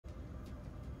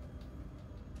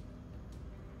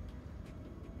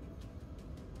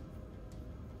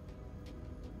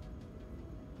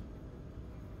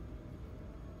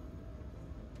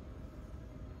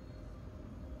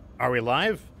Are we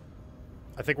live?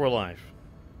 I think we're live.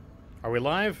 Are we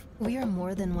live? We are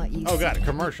more than what you Oh, see. God, a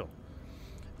commercial.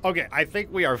 Okay, I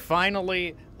think we are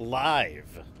finally live.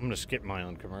 I'm going to skip my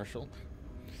own commercial.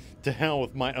 To hell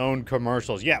with my own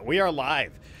commercials. Yeah, we are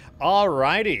live.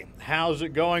 Alrighty. How's it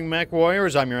going, Mech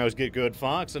Warriors? I'm your host, Get Good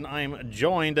Fox, and I'm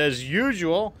joined, as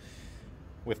usual,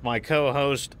 with my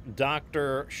co-host,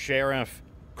 Dr. Sheriff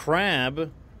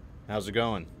Crab. How's it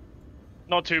going?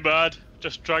 Not too bad.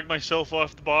 Just dragged myself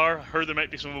off the bar. I heard there might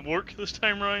be some work this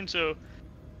time around, so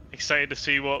excited to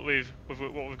see what we've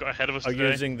got ahead of us today.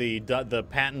 Using the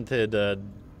patented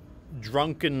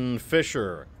drunken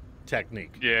fisher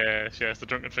technique. Yes, the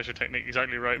drunken fisher technique.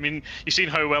 Exactly right. I mean, you've seen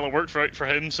how well it worked for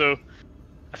him, so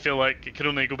I feel like it could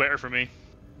only go better for me.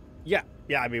 Yeah.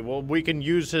 I mean, well, we can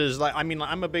use his.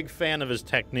 I'm a big fan of his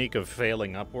technique of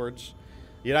failing upwards.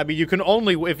 You know, I mean, you can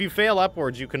only if you fail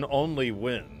upwards, you can only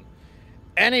win.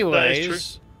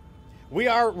 Anyways, we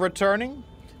are returning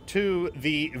to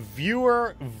the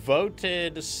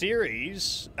viewer-voted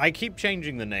series. I keep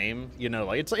changing the name. You know,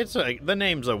 like the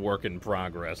name's a work in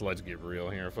progress. Let's get real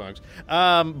here, folks.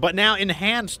 But now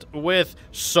enhanced with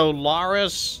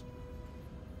Solaris.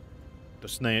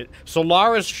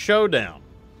 Solaris Showdown.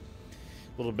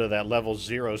 A little bit of that level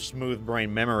 0 smooth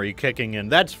brain memory kicking in.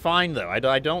 That's fine though.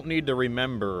 I don't need to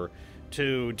remember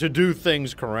to do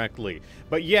things correctly.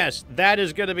 But yes, that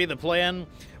is going to be the plan.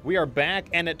 We are back,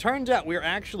 and it turns out we're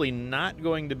actually not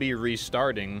going to be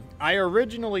restarting. I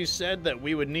originally said that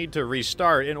we would need to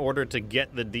restart in order to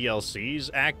get the DLCs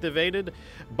activated,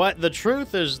 but the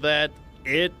truth is that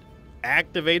it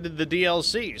activated the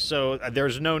DLC, so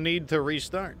there's no need to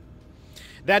restart.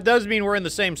 That does mean we're in the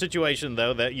same situation,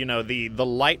 though, that, you know, the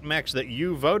light mechs that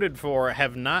you voted for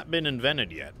have not been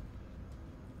invented yet.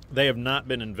 They have not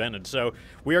been invented. So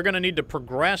we are going to need to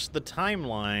progress the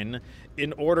timeline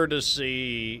in order to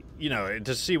see, you know,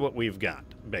 to see what we've got,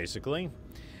 basically.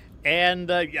 And,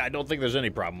 yeah, I don't think there's any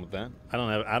problem with that. I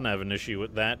don't have an issue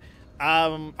with that.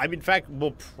 in fact,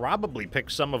 we'll probably pick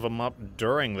some of them up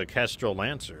during the Kestrel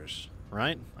Lancers,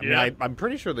 right? I mean, I'm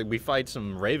pretty sure that we fight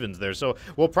some Ravens there. So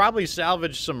we'll probably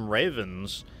salvage some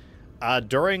Ravens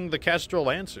during the Kestrel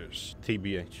Lancers,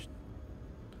 TBH.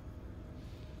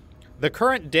 The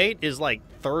current date is like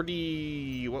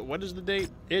 30... What is the date?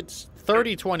 It's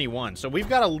 30/21. So we've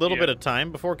got a little bit of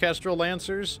time before Kestrel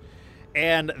Lancers.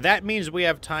 And that means we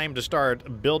have time to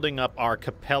start building up our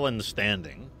Capellan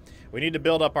standing. We need to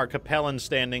build up our Capellan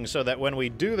standing so that when we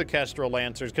do the Kestrel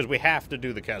Lancers, because we have to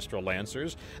do the Kestrel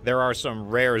Lancers, there are some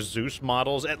rare Zeus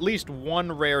models, at least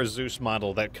one rare Zeus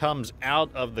model that comes out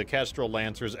of the Kestrel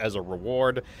Lancers as a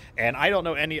reward, and I don't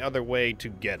know any other way to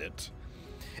get it.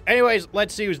 Anyways,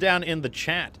 let's see who's down in the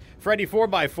chat. Freddy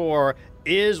 4x4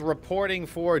 is reporting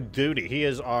for duty. He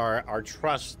is our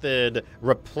trusted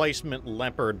replacement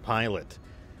Leopard pilot.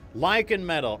 Lycan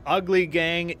Metal, Ugly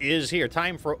Gang is here.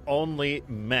 Time for only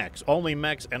Mechs. Only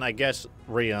Mechs, and I guess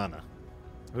Rihanna,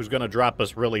 who's going to drop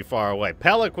us really far away.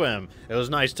 Peliquim, it was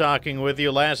nice talking with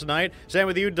you last night. Same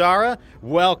with you, Dara.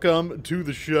 Welcome to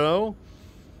the show.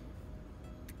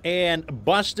 And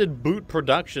Busted Boot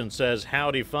Production says,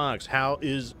 howdy, Fox. How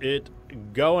is it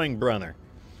going, brother?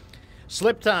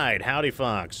 Sliptide, howdy,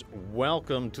 Fox.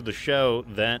 Welcome to the show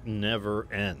that never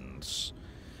ends.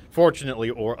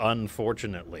 Fortunately or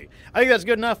unfortunately. I think that's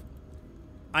good enough.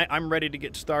 I'm ready to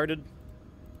get started.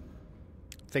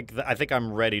 I think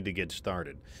I'm ready to get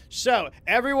started. So,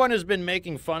 everyone has been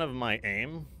making fun of my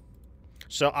aim.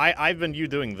 So, I've been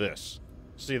doing this.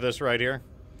 See this right here?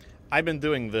 I've been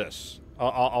doing this.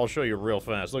 I'll show you real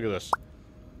fast. Look at this.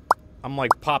 I'm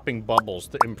like popping bubbles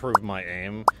to improve my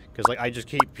aim. Because like I just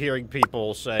keep hearing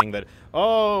people saying that,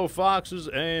 oh, Fox's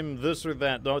aim, this or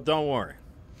that. Don't worry.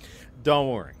 Don't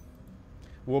worry.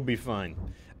 We'll be fine.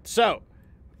 So,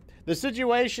 the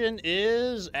situation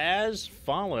is as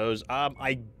follows.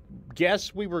 I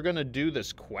guess we were going to do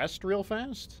this quest real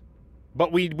fast.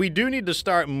 But we do need to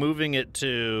start moving it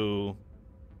to...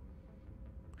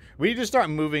 We need to start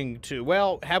moving to...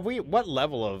 Well, have we... What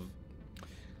level of...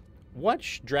 What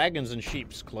dragons and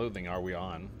sheep's clothing are we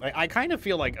on? I kind of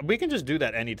feel like we can just do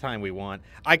that anytime we want.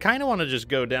 I kind of want to just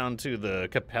go down to the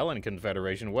Capellan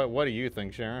Confederation. What do you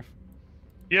think, Sheriff?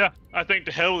 Yeah, I think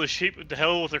to hell with the sheep, to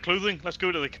hell with their clothing. Let's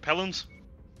go to the Capellans.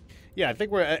 Yeah, I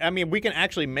think I mean, we can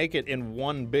actually make it in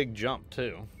one big jump,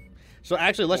 too. So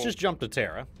actually, let's just jump to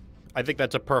Terra. I think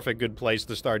that's a perfect good place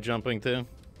to start jumping to.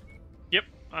 Yep,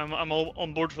 I'm all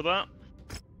on board for that.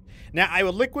 Now, I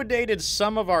liquidated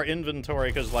some of our inventory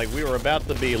because, like, we were about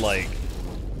to be, like,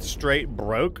 straight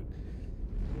broke.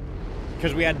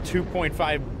 Because we had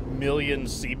 2.5 million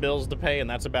C-bills to pay, and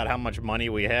that's about how much money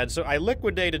we had. So I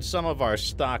liquidated some of our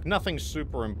stock. Nothing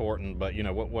super important, but, you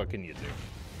know, what can you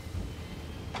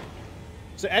do?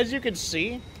 So as you can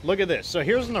see, look at this. So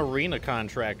here's an arena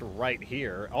contract right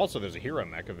here. Also, there's a hero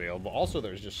mech available. Also,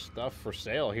 there's just stuff for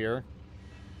sale here.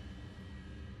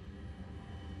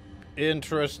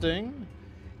 Interesting.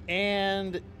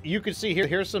 And you can see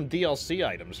here's some DLC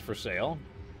items for sale.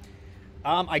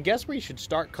 I guess we should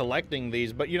start collecting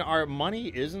these, but, you know, our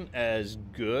money isn't as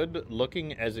good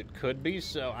looking as it could be,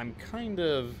 so I'm kind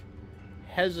of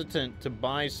hesitant to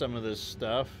buy some of this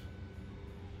stuff.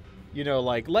 You know,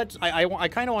 like, I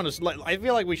kind of want to, I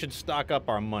feel like we should stock up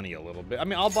our money a little bit. I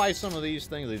mean, I'll buy some of these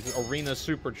things, these Arena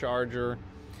Supercharger.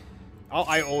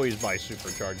 I always buy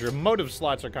Supercharger. Motive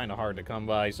slots are kind of hard to come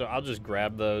by, so I'll just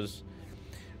grab those.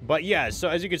 But, yeah, so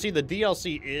as you can see, the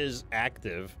DLC is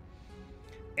active.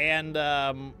 And,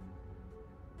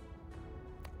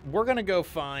 we're gonna go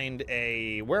find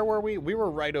a... Where were we? We were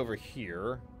right over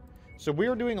here. So we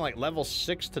were doing, like, level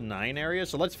 6 to 9 areas.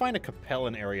 So let's find a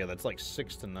Capellan area that's, like,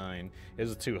 6 to 9.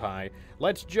 Is it too high?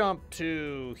 Let's jump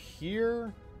to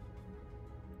here.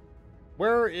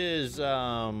 Where is,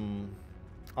 I'll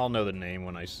know the name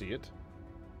when I see it.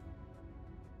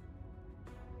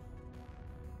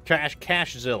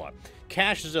 Cashzilla.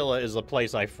 Cashzilla is the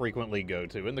place I frequently go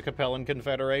to in the Capellan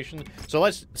Confederation. So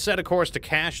let's set a course to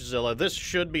Cashzilla. This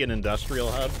should be an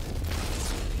industrial hub.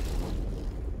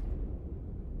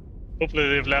 Hopefully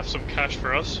they've left some cash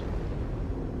for us.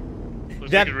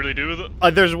 That we could really do with it.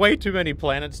 There's way too many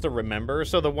planets to remember,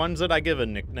 so the ones that I give a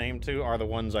nickname to are the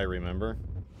ones I remember.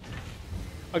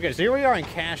 Okay, so here we are in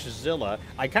Cashzilla.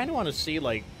 I kind of want to see,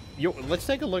 like... let's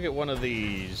take a look at one of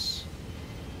these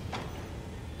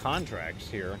contracts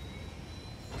here.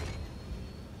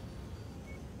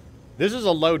 This is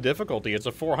a low difficulty. It's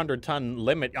a 400-ton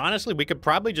limit. Honestly, we could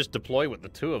probably just deploy with the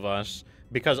two of us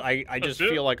because I just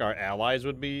feel like our allies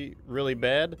would be really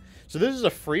bad. So this is a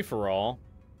free-for-all.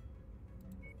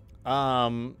 I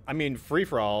mean,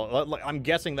 free-for-all. I'm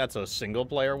guessing that's a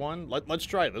single-player one. Let's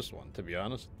try this one, to be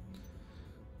honest.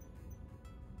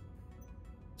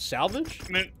 Salvage?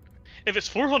 I mean, if it's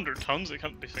 400 tons, it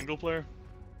can't be single-player.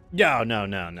 No.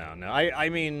 I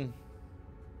mean...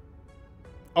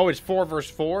 Oh, it's 4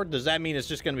 versus 4? Does that mean it's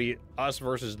just going to be us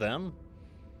versus them?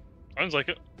 Sounds like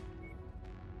it.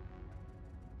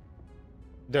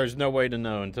 There's no way to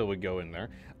know until we go in there.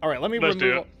 All right, let me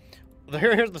remove...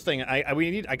 Here's the thing.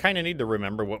 I kind of need to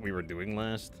remember what we were doing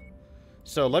last.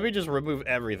 So let me just remove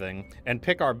everything and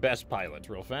pick our best pilots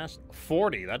real fast.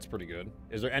 40, that's pretty good.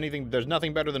 Is there anything... There's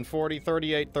nothing better than 40,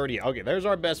 38, 30. Okay, there's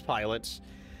our best pilots.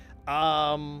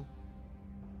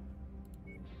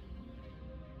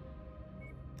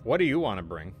 What do you want to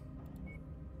bring?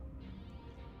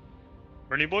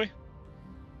 Bernie Boy?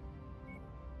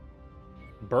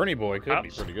 Bernie Boy could be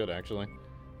pretty good, actually.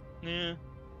 Yeah.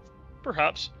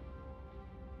 Perhaps.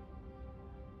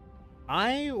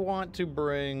 I want to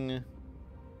bring...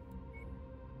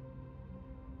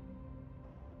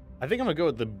 I think I'm going to go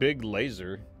with the big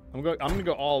laser. I'm going to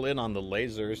go all in on the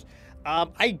lasers.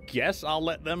 I guess I'll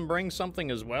let them bring something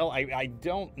as well. I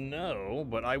don't know,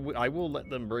 but I will let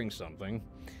them bring something.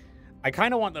 I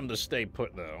kind of want them to stay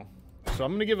put, though. So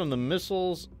I'm going to give them the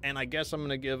missiles, and I guess I'm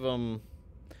going to give them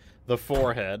the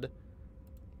forehead.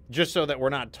 Just so that we're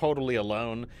not totally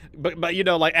alone. But you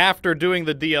know, like, after doing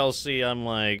the DLC, I'm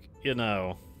like, you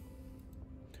know,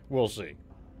 we'll see.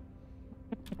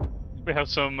 We have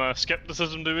some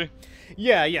skepticism, do we?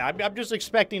 Yeah. I'm just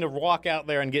expecting to walk out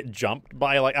there and get jumped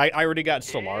by, like, I already got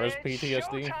Solaris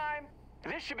PTSD. Showtime.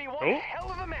 This should be one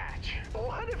hell of a match.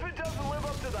 What if it doesn't live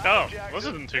up to the hype, Jackson?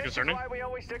 Wasn't too concerning. This is why we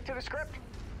always stick to the script.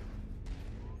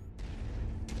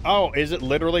 Oh, is it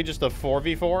literally just a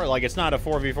 4v4? Like, it's not a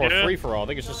 4v4 free-for-all. I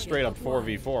think it's just straight up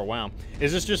 4v4. Wow.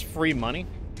 Is this just free money?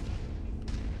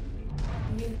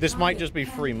 This might just be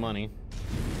free money.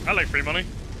 I like free money.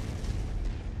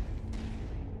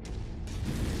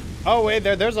 Oh, wait,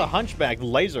 there's a hunchback,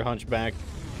 laser hunchback.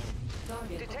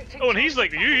 Oh, and he's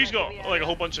like you. He's got like a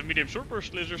whole bunch of medium short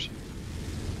burst lasers.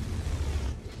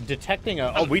 Detecting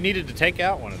a... Oh, we needed to take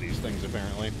out one of these things,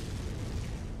 apparently.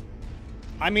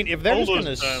 I mean, if they're just going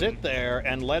to sit there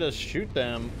and let us shoot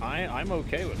them, I'm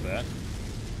okay with that.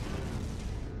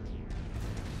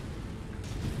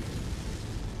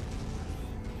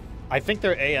 I think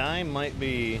their AI might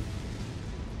be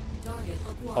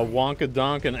a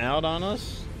wonka-donkin' out on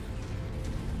us.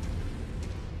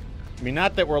 I mean,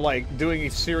 not that we're, like, doing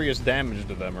serious damage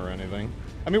to them or anything.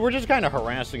 I mean, we're just kind of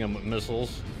harassing them with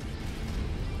missiles.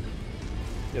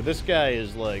 Yeah, this guy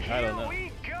is, like, I don't know.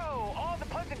 Here we go! All the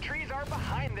punches and trees are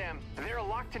behind them. They're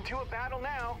locked into a battle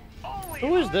now. Only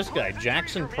Who is this guy? 100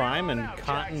 Jackson trees are Prime being and blown out,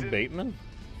 Cotton Jackson. Bateman?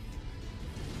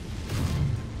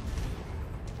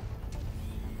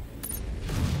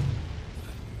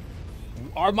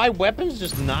 Are my weapons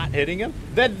just not hitting him?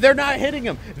 They're not hitting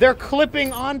him. They're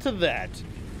clipping onto that.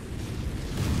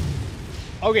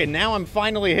 Okay, now I'm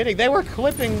finally hitting. They were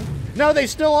clipping. No, they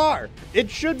still are. It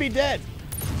should be dead.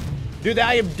 Dude,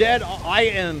 I am dead. I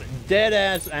am dead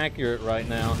ass accurate right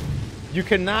now. You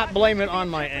cannot blame it on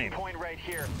my aim. Point right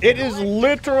here. It is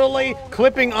literally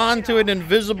clipping onto an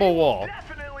invisible wall.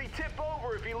 Definitely tip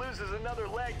over if he loses another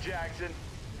leg, Jackson.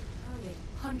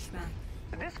 Hunchback.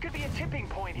 This could be a tipping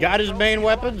point. Got here, his so main he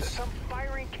weapons? lost some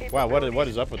firing Wow, what is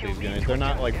capabilities up with to these lead guys? to They're a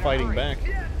not death like in a fighting hurry. back.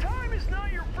 Yeah, time is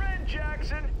not your friend,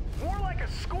 Jackson. More like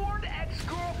a scorned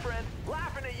ex-girlfriend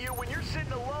laughing at you when you're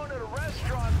sitting alone at a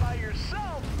restaurant by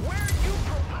yourself where you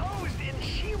proposed and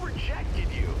she rejected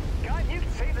you. God, you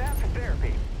can save that for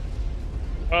therapy.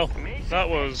 Well, Mason that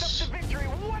picks was up the victory.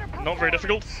 What a not very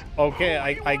difficult. performance. Okay, Who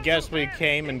you I want guess to we fan,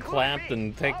 came and include clapped me.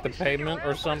 and take I'll the be sticking payment around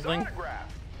or for his something. autograph.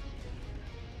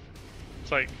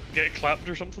 It's like get clapped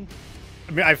or something.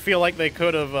 I mean, I feel like they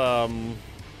could have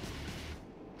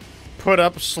put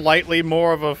up slightly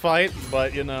more of a fight,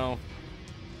 but you know.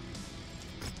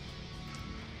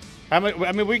 I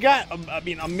mean, we got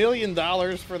 $1 million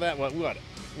for that.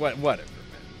 Whatever.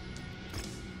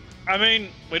 I mean,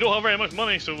 we don't have very much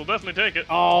money, so we'll definitely take it.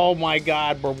 Oh my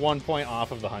God, we're 1 point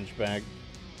off of the Hunchback.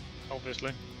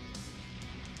 Obviously.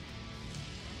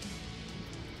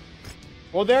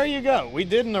 Well, there you go. We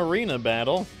did an arena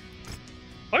battle.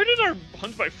 How did our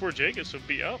Hunchback 4J get so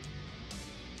beat up?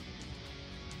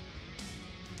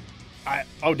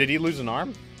 Oh, did he lose an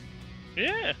arm?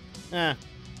 Yeah.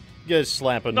 Just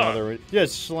slap another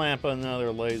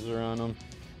laser on him.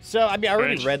 So, I mean, I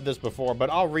already Strange. read this before, but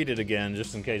I'll read it again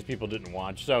just in case people didn't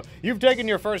watch. So, you've taken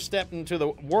your first step into the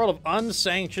world of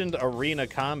unsanctioned arena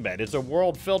combat. It's a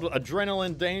world filled with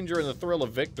adrenaline, danger, and the thrill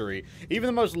of victory. Even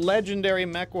the most legendary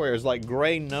MechWarriors like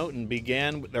Gray Noten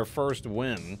began with their first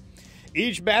win.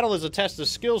 Each battle is a test of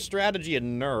skill, strategy,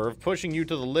 and nerve, pushing you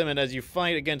to the limit as you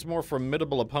fight against more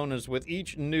formidable opponents with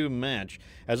each new match.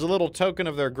 As a little token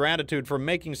of their gratitude for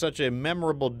making such a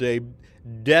memorable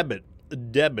debut,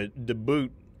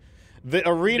 the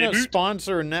Arena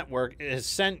sponsor network has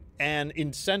sent an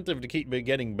incentive to keep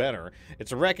getting better.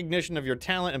 It's a recognition of your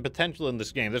talent and potential in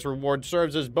this game. This reward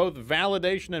serves as both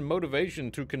validation and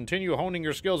motivation to continue honing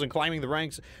your skills and climbing the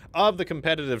ranks of the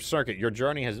competitive circuit. Your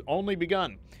journey has only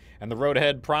begun, and the road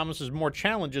ahead promises more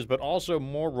challenges, but also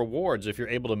more rewards if you're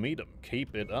able to meet them.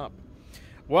 Keep it up.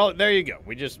 Well, there you go.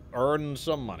 We just earned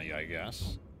some money, I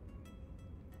guess.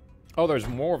 Oh, there's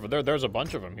more of it. There's a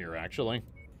bunch of them here, actually.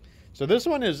 So this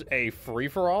one is a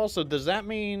free-for-all, so does that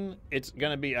mean it's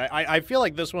going to be... I feel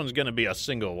like this one's going to be a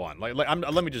single one.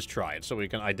 Let me just try it so we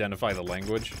can identify the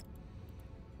language.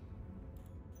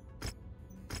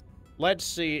 Let's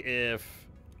see if...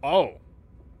 Oh.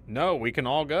 No, we can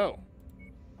all go.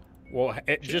 Well,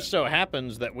 it just so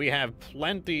happens that we have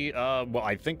plenty of... Well,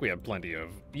 I think we have plenty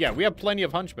of... Yeah, we have plenty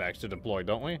of Hunchbacks to deploy,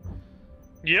 don't we?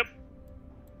 Yep.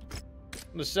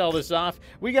 To sell this off.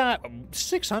 We got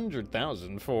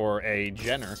 600,000 for a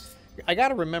Jenner. I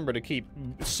gotta remember to keep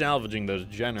salvaging those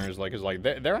Jenners,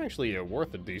 they're actually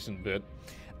worth a decent bit.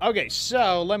 Okay,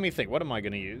 so let me think. What am I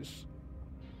gonna use?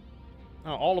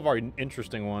 Oh, all of our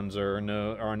interesting ones are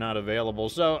not available.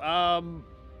 So I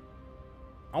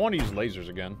want to use lasers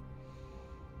again.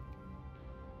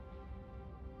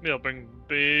 Yeah, I'll bring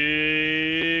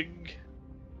big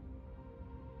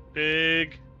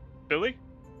Billy.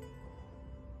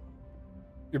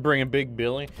 You're bringing Big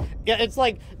Billy? Yeah, it's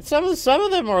like, some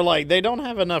of them are like, they don't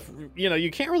have enough,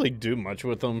 you can't really do much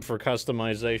with them for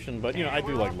customization, but, I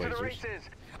do like lasers.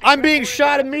 I'm being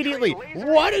shot immediately!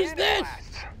 What is this?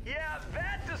 Yeah,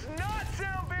 that does not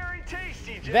sound very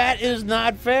tasty, Jackson. That is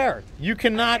not fair. You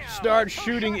cannot start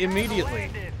shooting immediately.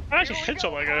 I actually hit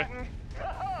something like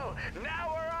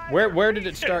Where did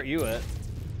it start you at?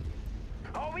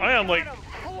 I am like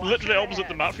literally opposite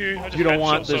the map for you. I just You don't headshot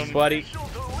want this, some- buddy.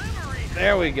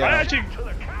 There we go. I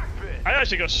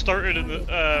actually got started in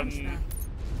the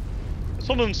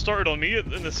someone started on me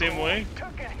in the same way.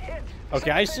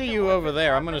 Okay, I see you over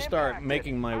there. I'm gonna start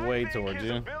making my way towards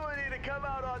you.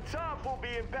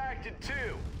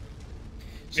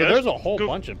 So there's a whole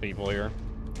bunch of people here.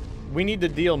 We need to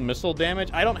deal missile damage.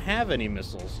 I don't have any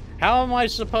missiles. How am I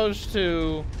supposed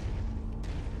to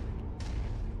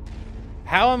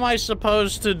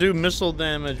do missile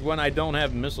damage when I don't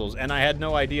have missiles? And I had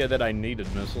no idea that I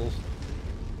needed missiles.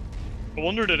 I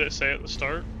wonder did it say at the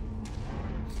start?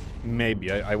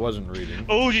 Maybe. I wasn't reading.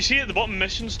 Oh, do you see at the bottom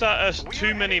mission status?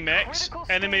 Too many mechs.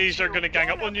 Enemies are going to gang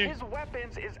up on you. His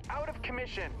weapons is out of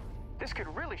commission. This could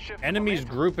really shift Enemies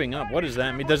momentum. grouping up. What does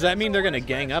that mean? Does that mean they're going to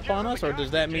gang up on us, or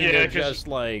does that mean Yeah, they're 'cause just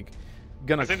like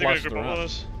gonna I think they're going to cluster group up up? on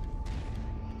us.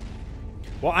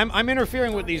 Well, I'm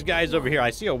interfering with these guys over here.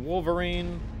 I see a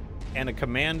Wolverine and a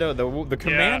Commando. The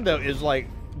Commando is like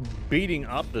beating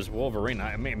up this Wolverine.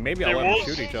 I mean, maybe I'll There let them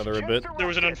was- shoot each other a bit. There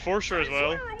was an enforcer as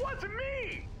well. I swear it wasn't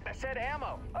me. I said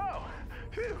ammo. Oh,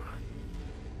 phew.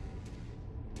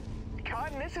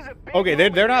 Cotton, this is a big Okay,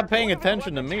 moment they're not here. paying One of the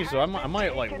attention to weapons me, so has I been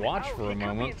might like taken watch out. for a You could be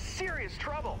moment. in serious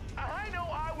trouble. I know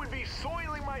I would be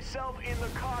soiling myself in the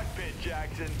cockpit,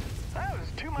 Jackson. That was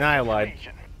too much Nah, I lied.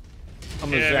 information. I'm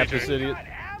gonna Yeah, zap me this too. idiot. Got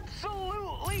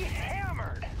absolutely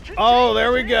hammered. Just Oh, take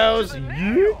there the he thing goes. to the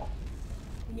Yeet. nail.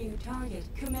 New target,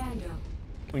 Commando.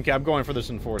 Okay, I'm going for this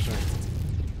enforcer.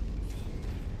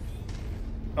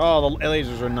 Oh, the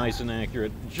lasers are nice and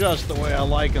accurate, just the way I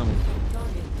like them.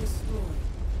 Target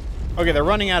destroyed. Okay, they're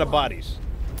running out of bodies.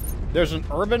 There's an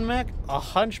urban mech, a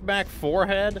hunchback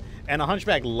forehead, and a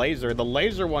hunchback laser. The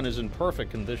laser one is in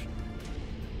perfect condition.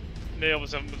 They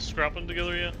obviously haven't been scrapping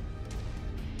together yet.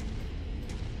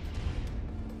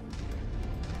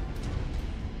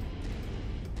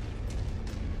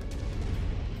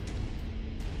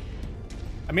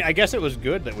 I mean, I guess it was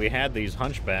good that we had these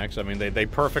hunchbacks. I mean, they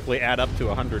perfectly add up to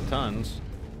 100 tons.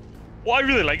 What I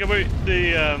really like about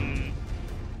the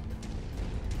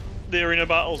arena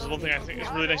battles is one thing I think is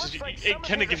really nice is it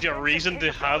kind of gives you a reason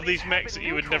to have these mechs that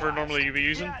you would never normally be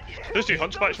using. Those two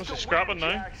hunchbacks must be scrapping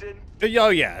now. Oh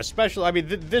yeah, especially, I mean,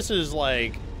 this is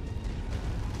like,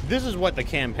 this is what the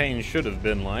campaign should have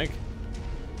been like.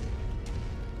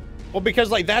 Well, because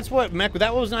like that's what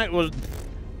that was not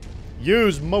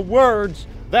use my words.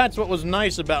 That's what was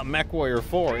nice about MechWarrior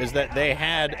 4 is that they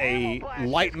had a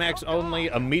light mechs only,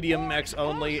 a medium mechs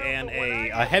only, and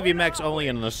a heavy mechs only,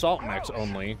 and an assault mechs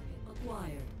only.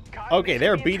 Acquired. Okay,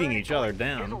 they're beating each other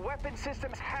down.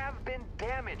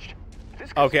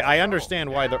 Okay, I understand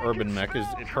why the urban mech is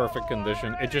in perfect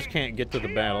condition. It just can't get to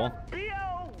the battle.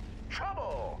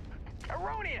 Trouble.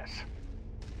 Erroneous.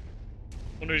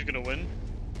 Wonder who's gonna win.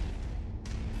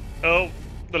 Oh,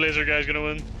 the laser guy's gonna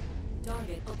win.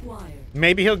 Target acquired.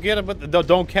 Maybe he'll get it, but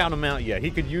don't count him out yet. He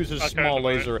could use his I'll small count him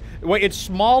out. laser. Wait, it's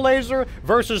small laser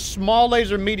versus small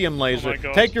laser, medium laser. my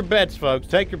gosh. Take your bets, folks.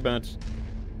 Take your bets.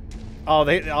 Oh,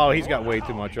 he's got way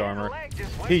too much armor.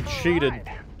 He cheated.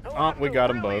 Oh, we got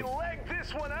them both. Leg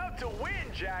this one out to win,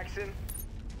 Jackson.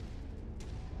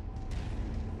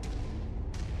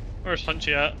 Where's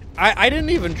Hunchy at? I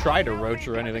didn't even try to roach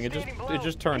or anything. It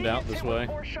just turned out this way.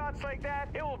 4 shots like that,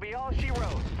 it will be all she wrote.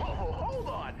 Whoa, hold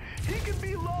on. He could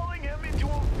be lulling him into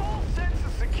a false sense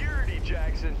of security,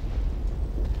 Jackson.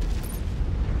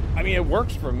 I mean, it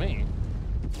works for me.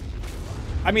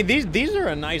 I mean, these are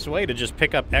a nice way to just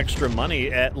pick up extra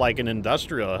money at like an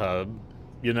industrial hub,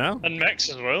 you know? And Mechs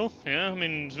as well. Yeah, I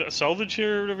mean, there's a bit of salvage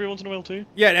here every once in a while too.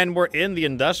 Yeah, and we're in the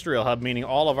industrial hub, meaning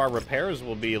all of our repairs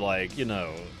will be like, you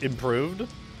know, improved.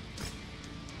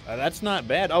 That's not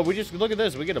bad. Oh, we just look at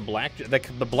this. We get a blackjack.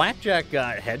 The blackjack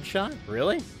got headshot.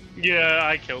 Really? Yeah,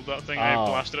 I killed that thing. I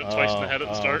blasted it twice in the head at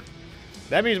the start.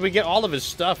 That means we get all of his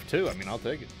stuff too. I mean, I'll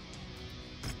take it.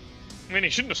 I mean, he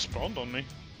shouldn't have spawned on me.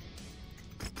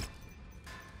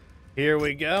 Here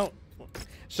we go.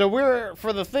 So we're,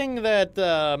 for the thing that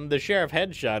the sheriff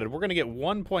headshotted, we're going to get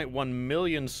 1.1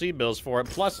 million C-bills for it,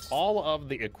 plus all of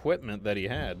the equipment that he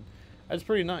had. That's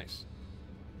pretty nice.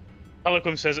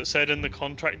 Aliquim says it said in the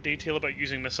contract detail about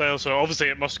using missiles, so obviously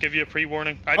it must give you a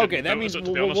pre-warning. Okay, that means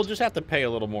we'll just have to pay a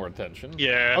little more attention.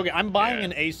 Yeah. Okay, I'm buying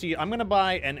an AC. I'm going to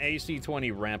buy an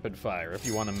AC-20 rapid fire if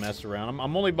you want to mess around.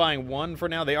 I'm only buying one for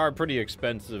now. They are pretty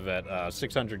expensive at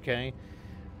 600K.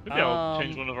 Maybe I'll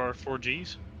change one of our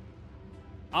 4Gs.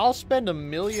 I'll spend $1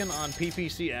 million on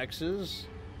PPC-X's.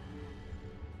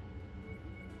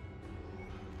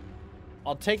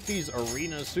 I'll take these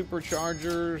arena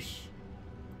superchargers.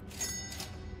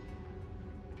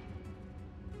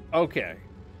 Okay.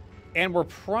 And we're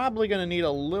probably going to need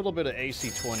a little bit of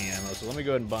AC-20 ammo, so let me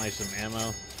go ahead and buy some ammo.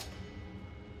 I'm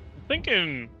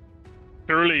thinking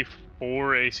surely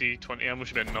 4 AC-20 ammo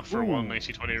should be enough for one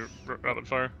AC-20 rapid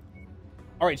fire.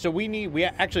 All right, so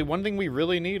actually, one thing we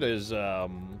really need is,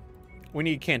 we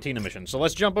need cantina missions. So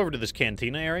let's jump over to this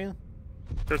cantina area.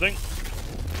 Sure thing.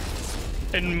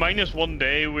 In -1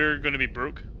 day, we're going to be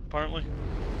broke, apparently.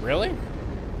 Really?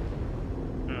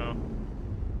 Yeah.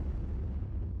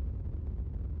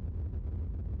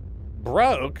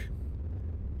 Broke?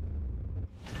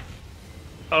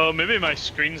 Oh, maybe my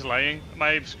screen's lying.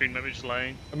 My screen maybe just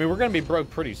lying. I mean, we're gonna be broke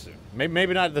pretty soon.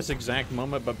 Maybe not at this exact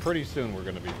moment, but pretty soon we're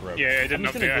gonna be broke. Yeah, I didn't I'm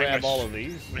just gonna grab all of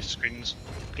these. My screen's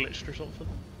glitched or something.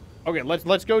 Okay,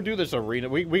 let's go do this arena.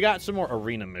 We got some more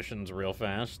arena missions real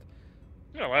fast.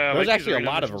 Yeah, well, There's like actually a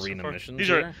lot of missions arena so far. missions.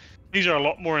 These are a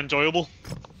lot more enjoyable.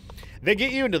 They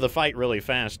get you into the fight really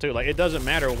fast too. Like it doesn't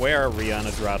matter where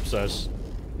Rihanna drops us.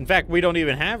 In fact, we don't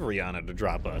even have Rihanna to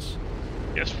drop us.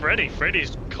 Yes, Freddy.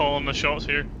 Freddy's calling the shots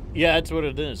here. Yeah, that's what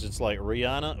it is. It's like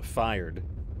Rihanna fired.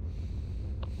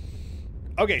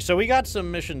 Okay, so we got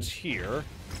some missions here.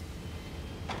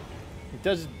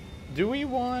 Do we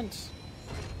want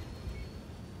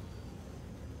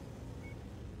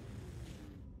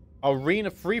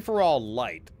Arena free-for-all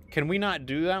light? Can we not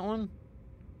do that one?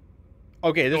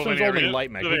 Okay, this one's only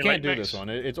light mech. We can't do this one.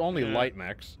 It's only light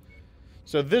mechs.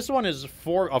 So this one is a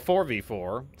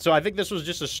 4v4. So I think this was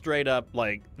just a straight up,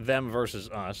 like, them versus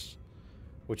us,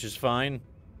 which is fine.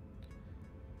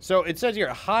 So it says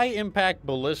here, high-impact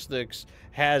ballistics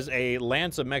has a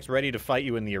lance of mechs ready to fight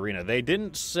you in the arena. They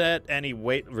didn't set any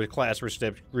weight class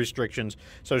restrictions,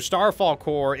 so Starfall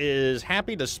Corps is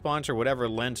happy to sponsor whatever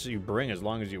lance you bring as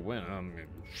long as you win.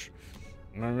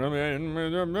 That's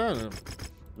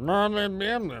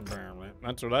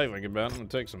what I think about. I'm gonna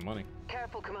take some money.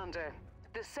 Careful, Commander.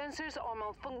 The sensors are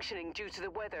malfunctioning due to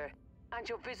the weather, and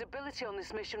your visibility on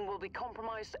this mission will be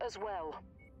compromised as well.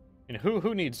 And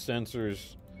who needs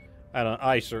sensors?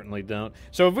 I certainly don't.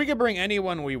 So if we could bring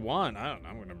anyone we want, I don't know.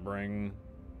 I'm gonna bring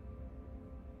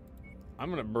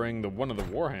one of the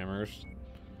Warhammers.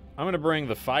 I'm gonna bring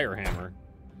the Firehammer.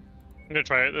 I'm gonna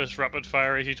try out this rapid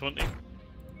fire 80-20.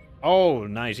 Oh,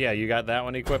 nice. Yeah, you got that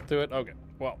one equipped to it? Okay.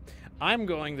 Well, I'm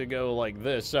going to go like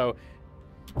this. So,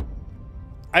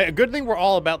 a good thing we're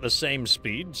all about the same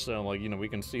speed. So, like, you know, we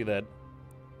can see that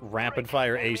rapid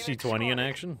fire AC-20 in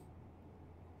action.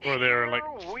 Where there are like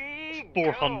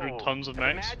 400 tons of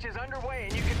mechs.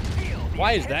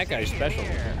 Why is that guy special?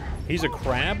 He's a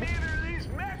crab? These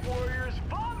MechWarriors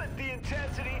vomit the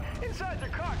intensity inside their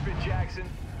cockpit, Jackson.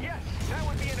 Yes, that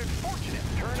would be an unfortunate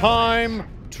turn. Time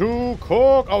to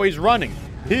cook. Oh, he's running.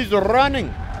 He's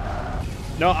running.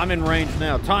 No, I'm in range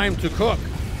now. Time to cook.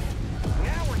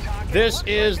 This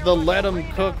is the Let 'em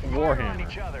Cook Warhammer.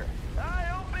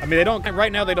 I mean, they don't.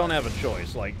 Right now, they don't have a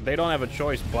choice. Like, they don't have a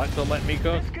choice but to let me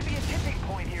cook. This could be a tipping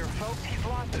point here, folks. He's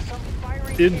lost some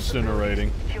firing Incinerating.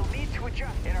 He'll need to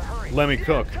adjust in a hurry. Let me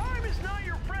cook. Time is not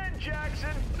your friend, Jackson.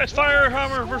 It's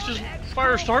Firehammer versus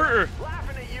Firestarter.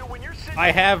 Laughing at you when you're sitting I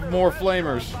have more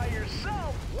flamers. by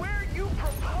yourself, where you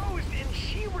proposed and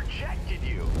she rejected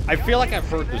you. I feel like I've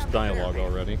heard this dialogue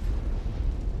already.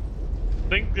 I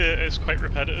think that it's quite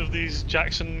repetitive, these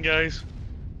Jackson guys.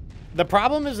 The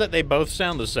problem is that they both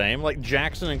sound the same. Like,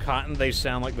 Jackson and Cotton, they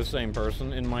sound like the same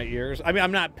person in my ears. I mean,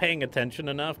 I'm not paying attention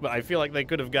enough, but I feel like they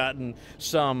could have gotten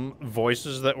some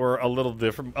voices that were a little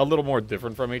different, a little more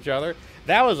different from each other.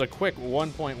 That was a quick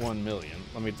 1.1 million,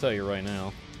 let me tell you right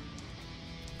now.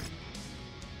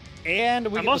 And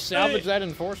we get to salvage that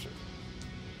Enforcer.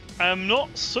 I'm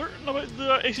not certain about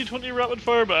the AC-20 rapid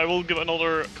fire, but I will give it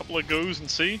another couple of goes and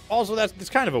see. Also, it's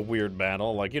kind of a weird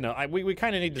battle. Like, you know, we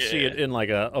kind of need to see it in, like,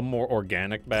 a more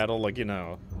organic battle. Like, you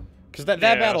know, because that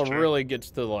battle really gets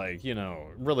to, like, you know,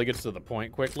 really gets to the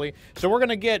point quickly. So we're going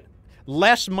to get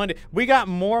less money. We got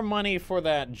more money for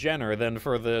that Jenner than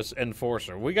for this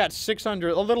Enforcer. We got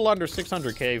 600, a little under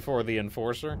 600K for the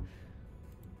Enforcer.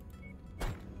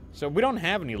 So we don't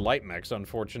have any light mechs,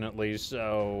 unfortunately,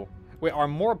 so... Wait, are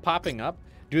more popping up?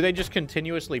 Do they just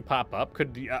continuously pop up?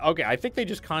 Okay, I think they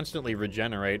just constantly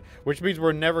regenerate, which means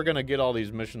we're never going to get all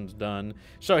these missions done.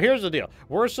 So here's the deal.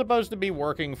 We're supposed to be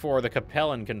working for the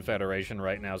Capellan Confederation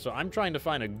right now, so I'm trying to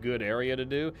find a good area to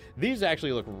do. These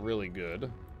actually look really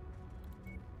good.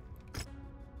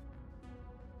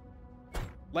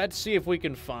 Let's see if we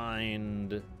can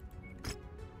find...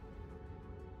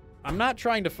 I'm not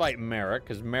trying to fight Merrick,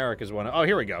 because Merrick is one of... Oh,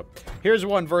 here we go. Here's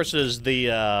one versus the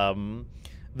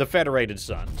Federated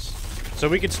Sons. So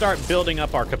we can start building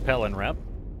up our Capellan rep.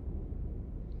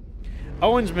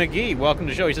 Owens McGee, welcome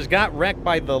to the show. He says, got wrecked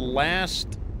by the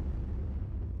last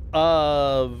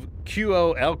of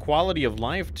QOL, quality of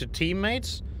life, to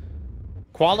teammates.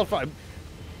 Qualify...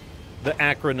 The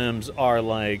acronyms are,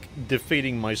 like,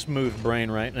 defeating my smooth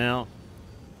brain right now.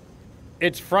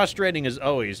 It's frustrating as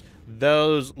always.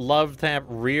 Those love tap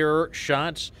rear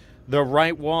shots, the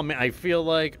right wall, man, I feel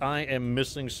like I am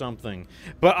missing something.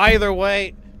 But either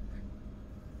way,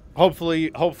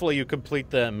 hopefully you complete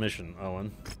that mission,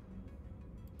 Owen.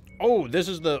 Oh, this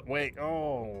is the wait.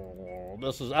 Oh,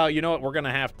 this is. Oh, you know what? We're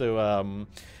gonna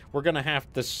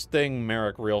have to sting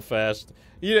Merrick real fast.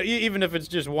 You know, even if it's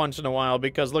just once in a while,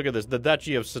 because look at this. The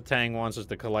Duchy of Satang wants us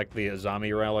to collect the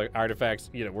Azami relic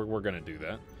artifacts. You know, we're gonna do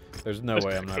that. There's no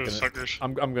way I'm not gonna. Suckers.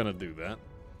 I'm gonna do that.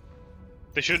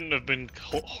 They shouldn't have been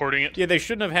hoarding it. Yeah, they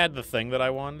shouldn't have had the thing that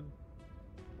I wanted.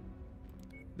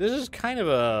 This is kind of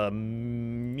a,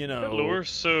 you know, Lower.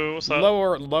 So what's that?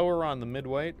 Lower on the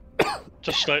mid-weight.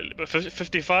 Just slightly, but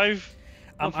 55.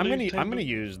 I'm gonna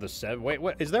use the 7. Wait,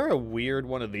 what? Is there a weird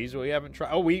one of these we haven't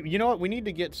tried? Oh, you know what? We need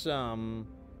to get some.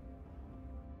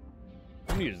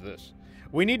 I'm gonna use this.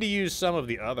 We need to use some of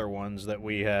the other ones that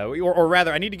we have, or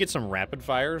rather, I need to get some rapid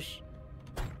fires.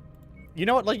 You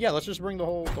know what? Like, yeah, let's just bring the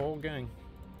whole gang.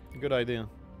 Good idea.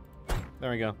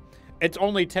 There we go. It's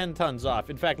only 10 tons off.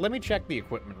 In fact, let me check the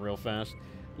equipment real fast.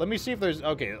 Let me see if there's.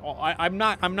 Okay, I'm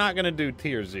not gonna do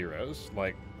tier 0s.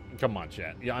 Like, come on,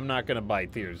 chat. Yeah, I'm not gonna buy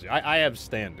tier 0. I have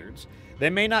standards. They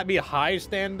may not be high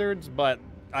standards, but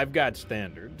I've got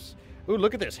standards. Ooh,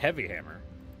 look at this heavy hammer.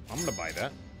 I'm gonna buy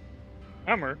that.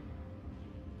 Hammer.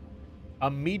 A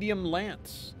medium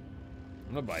lance.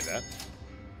 I'm gonna buy that.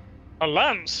 A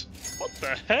lance? What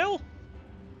the hell?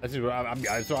 That's what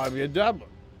I'm a double.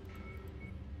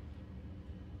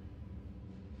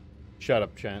 Shut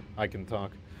up, chat. I can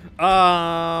talk.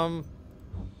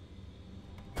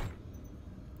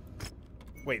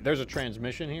 Wait, there's a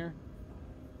transmission here?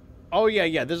 Oh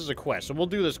yeah, this is a quest. So we'll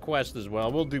do this quest as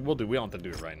well. We don't have to do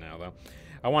it right now though.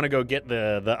 I want to go get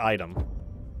the item.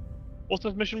 What's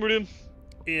this mission we're doing?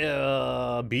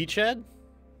 Beachhead?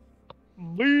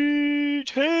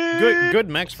 Beachhead! Good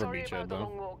mechs for Sorry Beachhead about the though.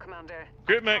 long walk, Commander.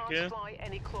 Great I mech, can't yeah. fly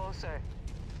any closer.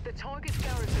 The target's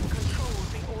garrison controls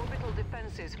the orbital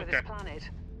defenses for this planet.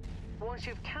 Once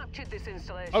you've captured this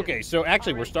installation. Okay, so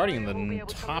actually we're starting in will be the able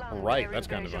to top land right. their That's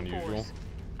kind of invasion unusual. force.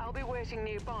 I'll be waiting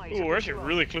nearby. Oh, we're actually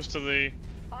really close to the.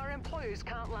 Our employers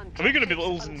can't land. Are we gonna be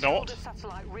little until not? the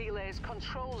satellite relays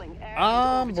controlling air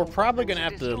and We're orbital probably weapons gonna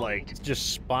are have to destroyed. like just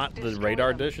spot the Destroy radar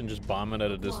them. dish and just bomb it at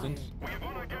a distance. We have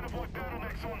unidentified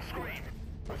bottlenecks on screen.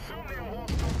 Assume they are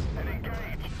hostile and engage.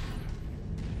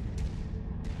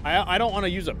 I don't want to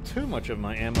use up too much of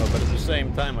my ammo, but at the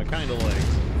same time, I kind of like.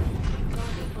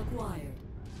 Target acquired.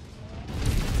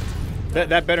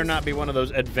 That better not be one of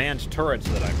those advanced turrets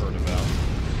that I've heard about.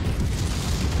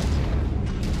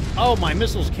 Oh, my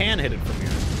missiles can hit it from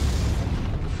here.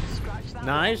 Scratch that.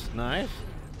 Nice.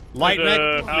 Light mech.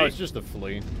 Oh, flea. it's just a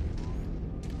flea.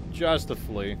 Just a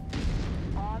flea.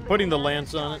 On Putting the way,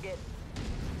 lance on it. target.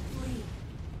 Flee.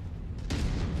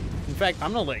 In fact,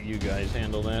 I'm gonna let you guys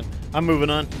handle that. I'm moving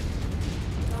on.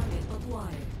 Target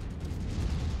acquired.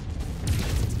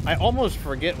 I almost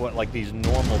forget what like these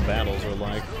normal battles are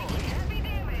like.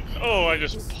 Oh, I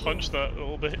just punched that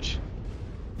little bitch.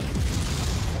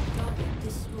 Target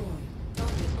destroyed.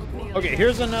 Target acquired. Okay,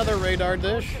 here's another radar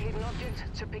dish. Hit an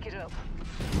object to pick it up.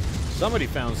 Somebody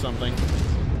found something.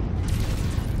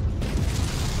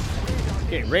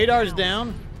 Okay, radar's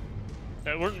down.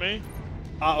 It weren't me.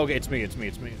 Okay, it's me.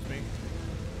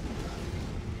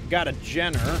 Got a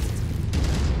Jenner.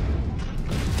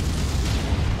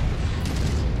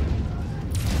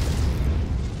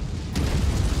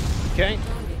 Okay,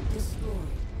 Target destroyed.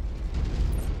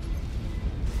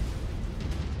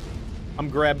 I'm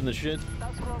grabbing the shit.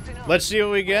 That's close enough. Let's see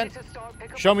what we get. Ready to start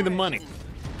pickup Show me the money. operations.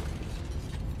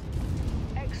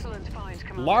 Excellent find,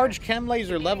 Commander. Large chem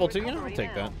laser level 2. You know, I'll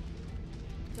take that.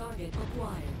 Target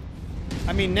acquired.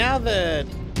 I mean, now that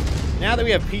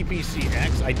we have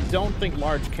PPC-X, I don't think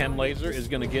large chem laser is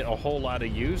going to get a whole lot of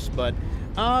use, but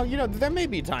you know, there may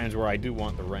be times where I do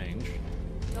want the range.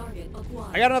 Target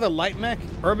acquired. I got another light mech,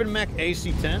 urban mech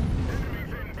AC-10. Enemies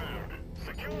inbound.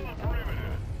 Secure the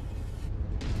perimeter.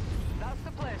 That's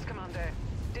the place, Commander.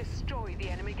 Destroy the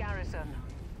enemy garrison.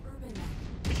 Urban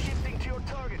mech. Shifting to your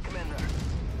target, Commander.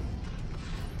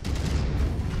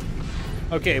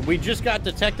 Okay, we just got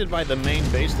detected by the main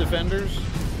base defenders.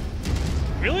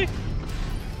 Really?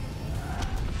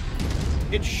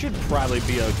 It should probably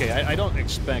be okay. I don't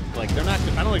expect, like, they're not,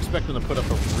 I don't expect them to put up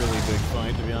a really big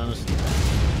fight, to be honest. Missile.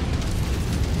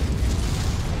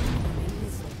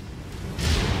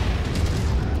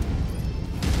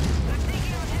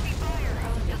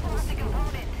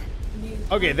 New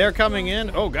Okay, they're coming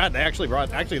in. Oh god,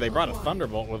 they brought a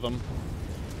Thunderbolt with them.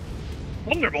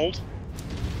 Thunderbolt?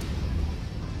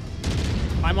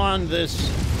 I'm on this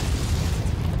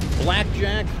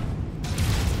Blackjack.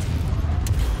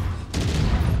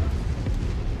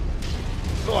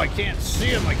 Oh, I can't see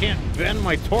him. I can't bend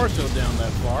my torso down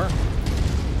that far.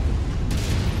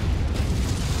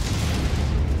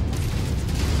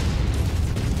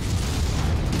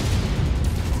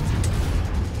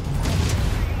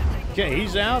 Okay,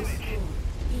 he's out. Incoming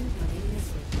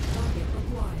missile. Target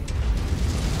acquired.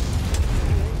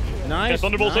 Nice.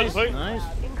 Thunderbolts nice, out the fight. nice.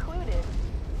 Included.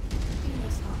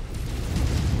 Phoenix Hawk.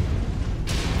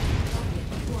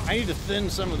 Target acquired. I need to thin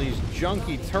some of these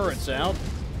junky turrets out.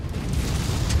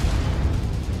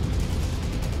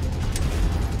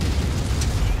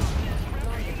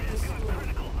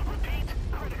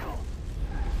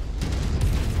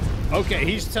 Okay,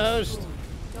 he's toast.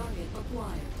 Target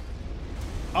acquired.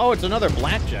 Oh, it's another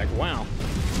blackjack. Wow.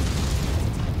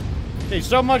 Okay,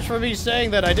 so much for me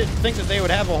saying that I didn't think that they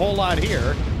would have a whole lot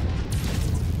here.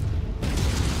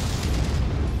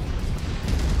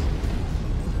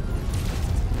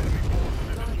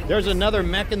 There's another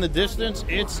mech in the distance.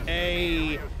 It's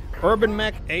a Urban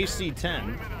Mech AC-10.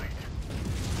 System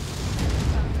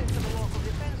of local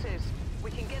defenses.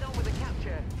 We can get on with the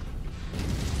capture.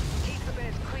 Keep the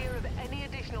base clear of any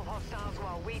additional hostiles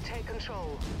while we take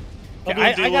control. Okay,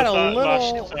 I'm gonna I got deal a with that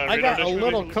little, last, I got a radar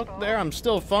little distribution. cooked there. I'm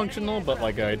still functional, but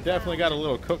like I definitely got a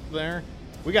little cooked there.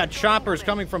 We got choppers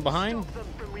coming from behind. Stop them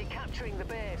from recapturing the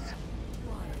base.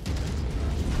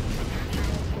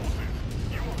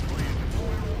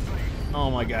 Oh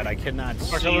my god, I cannot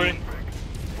see. Artillery. We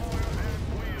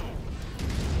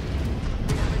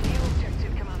have a new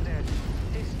objective, Commander.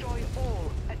 Destroy all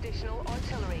additional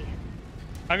artillery.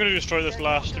 I'm gonna destroy this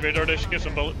last radar dish. Get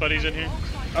some bullet buddies in here.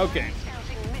 Looks like Okay.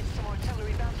 scouting missed some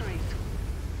artillery batteries.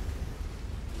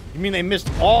 You mean they missed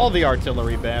all the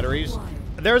artillery batteries?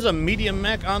 There's a medium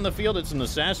mech on the field. It's an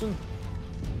assassin.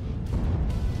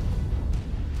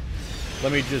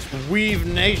 Let me just weave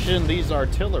nation these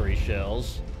artillery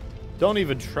shells. Don't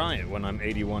even try it when I'm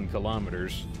 81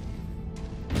 kilometers.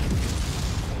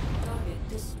 Target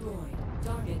destroyed.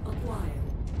 Target acquired.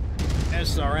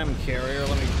 SRM carrier,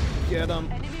 let me get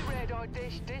him. Enemy radar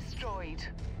dish destroyed.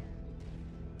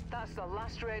 That's the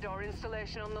last radar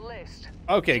installation on the list.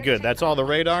 Okay, good. That's all the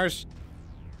radars.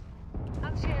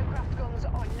 Anti-aircraft guns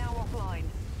are now offline.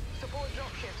 Support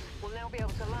dropships will now be able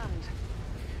to land.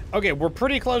 Okay, we're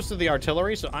pretty close to the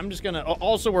artillery, so I'm just gonna...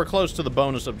 Also, we're close to the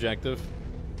bonus objective.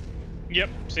 Yep,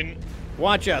 seen.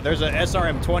 Watch out, there's a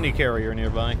SRM-20 carrier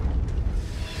nearby.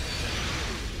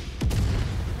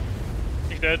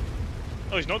 He's dead.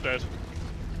 Oh, he's not dead.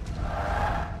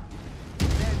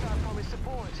 There's our promised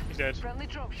support. He's dead. Friendly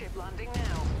dropship landing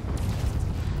now.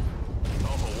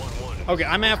 Okay,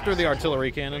 I'm after the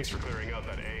artillery cannons.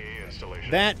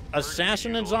 That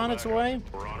assassin is on its way.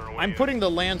 I'm putting the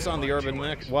lance on the urban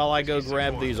mech while I go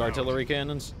grab these artillery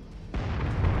cannons.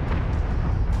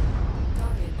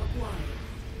 Target acquired.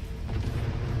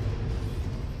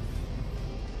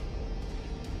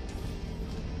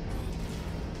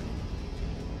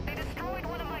 They destroyed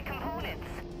one of my components.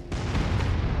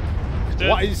 He's dead.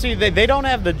 Why, you see, they don't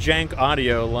have the jank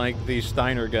audio like these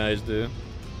Steiner guys do.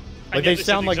 Like, yet they they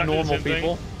sound said like exactly the normal same thing.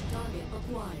 people. Target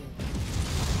acquired.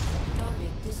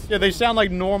 Target destroyed. Yeah, they sound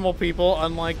like normal people,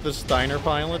 unlike the Steiner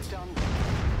pilots. Done.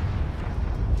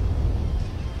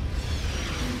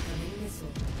 Incoming missile.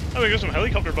 Oh, we got some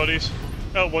helicopter buddies.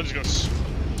 Oh, one's got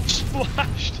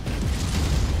splashed.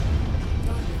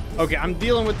 Okay, I'm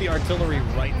dealing with the artillery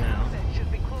right now. That should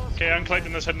be close. Okay, I'm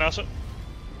collecting this hidden asset.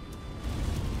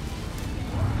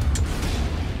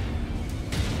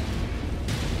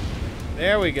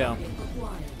 There we go. Target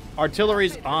acquired.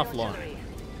 Artillery's Fit for offline. artillery.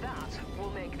 That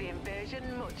will make the invasion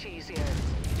much easier.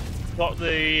 Got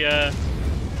the,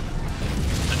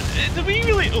 did we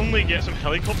really only get some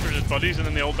helicopters as buddies and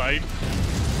then they all died?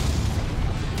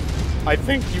 I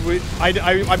think you would. I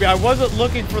mean, I wasn't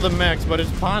looking for the mechs, but it's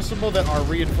possible that our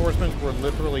reinforcements were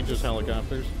literally just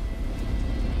helicopters.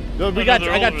 No, Oh, I no, got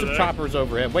they're all over some there. choppers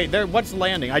overhead. Wait, there. What's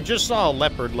landing? I just saw a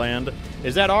leopard land.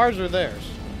 Is that ours or theirs?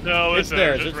 No, It's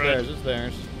theirs. It's It's red. theirs. It's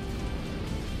theirs.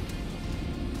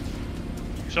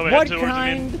 Shall we What head towards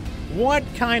kind? the What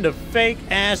kind of fake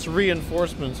ass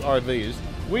reinforcements are these?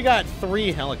 We got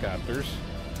 3 helicopters.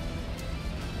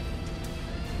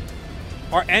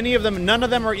 Are any of them? None of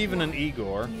them are even an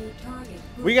Igor. New target.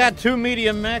 We got 2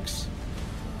 medium mechs.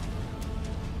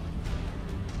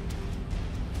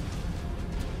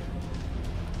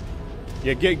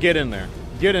 Yeah, get in there.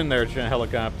 Get in there,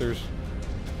 helicopters.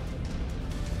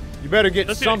 You better get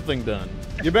Let's do- something done.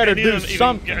 You better Any do of them even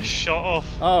something. Get a shot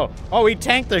off. Oh, he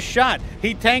tanked the shot.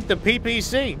 He tanked the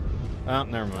PPC. Oh,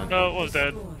 never mind. No, it was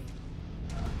dead. Destroyed.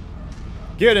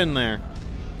 Get in there.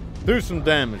 Do some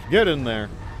damage. Get in there.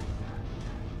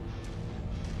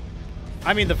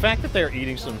 I mean, the fact that they're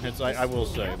eating some hits, I will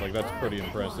say, like, that's pretty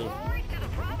impressive. Right to the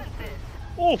provinces.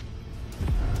 Oh,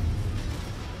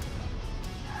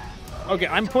 Okay,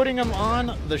 I'm putting them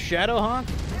on the Shadowhawk.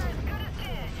 They're as good as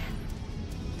dead.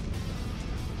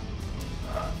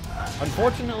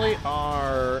 Unfortunately,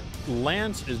 our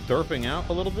Lance is derping out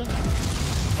a little bit.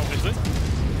 Obviously.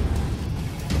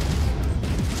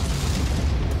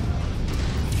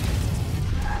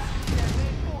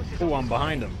 Oh, I'm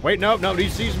behind him. Wait, no, he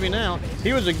sees me now.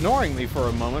 He was ignoring me for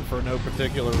a moment for no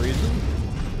particular reason.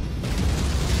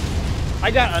 I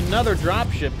got another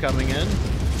dropship coming in.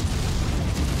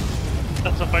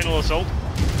 That's a final assault.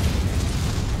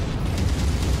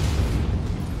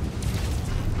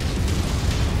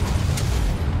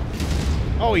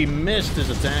 Oh, he missed his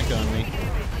attack on me.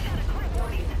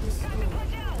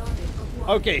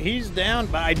 Okay, he's down,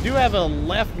 but I do have a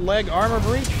left leg armor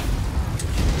breach.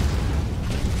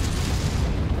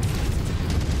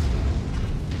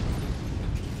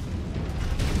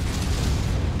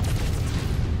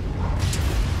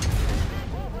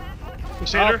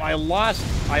 Crusader. Oh, I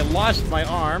lost my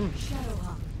arm.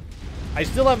 I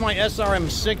still have my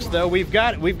SRM-6 though. We've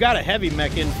got a heavy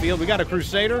mech in field. We got a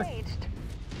Crusader.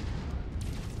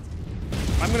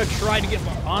 I'm gonna try to get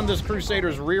on this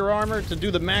Crusader's rear armor to do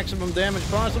the maximum damage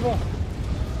possible.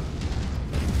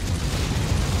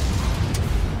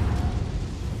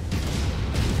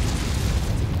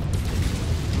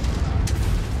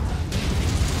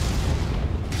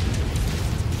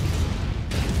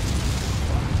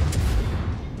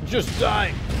 Just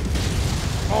die.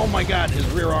 Oh my god, his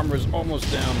rear armor is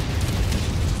almost down.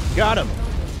 Got him.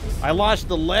 I lost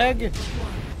the leg.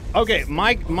 Okay,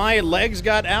 my legs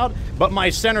got out, but my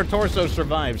center torso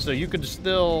survived, so you could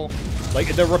still,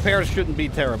 like, the repairs shouldn't be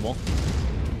terrible.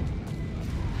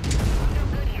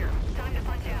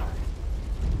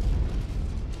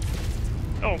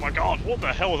 Oh my god, what the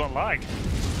hell was that lag?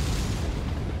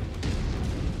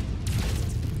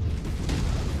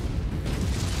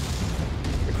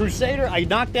 The Crusader, I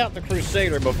knocked out the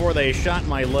Crusader before they shot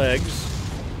my legs.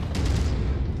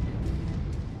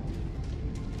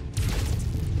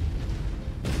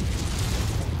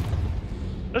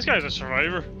 This guy's a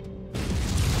survivor.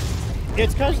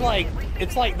 It's cause like,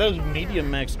 it's like those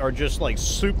medium mechs are just like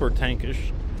super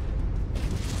tankish.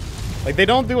 Like they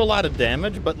don't do a lot of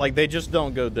damage, but like they just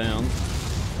don't go down.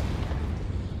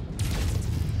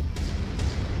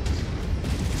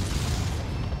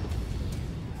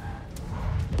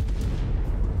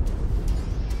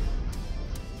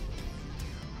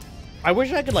 I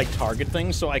wish I could like target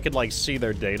things so I could like see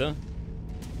their data.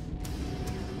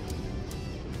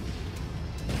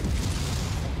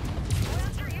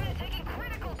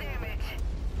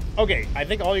 Okay, I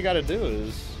think all you gotta do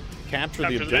is capture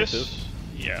the objective. This?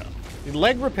 Yeah. The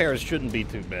leg repairs shouldn't be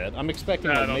too bad. I'm expecting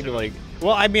like, maybe too like...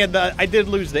 Well, I mean, I did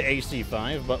lose the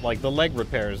AC5, but like the leg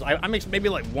repairs, I'm maybe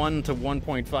like 1 to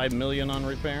 1.5 million on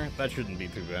repair. That shouldn't be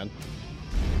too bad.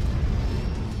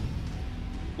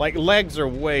 Like, legs are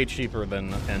way cheaper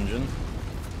than the engine.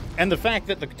 And the fact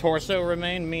that the torso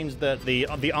remained means that the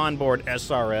onboard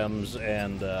SRMs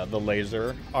and the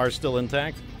laser are still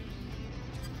intact.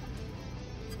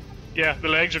 Yeah, the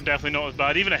legs are definitely not as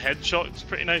bad. Even a headshot is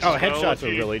pretty nice. Oh, as well, headshots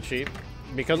are really cheap.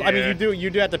 Because I mean, you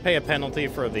do have to pay a penalty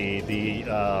for the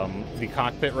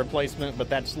cockpit replacement, but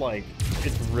that's like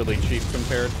it's really cheap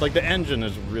compared. Like the engine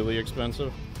is really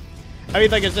expensive. I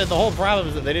mean, like I said, the whole problem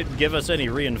is that they didn't give us any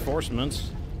reinforcements,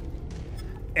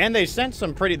 and they sent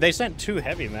they sent 2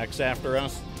 heavy mechs after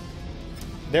us.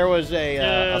 There was a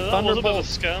Thunderbolt,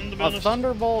 a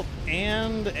Thunderbolt,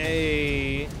 and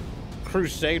a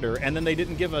Crusader, and then they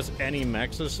didn't give us any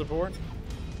mechs as support.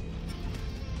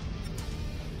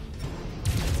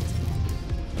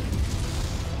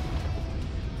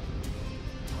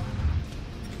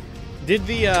 Did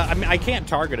the I mean I can't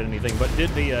target anything, but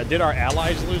did our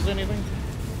allies lose anything?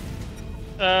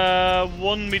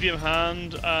 1 medium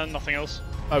hand and nothing else.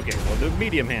 Okay, well the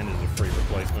medium hand is a free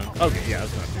replacement. Okay, yeah,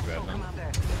 that's not too bad then.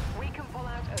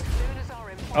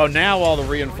 Oh, now all the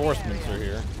reinforcements are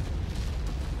here.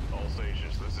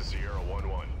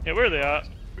 Yeah, where are they at?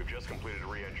 We've just completed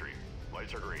re-entry.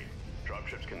 Lights are green.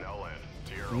 Dropships can now land.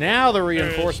 Sierra Now the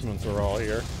reinforcements are all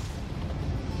here.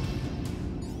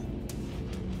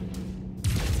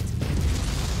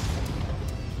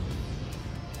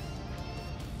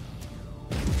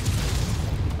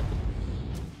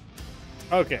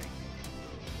 Okay.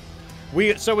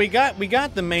 We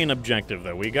got the main objective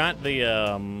though. We got the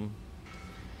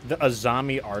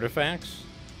Azami artifacts.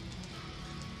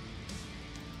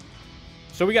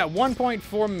 So we got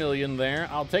 1.4 million there.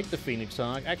 I'll take the Phoenix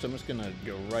Hawk. Actually, I'm just gonna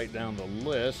go right down the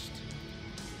list.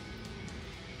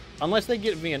 Unless they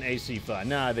give me an AC5.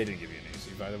 Nah, they didn't give me an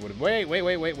AC5. That would have. Wait.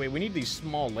 We need these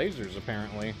small lasers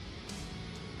apparently.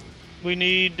 We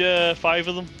need 5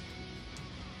 of them.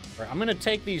 All right, I'm gonna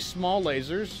take these small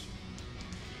lasers.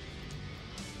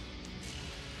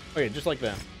 Okay, just like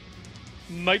that.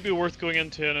 Might be worth going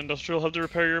into an industrial hub to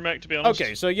repair your mech, to be honest.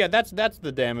 Okay, so yeah, that's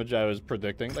the damage I was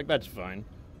predicting. Like, that's fine.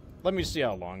 Let me see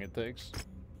how long it takes.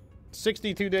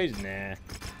 62 days? Nah.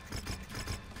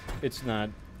 It's not.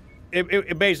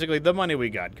 It basically, the money we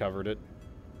got covered it.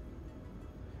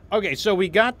 Okay, so we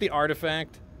got the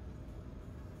artifact.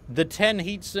 The 10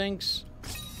 heat sinks.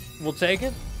 We'll take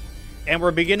it. And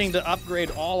we're beginning to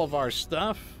upgrade all of our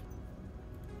stuff.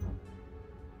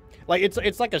 Like,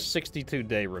 it's like a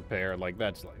 62-day repair. Like,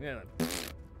 that's like, yeah.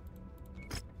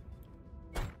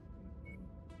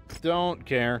 Don't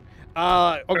care.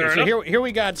 Okay, so here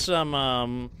we got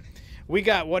some, we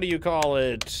got, what do you call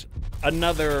it?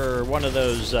 Another one of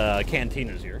those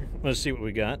cantinas here. Let's see what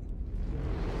we got.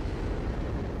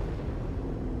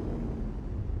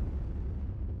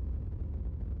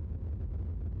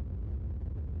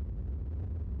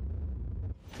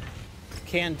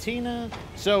 Cantina.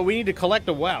 So we need to collect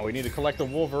a WoW. We need to collect a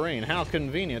Wolverine. How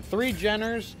convenient. 3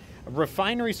 Jenners.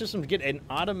 Refinery systems get an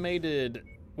automated...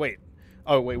 Wait.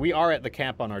 Oh, wait. We are at the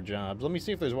cap on our jobs. Let me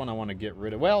see if there's one I want to get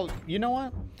rid of. Well, you know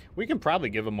what? We can probably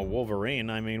give him a Wolverine.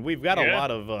 I mean, we've got a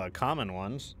lot of common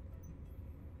ones.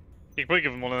 You can probably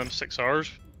give him one of them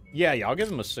 6Rs. Yeah, I'll give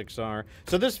him a 6R.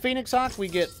 So this Phoenix Hawk we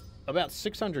get about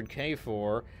 600k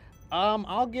for.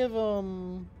 I'll give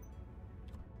him...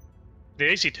 The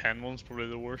AC-10 one's probably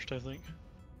the worst, I think.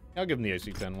 I'll give him the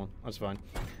AC-10 one. That's fine.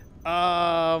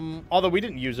 Although we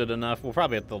didn't use it enough, we'll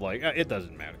probably have to, like... it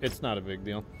doesn't matter. It's not a big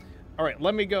deal. All right,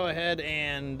 let me go ahead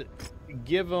and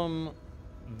give him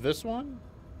this one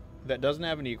that doesn't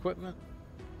have any equipment.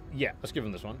 Yeah, let's give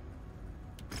him this one.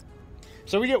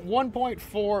 So we get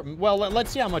 1.4... Well,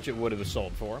 let's see how much it would have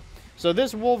sold for. So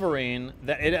this Wolverine,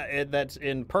 that's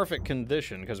in perfect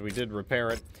condition, because we did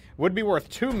repair it, would be worth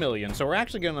 $2 million. So we're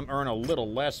actually going to earn a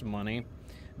little less money.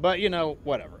 But, you know,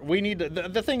 whatever. We need to,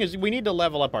 the thing is, we need to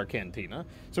level up our cantina.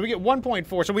 So we get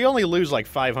 1.4, so we only lose like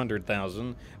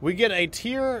 500,000. We get a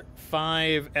Tier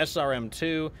 5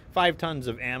 SRM2, 5 tons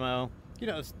of ammo. You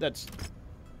know, it's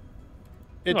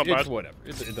whatever.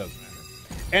 It doesn't matter.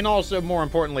 And also, more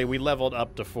importantly, we leveled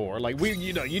up to 4. Like,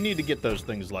 you know, you need to get those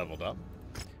things leveled up.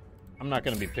 I'm not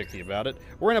going to be picky about it.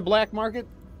 We're in a black market.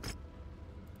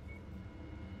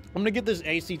 I'm going to get this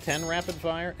AC-10 rapid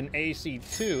fire, an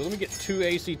AC-2. Let me get 2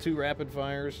 AC-2 rapid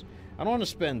fires. I don't want to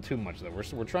spend too much, though.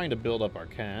 We're trying to build up our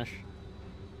cash.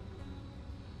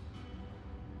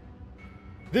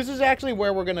 This is actually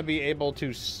where we're going to be able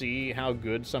to see how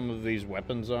good some of these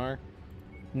weapons are.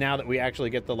 Now that we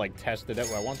actually get to, like, test it out.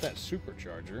 I want that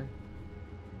supercharger.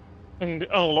 And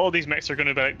a lot of these mechs are going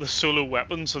to be like the solo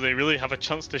weapon, so they really have a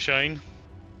chance to shine.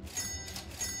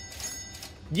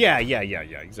 Yeah,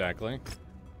 exactly.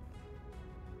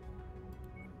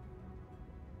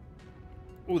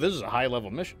 Ooh, this is a high-level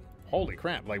mission. Holy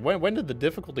crap. Like, when did the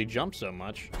difficulty jump so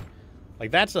much? Like,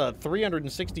 that's a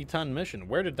 360-ton mission.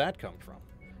 Where did that come from?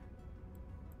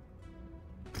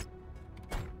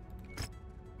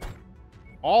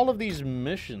 All of these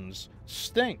missions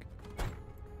stink.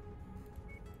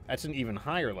 That's an even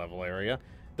higher level area.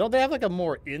 Don't they have like a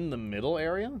more in-the-middle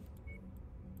area?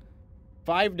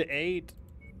 5 to 8,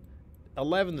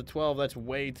 11 to 12, that's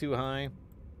way too high.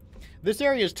 This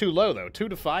area is too low, though. 2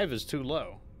 to 5 is too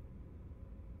low.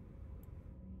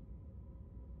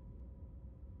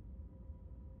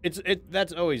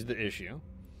 That's always the issue.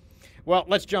 Well,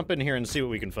 let's jump in here and see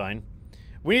what we can find.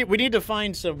 We need to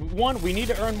find some... 1, we need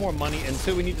to earn more money, and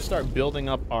 2, we need to start building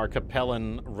up our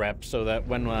Capellan rep so that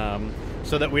when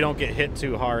so that we don't get hit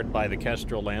too hard by the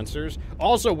Kestrel Lancers.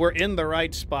 Also, we're in the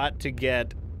right spot to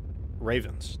get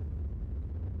Ravens.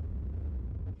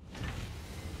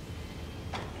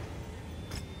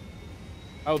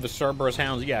 Oh, the Cerberus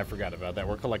Hounds. Yeah, I forgot about that.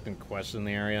 We're collecting quests in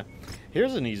the area.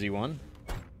 Here's an easy one.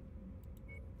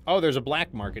 Oh, there's a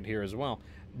black market here as well.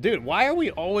 Dude, why are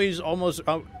we always almost...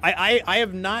 I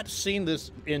have not seen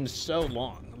this in so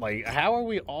long. Like, how are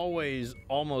we always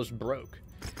almost broke?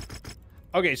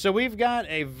 Okay, so we've got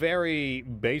a very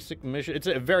basic mission. It's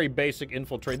a very basic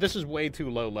infiltrate. This is way too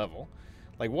low level.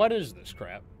 Like, what is this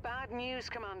crap? Bad news,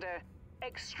 Commander.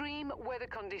 Extreme weather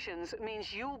conditions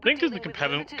means you'll be... I think because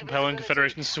the Capellan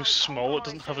Confederation is so small, it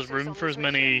doesn't have as room for as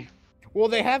many... Well,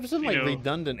 they have some, like,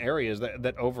 redundant areas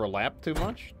that overlap too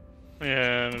much.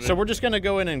 Yeah. So we're just gonna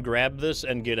go in and grab this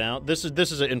and get out. This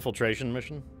is an infiltration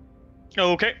mission.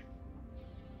 Okay.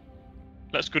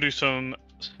 Let's go do some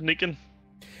sneaking.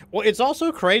 Well, it's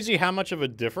also crazy how much of a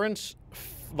difference,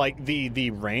 like the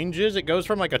range is. It goes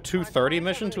from like a 230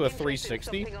 mission to a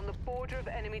 360. On the border of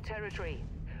enemy territory.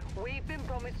 We've been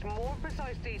promised more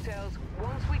precise details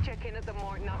once we check in at the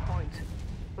Martinet point.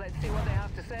 Let's see what they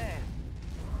have to say.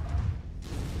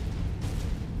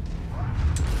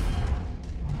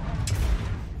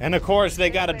 And of course, they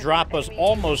gotta drop us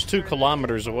almost 2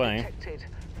 kilometers away. Detected.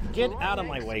 Get out of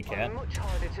Live my way, Mechs are cat. much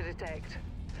harder to detect.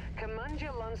 Command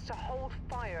your lands to hold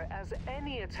fire as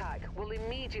any attack will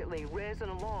immediately raise an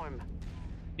alarm.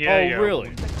 Yeah, Oh, yeah. really?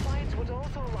 The clients would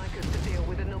also like us to deal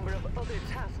with a number of other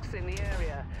tasks in the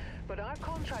area, but our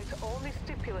contract only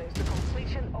stipulates the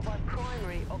completion of our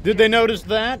primary objective. Did they notice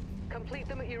that? Complete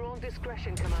them at your own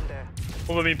discretion, Commander.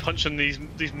 What have I been punching these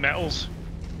metals?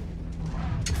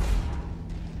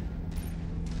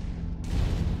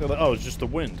 They're like, oh, it's just the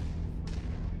wind.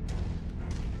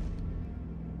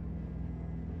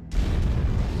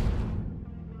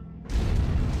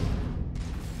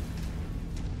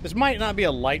 This might not be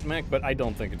a light mech, but I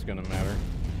don't think it's gonna matter.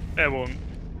 It won't.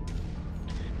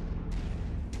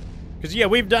 Because, yeah,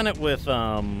 we've done it with,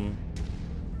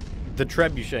 the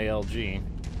Trebuchet LG.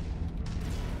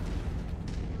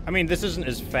 I mean, this isn't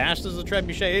as fast as the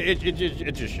Trebuchet.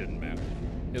 It just shouldn't matter.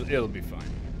 It'll be fine.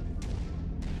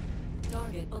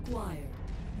 Target acquired.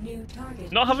 New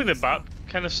target. Not having the bat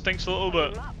kind of stinks a little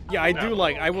bit. Yeah, I do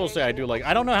like, I will say I do like,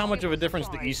 I don't know how much of a difference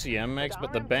the ECM makes,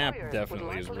 but the BAP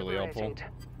definitely is really helpful.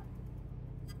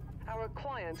 Our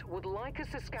client would like us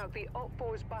to scout the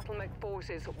Op-4's battle mech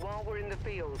forces while we're in the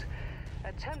field.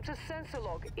 Attempt to sensor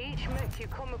lock each mech you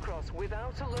come across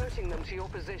without alerting them to your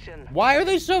position. Why are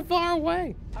they so far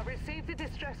away? I've received a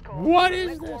distress call. What from a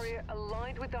is this? MechWarrior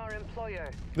aligned with our employer.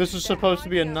 This is They're supposed to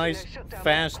be a hiding out in nice, their shutdown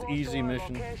fast, close to easy our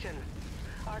mission. location.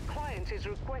 Our client is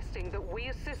requesting that we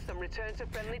assist them return to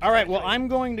friendly All right, well, territory. I'm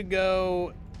going to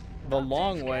go the That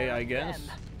long takes way, care I of guess.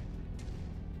 them.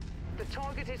 The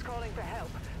target is calling for help,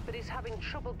 but is having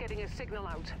trouble getting a signal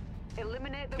out.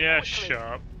 Eliminate them Yeah, quickly. shut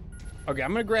up. Okay,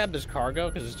 I'm gonna grab this cargo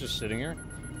because it's just sitting here.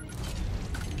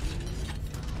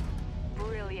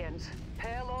 Brilliant.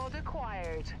 Payload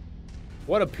acquired.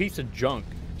 What a piece of junk.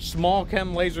 Small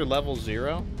chem laser level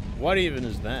 0? What even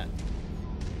is that?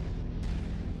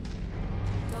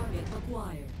 Target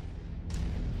acquired.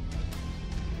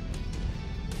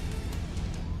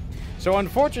 So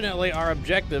unfortunately, our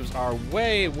objectives are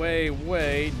way, way,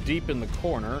 way deep in the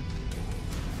corner.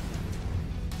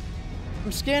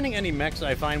 I'm scanning any mechs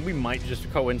I find. We might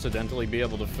just coincidentally be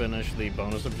able to finish the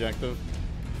bonus objective.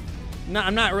 No,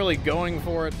 I'm not really going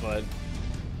for it, but...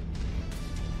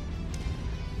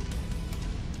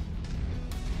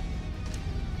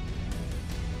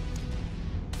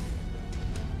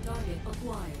 Target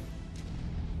acquired.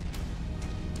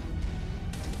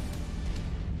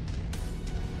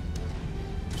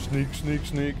 Sneak, sneak,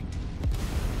 sneak.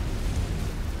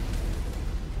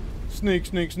 Sneak,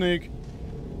 sneak, sneak.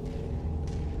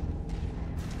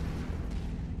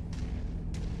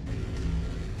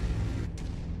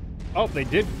 Oh, they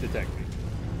did detect me.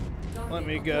 Target Let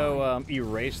me acquired. go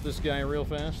erase this guy real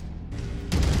fast.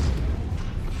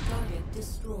 Target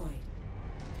destroyed.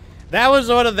 That was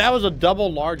a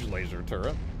double large laser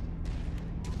turret.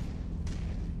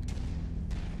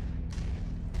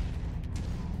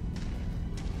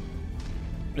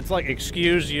 It's like,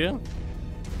 excuse you.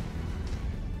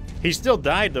 He still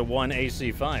died to one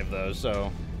AC5 though,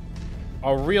 so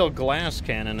a real glass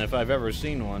cannon if I've ever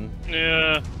seen one.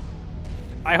 Yeah.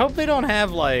 I hope they don't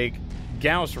have like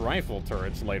Gauss rifle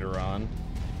turrets later on.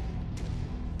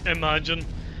 Imagine.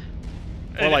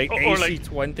 Or like Or like,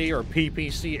 AC-20 or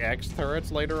PPC-X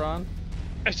turrets later on.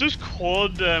 it's those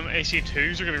quad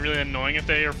AC2s are going to be really annoying if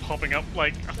they are popping up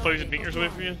like 1,000 meters away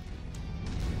from you.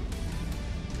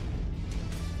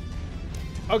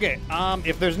 Okay,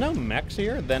 if there's no mechs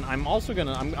here, then I'm also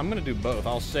gonna I'm gonna do both.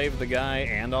 I'll save the guy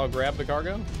and I'll grab the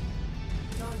cargo.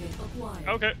 Target acquired.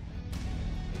 Okay.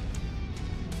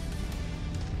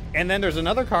 And then there's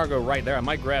another cargo right there. I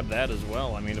might grab that as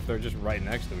well. I mean, if they're just right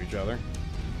next to each other.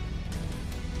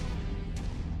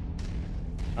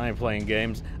 I ain't playing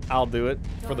games. I'll do it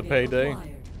for the Target payday. acquired.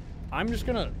 I'm just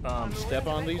gonna step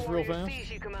on these real MechWarrior fast.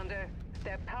 sees you, Commander.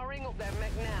 They're powering up their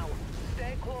mech now.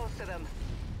 Stay close to them.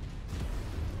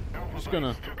 Just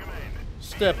gonna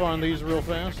step on these real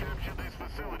fast. Capture this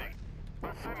facility.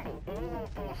 Assemble all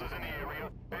forces in the area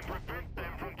and prevent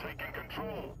them from taking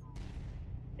control.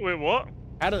 Wait, what?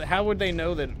 How would they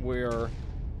know that we're...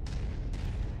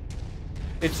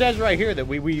 It says right here that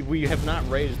we have not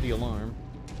raised the alarm.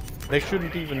 They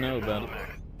shouldn't even know about it.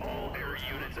 All air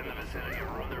units in the vicinity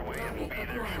are on their way and will be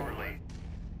there shortly.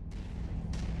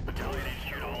 Battalion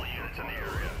HQ to all units in the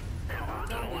area. And work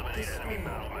to eliminate enemy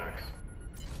battle mechs.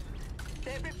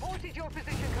 They've reported your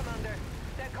position, Commander.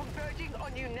 They're converging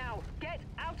on you now. Get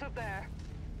out of there.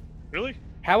 Really?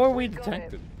 How are we Got it.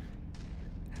 detected?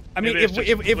 I mean, Maybe it's just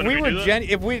if we whenever were you do that.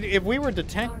 if we were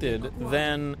detected,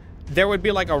 then there would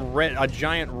be like a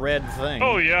giant red thing.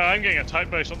 Oh yeah, I'm getting attacked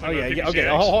by something. Oh yeah, with yeah. Okay,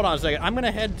 PPC-X. hold on a second. I'm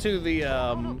gonna head to the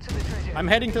I'm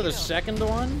heading to the second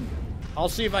one. I'll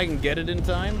see if I can get it in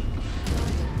time.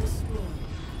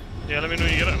 Yeah, let me know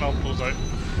when you get it and I'll close out.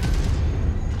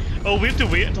 Oh, we have to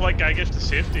wait until that guy gets to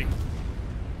safety.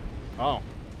 Oh,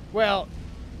 well,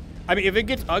 I mean, if it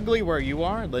gets ugly where you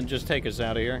are, then just take us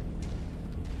out of here.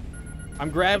 I'm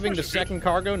grabbing the second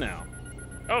cargo now.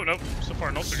 Oh no, so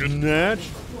far not so good. Snatch.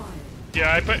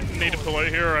 Yeah, I need to pull out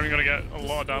here or I'm gonna get a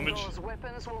lot of damage.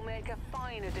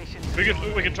 We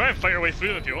can try and fight our way through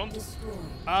them if you want.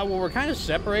 Well, we're kind of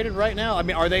separated right now. I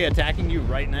mean, are they attacking you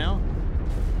right now?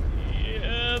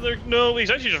 Yeah, no,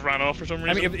 he's actually just ran off for some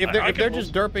reason. I mean, if they're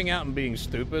just derping out and being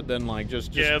stupid, then like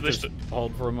just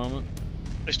hold for a moment.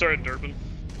 They started derping.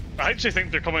 I actually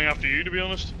think they're coming after you, to be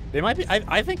honest. They might be.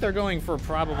 I think they're going for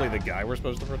probably the guy we're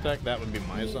supposed to protect. That would be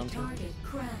my assumption.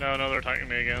 No, they're attacking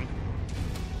me again.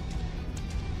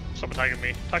 Stop attacking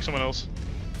me. Attack someone else.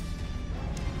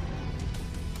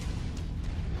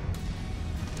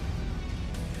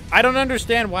 I don't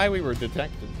understand why we were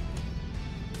detected.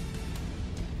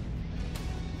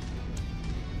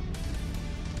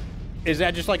 Is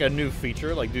that just like a new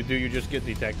feature? Like, do you just get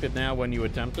detected now when you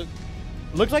attempt it?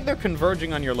 Looks like they're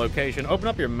converging on your location. Open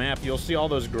up your map. You'll see all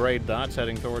those gray dots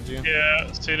heading towards you. Yeah,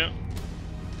 seen it.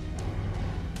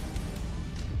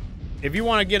 If you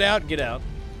want to get out, get out.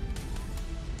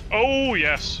 Oh,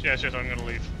 yes. Yes, I'm going to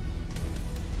leave.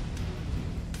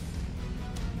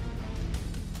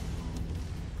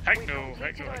 Heck no,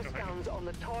 heck no, heck no, heck no. On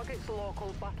the target's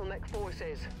local battle mech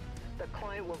forces. The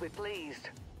client will be pleased.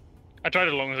 I tried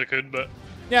as long as I could, but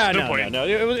yeah, no point. no.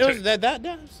 It was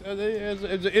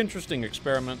an interesting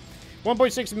experiment.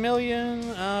 1.6 million.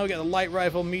 We got the light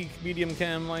rifle, medium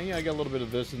chem. Like, yeah, I got a little bit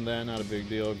of this and that. Not a big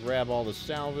deal. Grab all the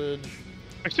salvage.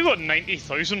 I still got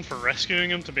 90,000 for rescuing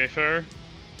him. To be fair.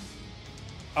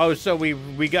 Oh, so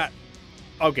we got.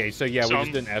 Okay, so yeah, we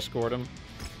just didn't escort him.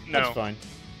 That's fine.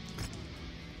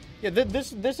 Yeah,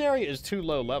 this area is too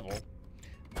low level.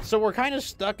 So we're kind of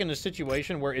stuck in a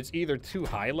situation where it's either too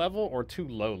high level or too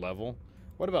low level.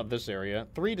 What about this area?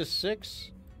 3 to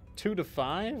 6, 2 to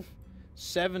 5,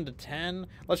 7 to 10.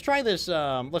 Let's try this.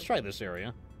 Let's try this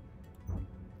area.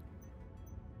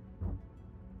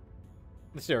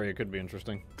 This area could be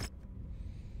interesting.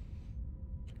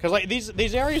 Because like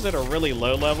these areas that are really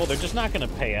low level, they're just not going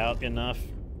to pay out enough.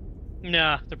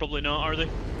 Nah, they're probably not, are they?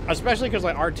 Especially because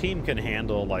like our team can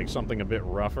handle like something a bit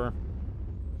rougher.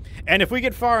 And if we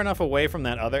get far enough away from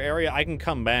that other area, I can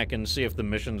come back and see if the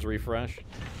missions refresh.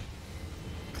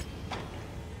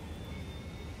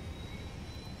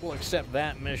 We'll accept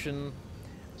that mission.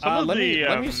 Let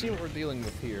me see what we're dealing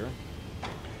with here.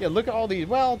 Yeah, look at all these.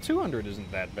 Well, 200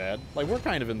 isn't that bad. Like, we're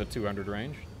kind of in the 200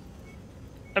 range.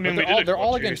 I mean, they're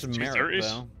all against merit,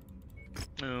 though.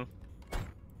 No.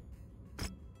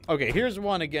 Okay, here's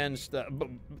one against...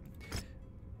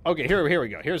 okay, here we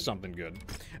go. Here's something good.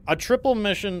 A triple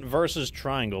mission versus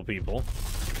triangle people.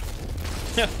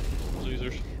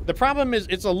 Losers. The problem is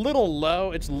it's a little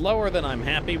low. It's lower than I'm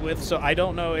happy with, so I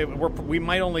don't know. We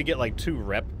might only get like 2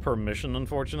 rep per mission,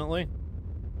 unfortunately.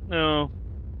 No.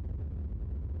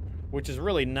 Which is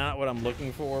really not what I'm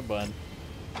looking for, but...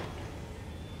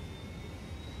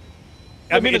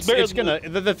 I mean, it's gonna...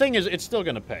 The thing is, it's still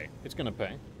gonna pay. It's gonna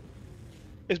pay.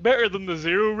 It's better than the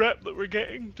 0 rep that we're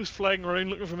getting, just flying around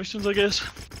looking for missions, I guess.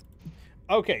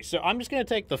 Okay, so I'm just going to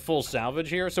take the full salvage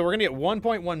here. So we're going to get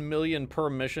 1.1 million per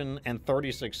mission and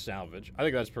 36 salvage. I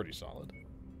think that's pretty solid.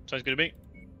 Sounds good to me.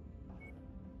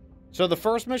 So the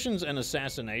first mission's an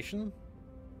assassination.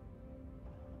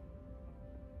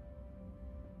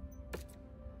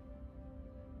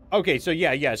 Okay, so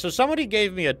yeah. So somebody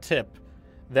gave me a tip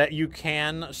that you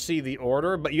can see the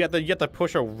order, but you have to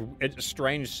push a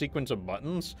strange sequence of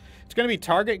buttons. It's going to be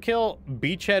target kill,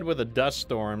 beachhead with a dust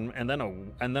storm, and then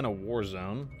a war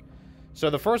zone. So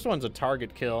the first one's a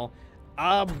target kill.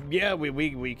 Yeah,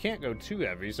 we can't go too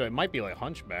heavy, so it might be like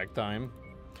hunchback time,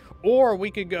 or we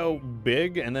could go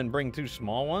big and then bring 2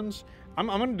 small ones. I'm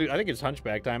gonna do. I think it's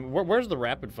hunchback time. Where's the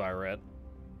rapid fire at?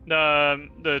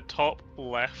 The top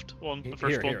left one, the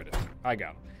first one. Here it is. I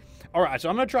got it. All right, so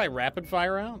I'm gonna try rapid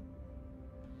fire out.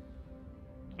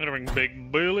 I'm gonna bring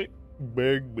Big Billy.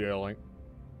 Big Billy.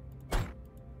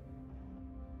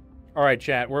 All right,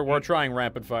 chat. We're trying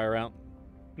rapid fire out.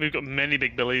 We've got many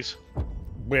Big Billies.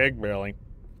 Big Billy.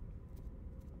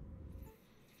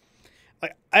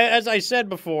 As I said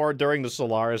before during the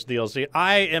Solaris DLC,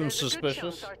 I am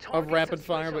suspicious of rapid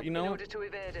fire, but you know what?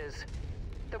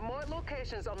 The more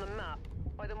locations on the map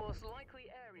are the most likely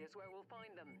areas where we'll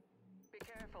find them. Be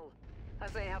careful.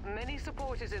 as they have many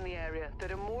supporters in the area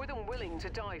that are more than willing to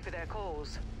die for their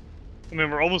cause. I mean,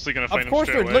 we're obviously going to find Of course,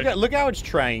 him straight away. look how it's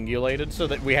triangulated so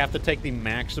that we have to take the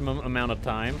maximum amount of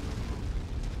time.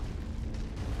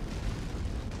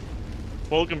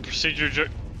 Welcome to procedural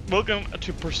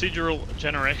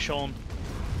generation.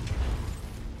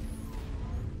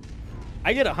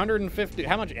 I get 150.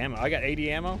 How much ammo? I got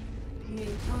 80 ammo.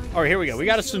 Main target Oh, here we go. We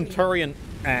got a Centurion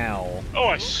Owl. Oh,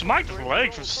 I smacked the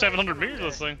leg from 700 meters.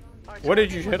 This thing. What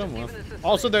did you hit him with?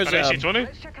 Also, there's An AC-20.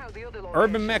 Let's check out the other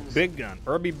Urban Mech locations. Big Gun.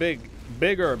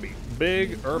 Big Irby.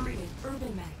 Big Irby. target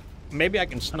Urban Mech. Maybe I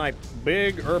can snipe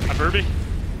Big Irby. A Burby.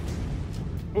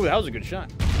 Ooh, that was a good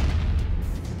shot.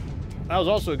 That was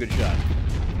also a good shot.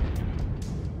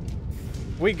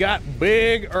 We got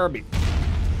Big Irby.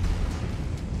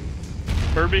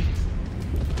 Burby.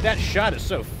 That shot is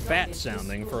so fat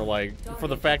sounding for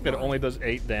the fact that it only does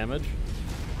 8 damage.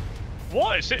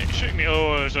 What is it shooting me?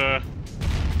 Oh, there's a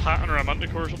pattern or a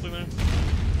manticore or something there.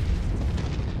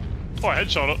 Oh, I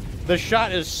headshot it. The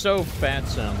shot is so fat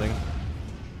sounding.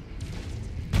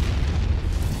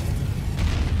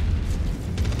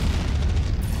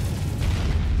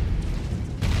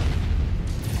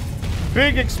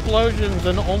 Big explosions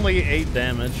and only 8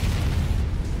 damage.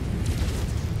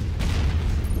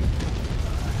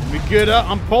 Let me get up.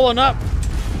 I'm pulling up.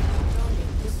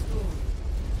 Target destroyed.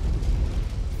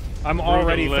 I'm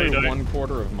already laid through out.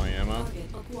 1/4 of my ammo. Target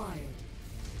acquired.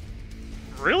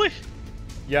 Really?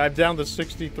 Yeah, I'm down to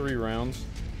 63 rounds.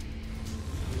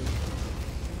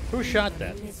 Who shot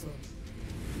that? Missile.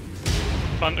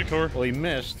 Manticore. Well, he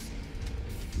missed.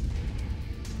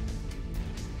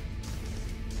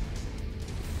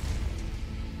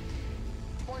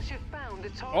 Once you've found the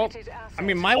Oh, targeted assets, I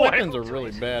mean, my Oh, weapons are go to really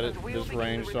it bad at and we'll this begin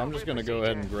range, the so I'm just recovery gonna go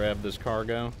ahead and procedure. grab this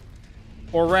cargo.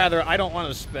 Or rather, I don't want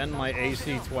to spend my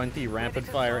AC-20 rapid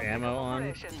fire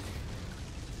ammo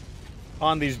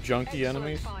on these junky Excellent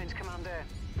enemies. find, Commander.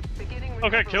 Beginning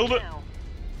Okay, recovery killed it. now.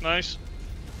 Nice.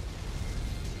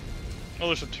 Oh,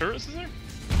 there's some turrets in there?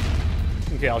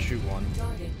 Okay, I'll shoot one.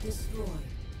 Target destroyed.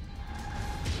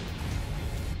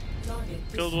 Target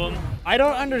Killed one. destroyed. I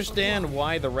don't understand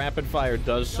why the rapid fire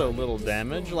does so little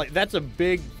damage. Like, that's a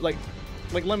big, like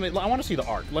let me, I want to see the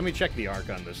arc. Let me check the arc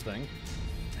on this thing.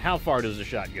 How far does the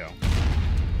shot go?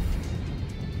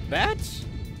 That's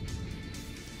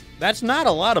not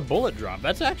a lot of bullet drop.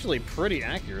 That's actually pretty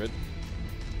accurate.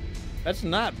 That's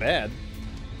not bad.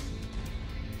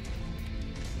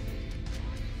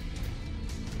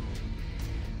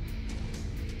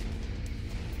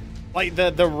 Like,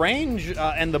 the range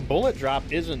and the bullet drop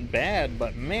isn't bad,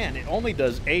 but man, it only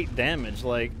does 8 damage.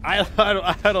 Like, I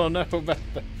don't know about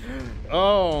that.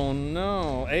 Oh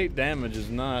no, 8 damage is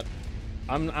not.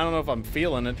 I don't know if I'm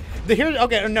feeling it.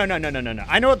 Okay, no.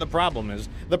 I know what the problem is.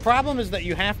 The problem is that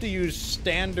you have to use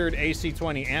standard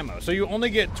AC-20 ammo, so you only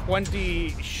get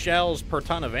 20 shells per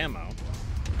ton of ammo.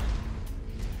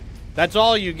 That's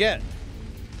all you get.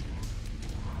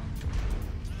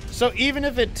 So even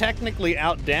if it technically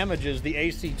out-damages the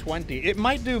AC-20, it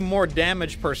might do more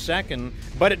damage per second,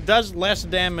 but it does less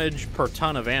damage per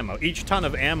ton of ammo. Each ton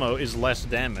of ammo is less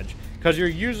damage, because you're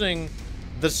using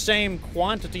the same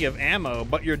quantity of ammo,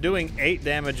 but you're doing 8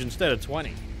 damage instead of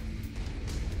 20.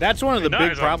 That's one of the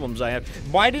big problems I have.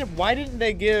 Why didn't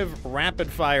they give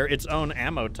rapid fire its own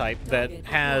ammo type that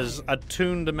has a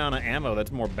tuned amount of ammo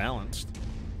that's more balanced?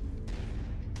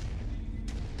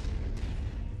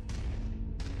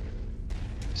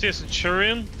 See a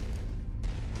Centurion?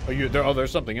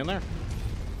 There's something in there?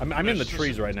 I'm in the There's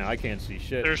trees right now. I can't see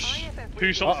shit. There's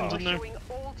two somethings in there.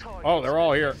 Oh, they're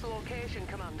all here.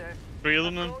 Three of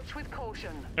them then.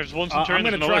 There's one Centurion,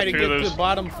 I'm there's gonna try to another two get of to the those.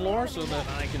 bottom floor so that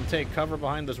I can take cover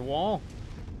behind this wall.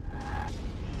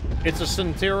 It's a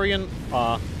Centurion.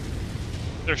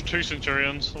 There's two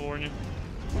Centurions, I'll warn you.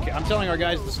 Okay, I'm telling our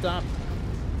guys to stop.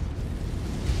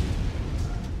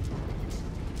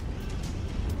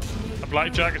 A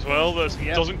Blackjack as well, that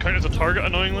Yep. doesn't count as a target,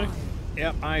 annoyingly.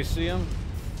 Yep, I see him.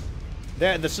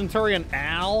 There, the Centurion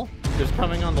Al is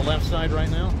coming on the left side right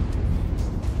now.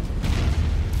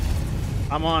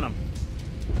 I'm on him.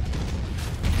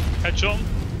 Headshot him.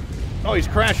 Oh, he's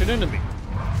crashing into me.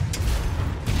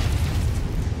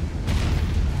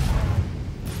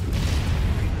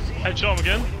 Headshot him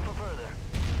again.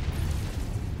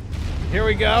 Here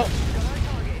we go.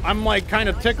 I'm like kind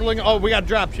of tickling. Oh, we got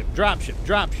dropship.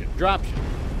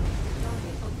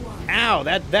 Ow,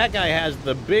 that guy has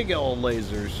the big old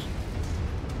lasers.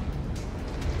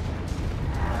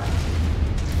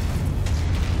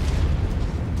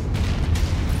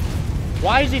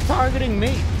 Why is he targeting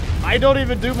me? I don't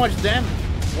even do much damage.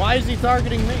 Why is he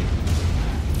targeting me?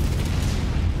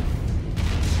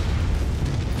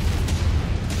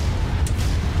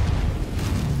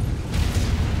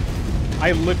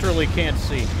 I literally can't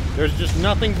see. There's just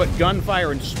nothing but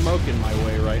gunfire and smoke in my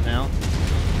way right now.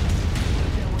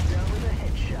 Down with a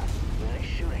headshot. Nice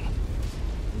shooting.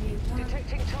 New target.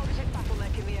 Detecting targeted battle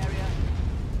mech in the area.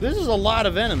 This is a lot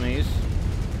of enemies.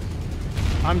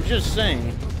 I'm just saying.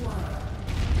 Acquired.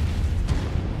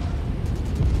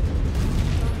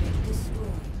 Target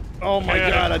destroyed. Oh my Yeah.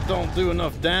 god, I don't do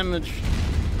enough damage.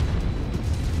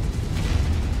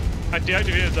 I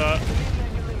deactivated that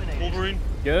Wolverine.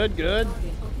 Good, good.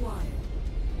 Target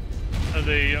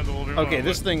acquired. The Wolverine. Okay,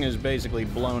 this thing is basically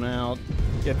blown out.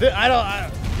 Yeah,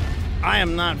 I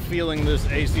am not feeling this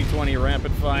AC-20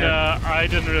 rapid fire. Yeah, I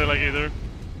didn't really like either.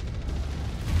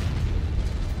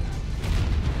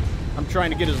 I'm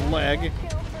trying to get his leg. Kill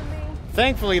for me.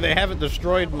 Thankfully, they haven't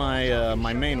destroyed my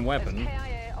my main weapon.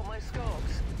 KIA on my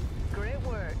scopes. Great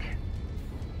work.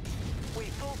 We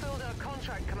fulfilled our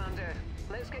contract, Commander.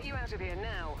 Let's get you out of here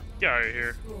now. Get out of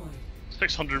here. Destroyed.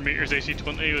 600 meters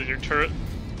AC-20 with your turret.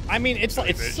 I mean, it's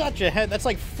such a head. That's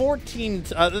like 14.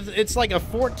 It's like a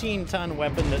 14-ton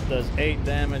weapon that does 8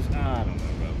 damage. I don't know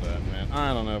about that, man.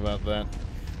 I don't know about that.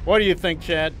 What do you think,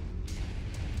 Chad?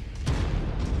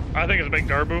 I think it's a big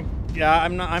garbo. Yeah,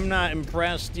 I'm not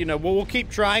impressed. You know, well, we'll keep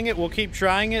trying it. We'll keep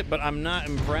trying it, but I'm not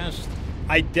impressed.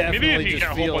 I Maybe definitely if you just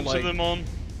get a whole feel bunch like of them on.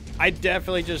 I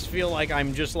definitely just feel like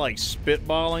I'm just like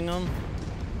spitballing them.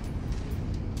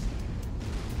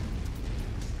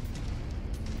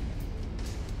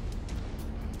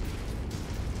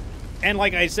 And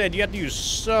like I said, you have to use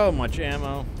so much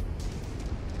ammo.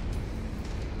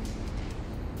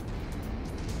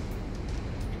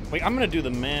 Wait, I'm gonna do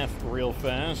the math real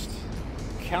fast.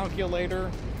 Calculator.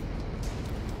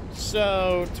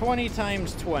 So 20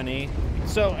 times 20.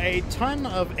 So a ton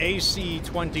of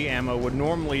AC-20 ammo would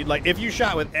normally, like if you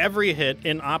shot with every hit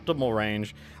in optimal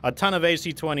range, a ton of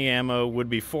AC-20 ammo would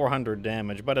be 400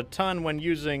 damage. But a ton when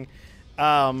using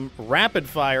rapid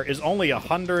fire is only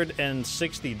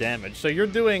 160 damage. So you're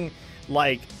doing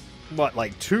like, what,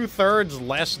 like 2/3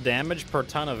 less damage per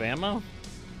ton of ammo?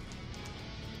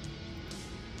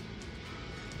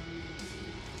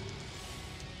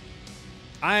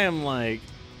 I am like,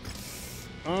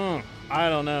 I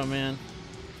don't know, man.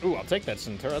 Ooh, I'll take that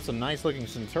Centurion. That's a nice looking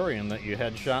Centurion that you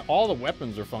headshot. All the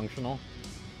weapons are functional.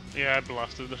 Yeah, I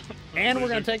blasted it. And we're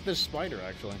gonna take this spider,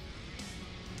 actually.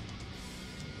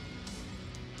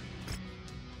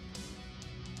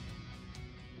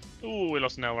 Ooh, we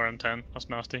lost an LRM-10. That's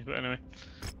nasty, but anyway.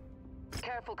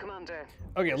 Careful, Commander.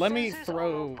 Okay, The let me sensors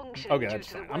throw... are malfunctioning Okay, due that's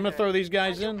to the fine. I'm gonna weather, throw these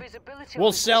guys and your in. visibility on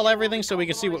We'll the sell station everything will so we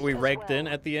can see what we compromised as raked in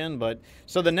well. at the end, but...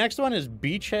 So the next one is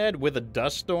Beachhead with a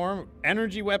Dust Storm.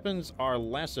 Energy weapons are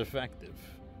less effective.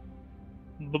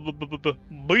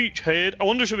 Beachhead. I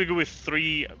wonder, should we go with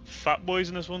 3 fat boys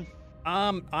in this one?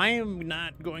 I am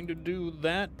not going to do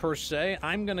that, per se.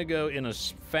 I'm gonna go in a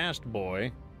fast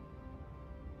boy.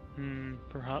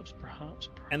 Perhaps.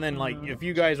 And then, like, if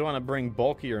you guys want to bring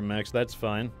bulkier mechs, that's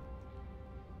fine.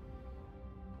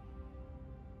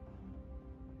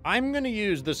 I'm gonna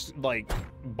use this, like,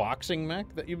 boxing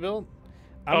mech that you built.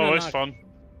 Oh, it's fun.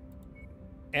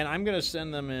 And I'm gonna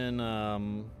send them in,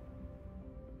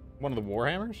 one of the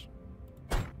Warhammers.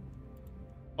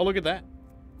 Oh, look at that.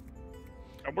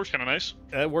 That works kind of nice.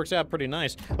 It works out pretty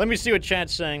nice. Let me see what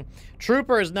chat's saying.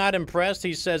 Trooper is not impressed.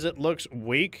 He says it looks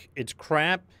weak. It's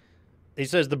crap. He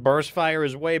says the burst fire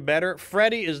is way better.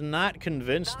 Freddy is not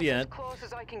convinced That's yet. as close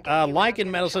as I can get you Like without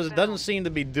in Metal getting says it shot doesn't down. seem to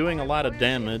be doing a lot of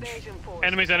damage.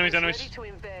 Enemies. Ready to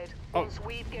invade Oh. once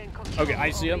we've gained control Okay, I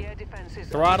see of him. the air defenses.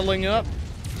 Throttling up.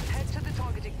 Head to the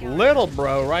targeted garrison. Little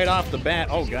bro right off the bat.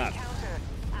 Oh, Position God. encounter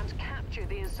and capture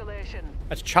the installation.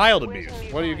 That's child Waiting abuse.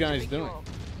 nearby What are you to guys pick doing? up.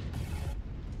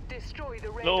 Destroy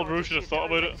the Little radar Bruce should have dishes thought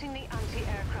about it. directing the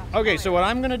anti-aircraft Okay, so fire. what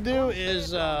I'm gonna do Once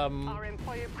is, they're done, I'm our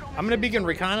employer promises gonna begin to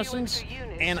refuel reconnaissance, the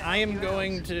units and to I help am you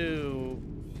going out. to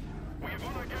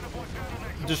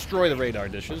destroy the radar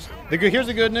dishes. Here's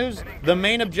the good news. The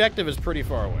main objective is pretty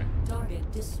far away.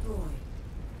 Target destroyed.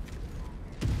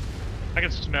 I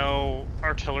can smell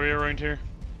artillery around here.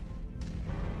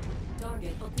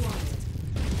 Target acquired.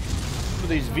 What do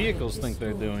these vehicles think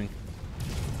they're doing?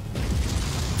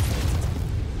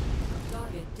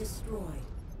 Target destroyed.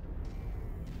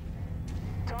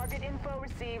 Target info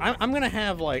received. I'm gonna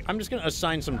have, like, I'm just gonna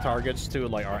assign some targets to,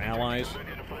 like, our allies.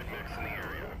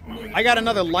 I got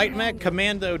another light mech,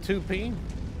 Commando 2P.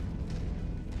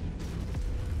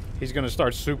 He's gonna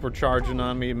start supercharging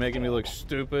on me, making me look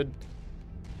stupid.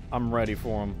 I'm ready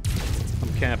for him.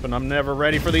 I'm camping. I'm never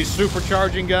ready for these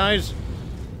supercharging guys.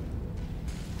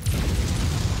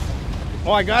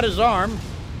 Oh, I got his arm.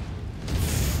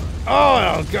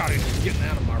 Oh, God, he's getting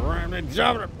out of my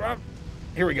arm.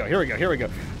 Here we go, here we go, here we go.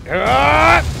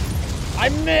 Ah! I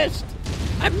missed!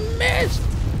 I missed!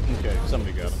 Okay,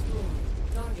 somebody got him.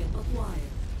 Target acquired.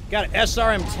 Got an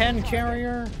SRM-10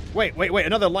 carrier? Wait,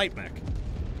 another light mech.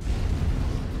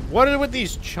 What are with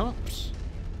these chumps?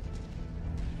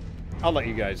 I'll let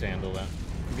you guys handle that.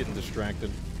 I'm getting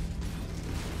distracted.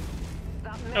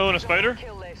 Oh, and a spider?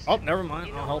 Oh, never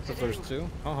mind. I'll help if there's two.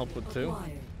 I'll help with two.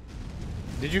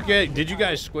 Acquired. Did you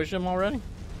guys squish them already?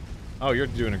 Oh, you're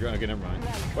doing a good. Okay, never mind.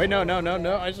 Wait, no.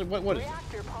 I said, what is it?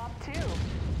 Reactor pop 2.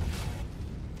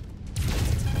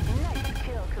 Nice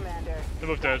kill, Commander. They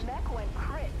both dead. Mech went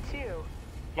crit too.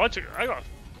 Logic, I got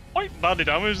quite badly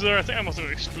damaged there. I think I must have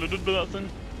exploded by that thing.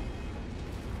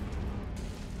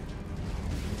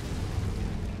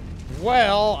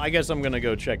 Well, I guess I'm gonna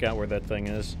go check out where that thing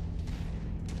is.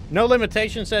 No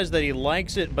Limitation says that he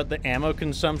likes it, but the ammo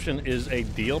consumption is a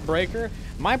deal breaker.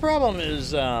 My problem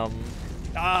is,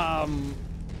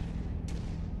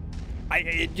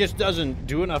 it just doesn't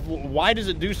do enough. Why does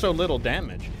it do so little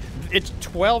damage? It's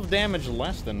 12 damage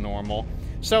less than normal.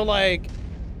 So, like,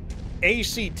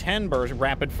 AC-10 burst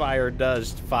rapid fire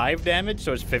does 5 damage,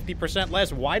 so it's 50%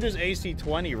 less. Why does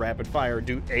AC-20 rapid fire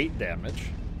do 8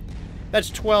 damage? That's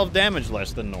 12 damage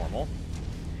less than normal.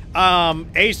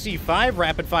 AC-5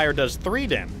 rapid fire does 3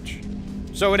 damage.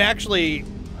 So it actually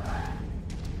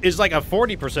is like a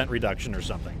 40% reduction or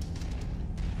something.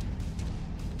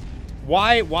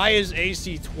 Why is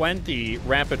AC-20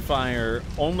 rapid fire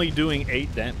only doing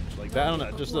 8 damage? Like that, I don't know,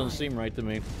 it just doesn't seem right to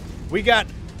me. We got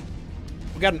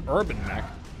an urban mech.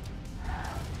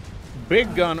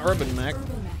 Big gun urban mech.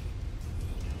 Urban Mech.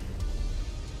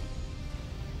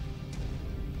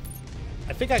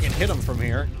 I think I can hit him from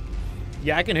here.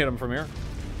 Yeah, I can hit him from here.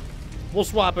 We'll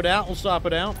swap it out. We'll swap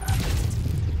it out.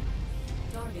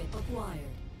 Target acquired.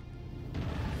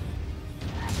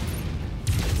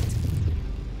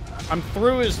 I'm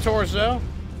through his torso.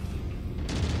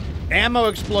 Ammo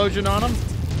explosion on him.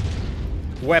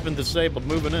 Weapon disabled.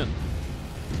 Moving in.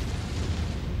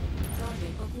 Target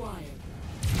acquired.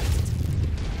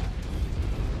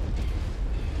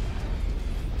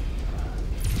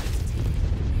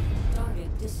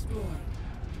 Target destroyed.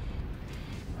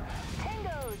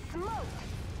 Tango smoked.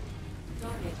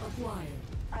 Target acquired.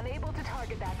 Unable to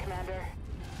target that, Commander.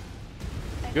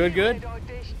 Good, good. Radar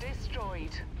dish destroyed.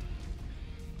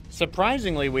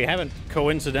 Surprisingly, we haven't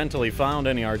coincidentally found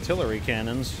any artillery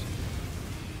cannons.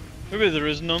 Maybe there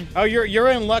is none. Oh, you're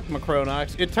in luck,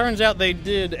 Macronox. It turns out they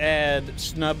did add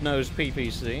snub-nosed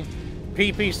PPC.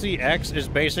 PPC-X is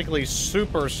basically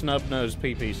super snub-nosed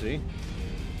PPC.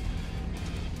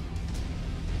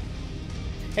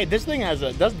 Hey, this thing has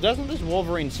a... Doesn't this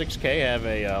Wolverine 6K have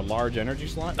a large energy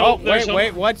slot? Oh,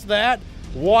 wait, what's that?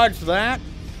 What's that?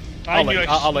 I'll let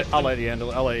you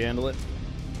handle it. I'll let you handle it.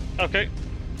 Okay.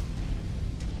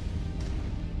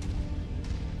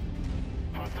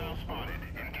 Hostile spotted.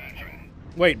 Engaging.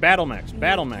 Wait, battle mechs.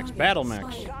 Battle mechs. Battle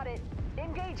mechs. Got it.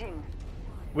 Engaging.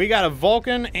 We got a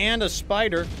Vulcan and a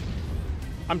Spider.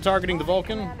 I'm targeting the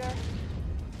Vulcan. Commander.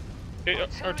 Okay,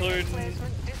 artillery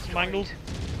Placement destroyed. mangled.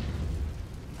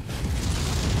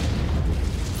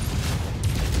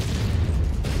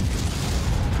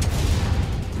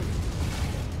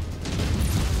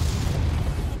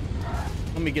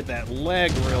 Let me get that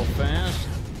leg real fast.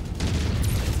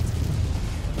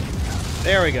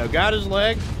 There we go. Got his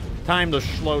leg. Time to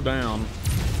slow down.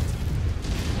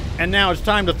 And now it's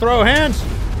time to throw hands.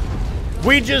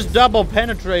 We just double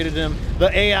penetrated him.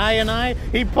 The AI and I.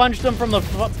 He punched him from the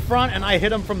front and I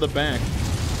hit him from the back.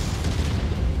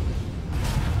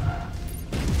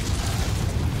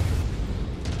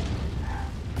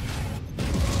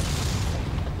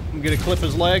 I'm gonna clip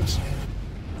his legs.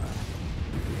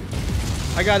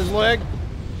 I got his leg.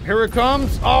 Here it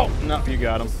comes. Oh, no, you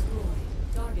got him. Destroyed.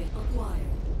 Target acquired.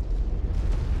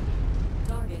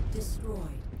 Target destroyed.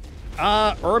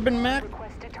 Urban Mech?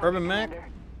 Requested target, Urban Mech? Commander.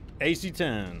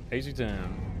 AC-10. AC-10.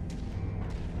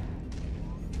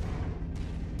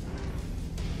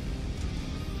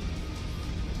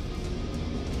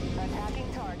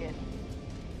 Attacking target.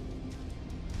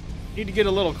 Need to get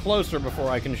a little closer before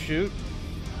I can shoot.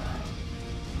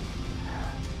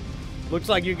 Looks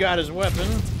like you got his weapon.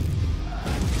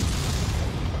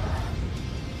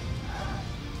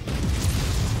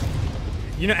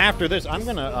 You know, after this, I'm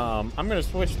gonna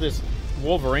switch this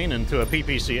Wolverine into a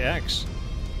PPC-X.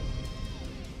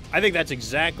 I think that's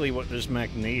exactly what this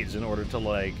mech needs in order to,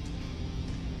 like,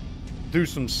 do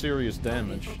some serious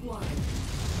damage. Target acquired.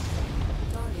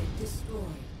 Target destroyed.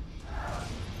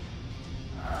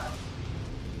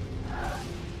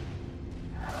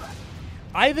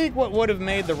 I think what would have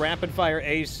made the rapid-fire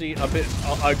AC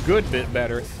a good bit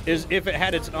better is if it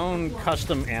had its own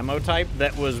custom ammo type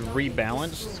that was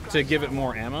rebalanced to give it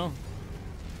more ammo.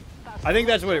 I think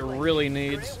that's what it really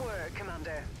needs.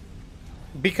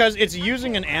 Because it's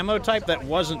using an ammo type that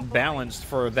wasn't balanced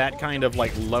for that kind of,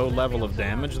 like, low level of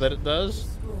damage that it does.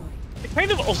 It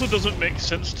kind of also doesn't make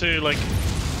sense to, like,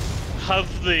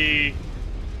 have the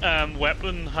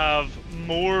weapon have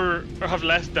more, or have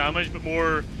less damage, but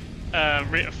more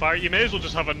rate of fire. You may as well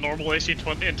just have a normal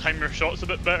AC-20 and time your shots a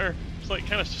bit better. It's like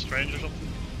kind of strange or something.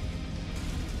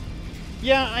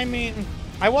 Yeah, I mean,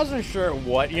 I wasn't sure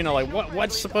what, you know, like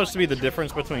what's supposed to be the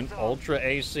difference between Ultra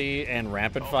AC and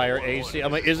Rapid Fire AC.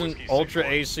 I'm like, isn't Ultra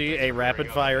AC a Rapid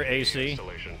Fire AC?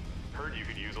 Heard you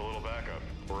could use a little backup.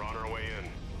 We're on our way in.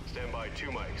 Stand by 2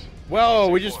 mics. Whoa,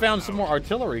 we just found some more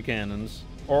artillery cannons.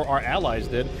 Or our allies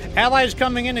did. Allies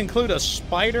coming in include a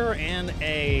Spider and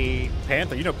a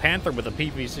Panther. You know, Panther with a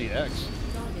PPC-X.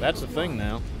 That's a thing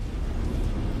now.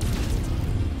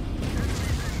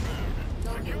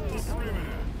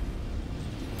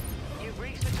 You've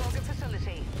reached the target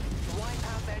facility.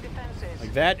 Wipe out their defenses.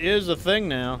 Like, that is a thing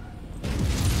now.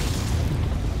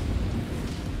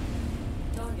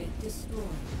 Target destroyed.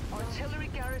 Artillery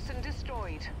garrison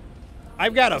destroyed.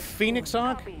 I've got a Phoenix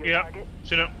Hawk Yeah,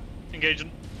 seen it.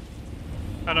 Engaging.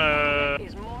 And a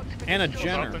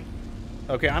Jenner.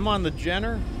 Okay, I'm on the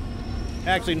Jenner.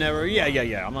 Actually, never.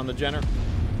 Yeah. I'm on the Jenner.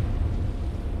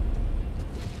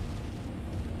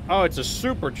 Oh, it's a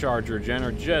supercharger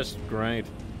Jenner. Just great.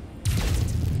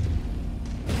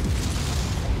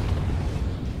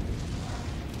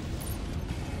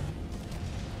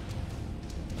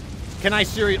 Can I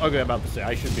seriously? Okay, I'm about to say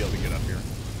I should be able to get up here.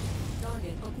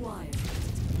 Target acquired.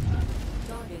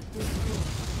 Target destroyed.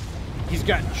 He's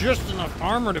got just enough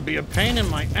armor to be a pain in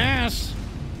my ass.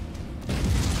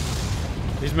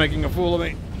 He's making a fool of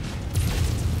me.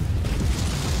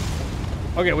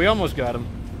 Okay, we almost got him.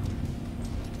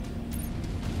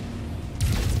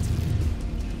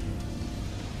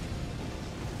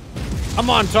 I'm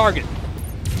on target.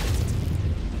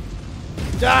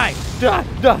 Die! Die!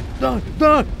 Die! Die!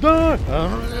 Die!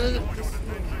 Die!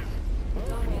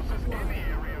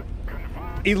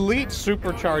 Elite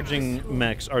supercharging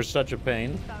mechs are such a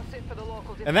pain.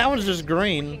 And that one's just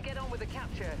green. Get on with the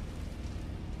capture.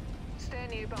 Stay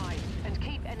nearby and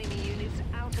keep enemy units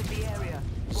out of the area.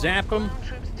 Zap them. Ground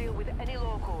troops deal with any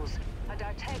locals, and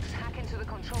our techs hack into the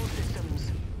control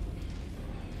systems.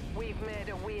 We've made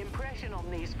a wee impression on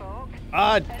these folk.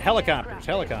 Helicopters.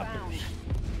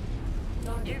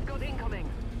 You've got incoming.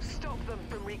 Stop them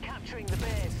from recapturing the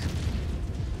base.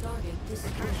 Target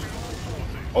destroyed.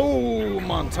 Oh,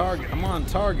 I'm on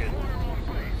target.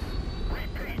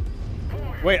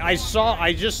 Wait, I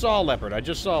just saw a leopard.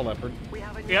 We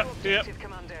have a new Yep. objective,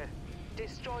 Commander.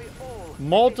 Destroy all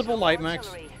Multiple additional light mechs.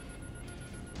 artillery.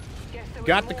 Guess there was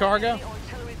Got the more cargo? enemy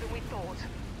artillery than we thought.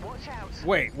 Watch out.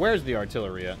 Wait, where's the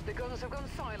artillery at? The guns have gone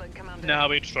silent, Commander. Nah,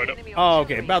 we destroyed it. Enemy Oh,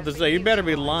 okay. artillery About to has say, been you better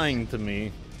be neutralized. lying to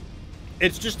me.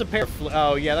 It's just a pair of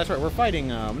oh, yeah, that's right. We're fighting,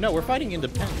 no, we're fighting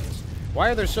independents. Why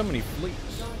are there so many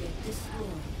fleets? Target destroyed.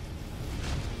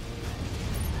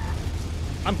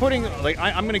 I'm putting, like,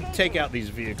 I'm gonna take out these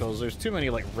vehicles. There's too many,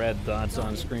 like, red dots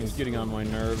on screens getting on my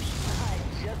nerves. I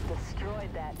just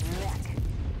destroyed that mech.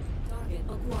 Target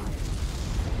acquired.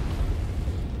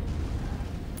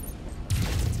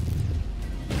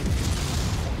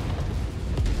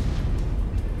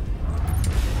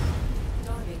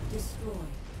 Target destroyed.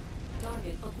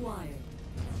 Target acquired.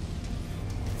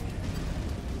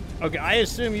 Okay, I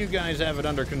assume you guys have it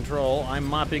under control. I'm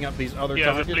mopping up these other Yeah,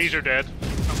 targets. the fleas are dead.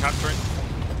 I'm capturing.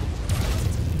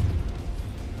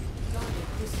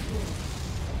 Target destroyed.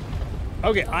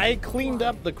 Okay, I cleaned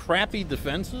up the crappy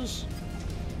defenses.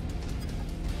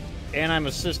 And I'm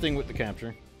assisting with the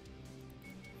capture.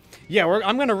 Yeah,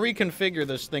 I'm going to reconfigure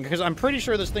this thing, because I'm pretty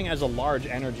sure this thing has a large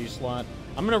energy slot.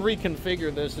 I'm going to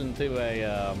reconfigure this into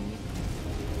a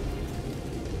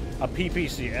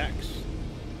PPC-X.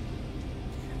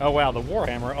 Oh, wow, the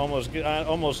Warhammer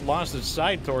almost lost its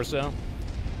side torso.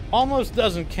 Almost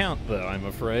doesn't count, though, I'm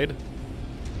afraid.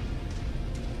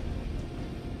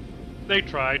 They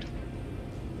tried.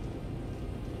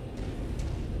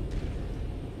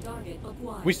 Target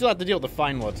acquired. We still have to deal with the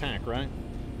final attack, right?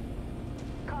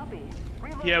 Copy.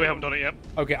 Yeah, we haven't done it yet.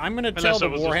 Okay, I'm going to tell Unless the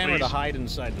it was just Warhammer to fleas. hide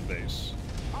inside the base.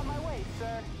 On my way,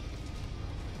 sir.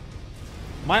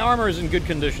 My armor is in good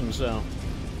condition, so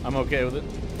I'm okay with it.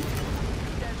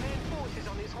 There's reinforcements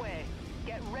on his way.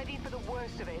 Get ready for the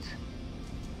worst of it.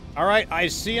 All right, I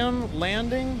see him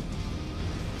landing.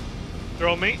 They're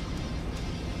on me.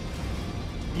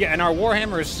 Yeah, and our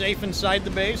Warhammer is safe inside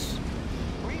the base.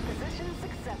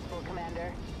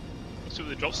 see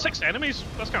what they drop. 6 enemies?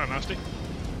 That's kind of nasty.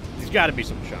 There's got to be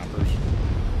some choppers.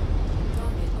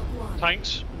 Target acquired.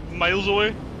 Tanks, miles away.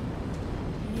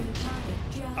 New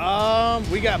target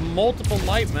javelin. We got multiple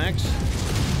light mechs.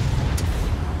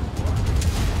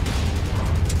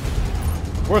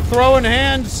 We're throwing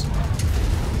hands.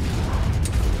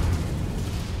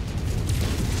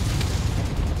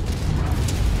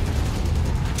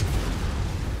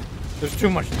 There's too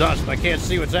much dust. I can't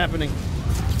see what's happening.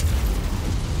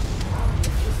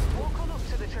 Walk on up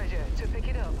to the treasure to pick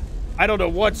it up. I don't know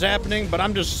what's happening, but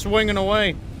I'm just swinging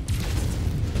away.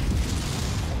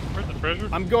 Where's the treasure?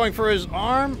 I'm going for his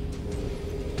arm.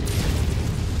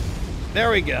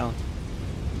 There we go.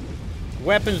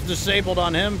 Weapons disabled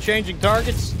on him. Changing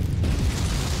targets.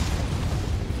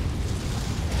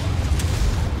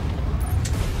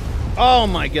 Oh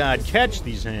my god. Catch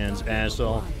these hands,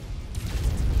 asshole. Target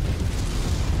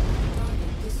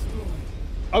destroyed.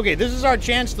 Okay, this is our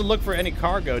chance to look for any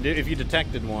cargo if you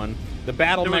detected one. The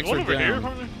battle There was mechs one are over here, down.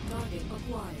 aren't there? Target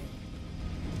acquired.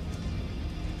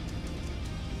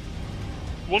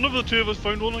 One of the two of us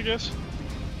found one, I guess.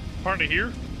 Apparently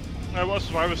here.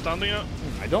 That's where I was standing at.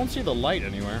 I don't see the light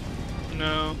anywhere.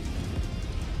 No.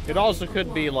 It also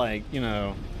could be like, you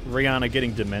know, Rihanna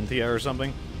getting dementia or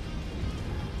something.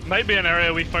 Might be an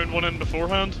area we found one in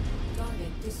beforehand.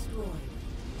 Target destroyed.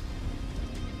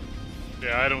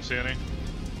 Yeah, I don't see any.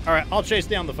 All right, I'll chase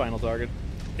down the final target.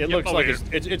 It Yep, looks over like here.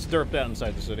 it's derped out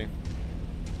inside the city.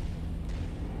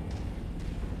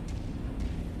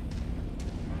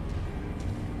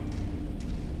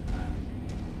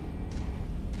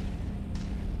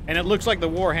 And it looks like the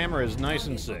Warhammer is nice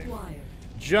and Target safe. acquired.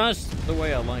 Just the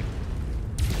way I like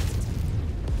it.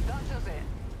 That does it.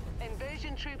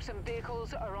 Invasion troops and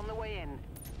vehicles are on the way in.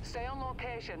 Stay on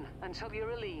location until you're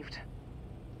relieved.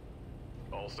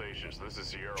 All stations, this is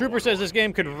Sierra. Trooper says this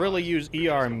game could really use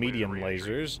ER medium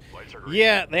lasers.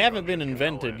 Yeah, they haven't been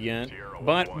invented yet,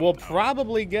 but we'll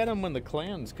probably get them when the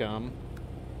clans come.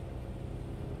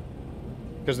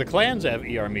 Because the clans have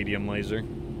ER medium laser.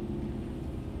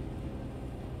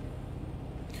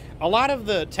 A lot of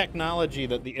the technology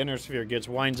that the Inner Sphere gets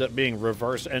winds up being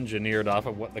reverse engineered off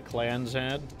of what the clans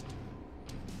had.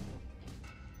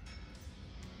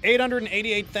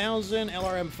 888,000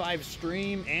 LRM5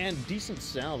 stream and decent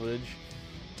salvage.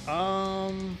 I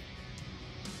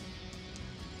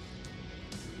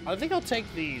think I'll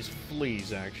take these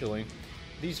fleas, actually.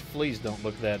 These fleas don't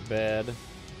look that bad.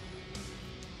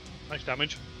 Nice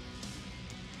damage.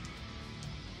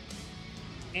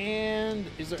 And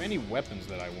is there any weapons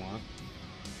that I want?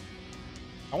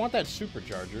 I want that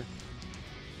supercharger.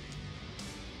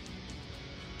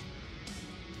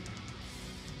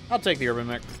 I'll take the Urban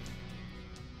Mech.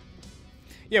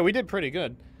 Yeah, we did pretty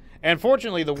good. And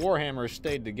fortunately, the Warhammers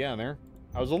stayed together.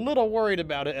 I was a little worried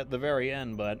about it at the very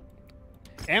end, but...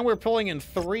 And we're pulling in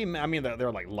 3... I mean,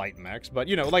 they're like light mechs, but,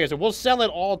 you know, like I said, we'll sell it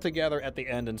all together at the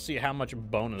end and see how much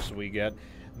bonus we get.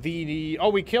 Oh,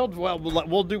 we killed... Well,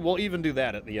 we'll even do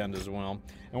that at the end as well.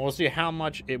 And we'll see how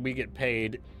much we get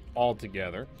paid all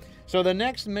together. So the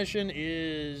next mission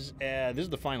is... this is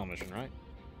the final mission, right?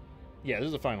 Yeah, this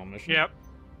is the final mission. Yep.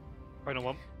 Final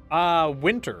one.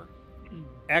 Winter.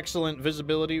 Excellent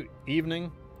visibility,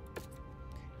 evening.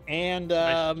 And,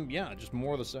 Nice. yeah, just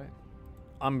more of the same.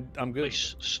 I'm good.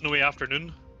 Nice snowy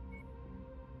afternoon.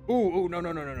 Ooh, no.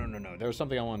 There was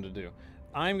something I wanted to do.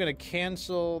 I'm gonna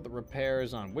cancel the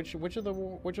repairs on which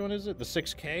one is it? The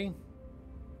 6K?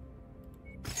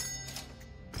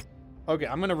 Okay,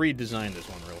 I'm gonna redesign this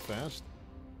one real fast.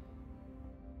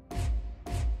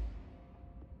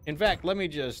 In fact, let me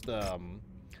just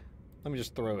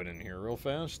throw it in here real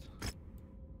fast.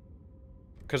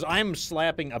 Because I'm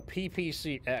slapping a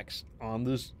PPC-X on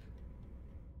this.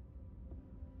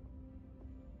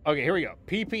 Okay, here we go.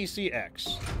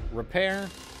 PPC-X. Repair.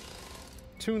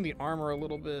 Tune the armor a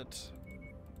little bit.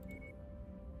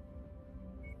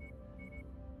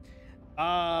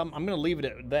 I'm going to leave it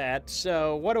at that.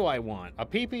 So, what do I want? A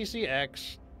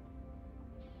PPC-X.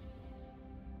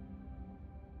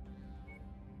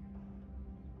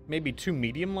 Maybe 2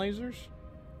 medium lasers?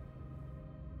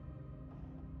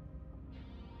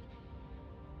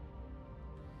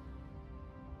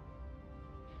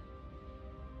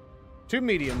 Two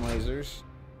medium lasers.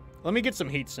 Let me get some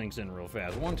heat sinks in real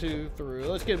fast. 1, 2, 3.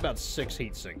 Let's get about 6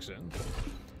 heat sinks in.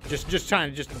 Just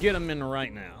trying to get them in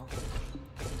right now.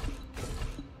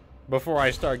 Before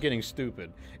I start getting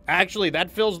stupid. Actually,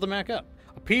 that fills the mech up.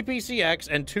 A PPC-X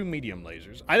and 2 medium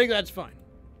lasers. I think that's fine.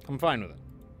 I'm fine with it.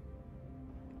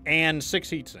 And 6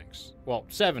 heat sinks. Well,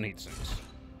 7 heat sinks.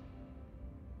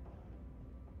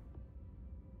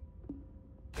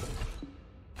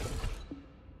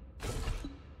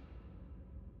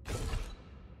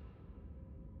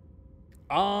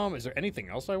 Is there anything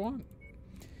else I want?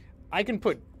 I can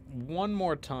put 1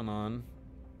 more ton on.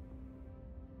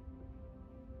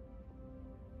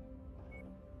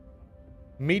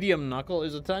 Medium knuckle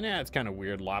is a ton. Yeah, it's kind of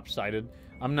weird, lopsided.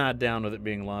 I'm not down with it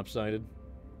being lopsided.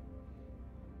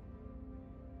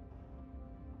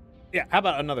 Yeah, how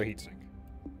about another heatsink?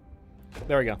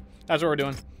 There we go. That's what we're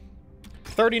doing.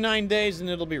 39 days and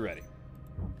it'll be ready.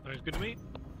 Sounds good to me.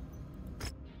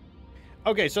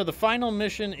 Okay, so the final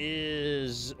mission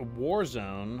is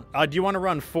Warzone. Do you want to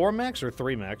run 4 mechs or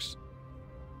 3 mechs?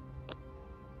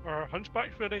 Are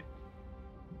Hunchbacks ready?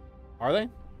 Are they?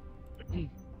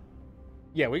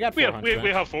 Yeah, we got 4 Hunchbacks. We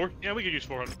have 4. Yeah, we could use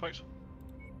 4 Hunchbacks.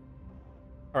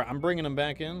 All right, I'm bringing them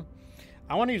back in.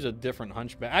 I want to use a different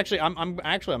Hunchback. Actually,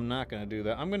 I'm not going to do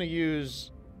that. I'm going to use...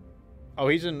 Oh,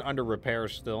 he's under repair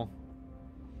still.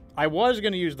 I was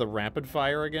going to use the rapid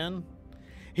fire again.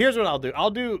 Here's what I'll do.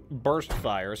 I'll do burst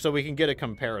fire so we can get a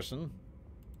comparison.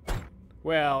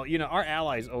 Well, you know, our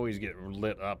allies always get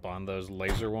lit up on those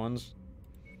laser ones.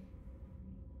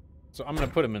 So I'm going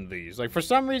to put them in these. Like, for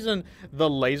some reason, the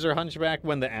laser Hunchback,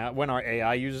 when our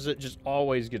AI uses it, just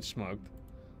always gets smoked.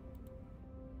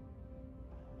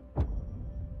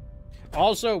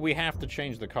 Also, we have to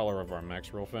change the color of our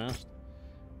mechs real fast.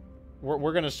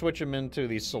 We're going to switch them into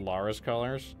the Solaris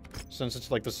colors, since it's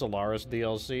like the Solaris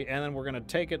DLC, and then we're going to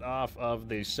take it off of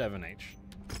the 7H.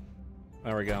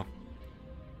 There we go.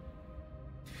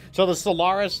 So the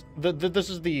Solaris,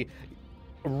 this is the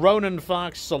Ronin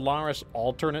Fox Solaris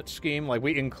alternate scheme. Like,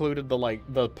 we included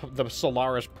the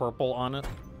Solaris purple on it.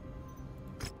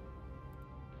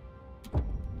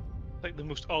 Like the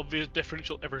most obvious difference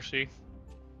you'll ever see.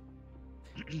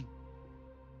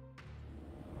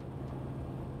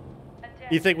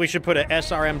 You think we should put a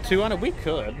SRM2 on it? We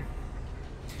could.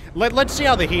 Let's see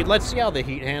how the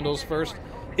heat handles first.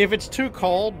 If it's too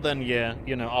cold, then yeah,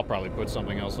 you know, I'll probably put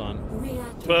something else on.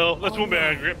 Well, this won't be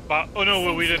a great oh no,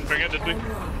 well, we didn't bring it, did we?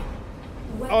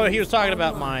 Oh, he was talking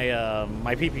about my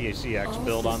my PPC-X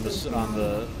build on the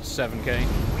 7K.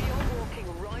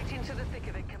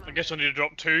 I guess I need to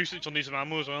drop 2 since I need some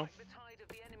ammo as well.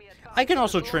 I can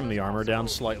also trim the armor down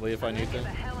slightly if I need to.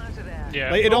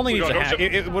 Yeah. Like, it only needs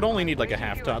it would only need like a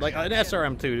half ton. Like an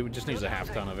SRM2 just needs a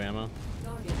half ton of ammo.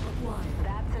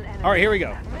 All right, here we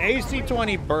go.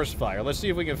 AC-20 burst fire. Let's see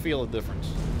if we can feel a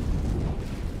difference.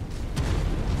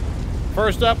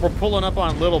 First up, we're pulling up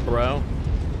on Little Bro.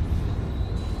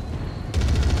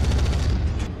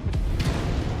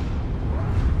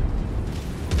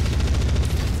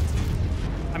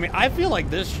 I mean, I feel like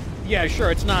this, yeah,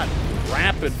 sure, it's not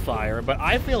rapid fire, but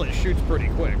I feel it shoots pretty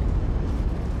quick.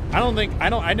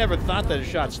 I never thought that it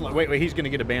shot slow. Wait, he's gonna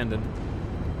get abandoned.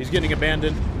 He's getting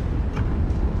abandoned.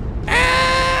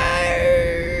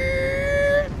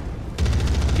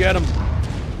 Get him.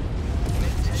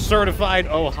 Certified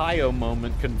Ohio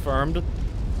moment confirmed.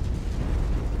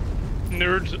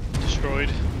 Nerd destroyed.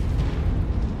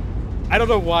 I don't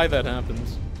know why that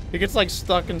happens. He gets like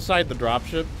stuck inside the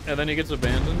dropship and then he gets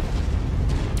abandoned.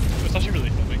 It's actually really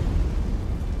funny.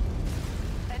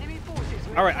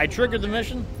 Alright, I triggered the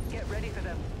mission. Get ready for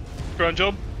them. Grand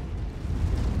job.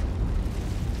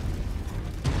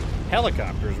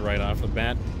 Helicopters right off the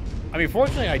bat. I mean,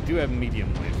 fortunately, I do have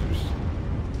medium lasers.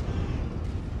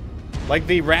 Like,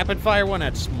 the rapid fire one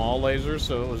had small lasers,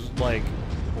 so it was, like,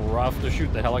 rough to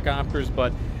shoot the helicopters,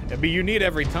 but you need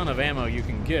every ton of ammo you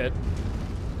can get.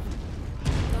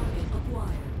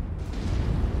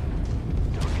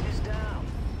 Target is down.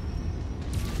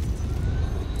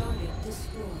 Target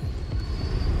destroyed.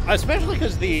 Especially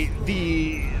because the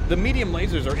medium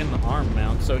lasers are in the arm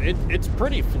mount, so it's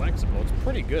pretty flexible. It's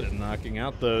pretty good at knocking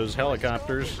out those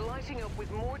helicopters. Lighting up with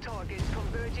more targets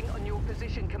converging on your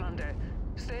position, Commander.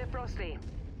 Stay frosty.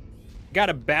 Got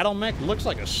a battle mech. Looks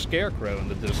like a scarecrow in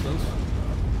the distance.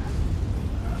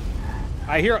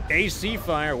 I hear AC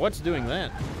fire. What's doing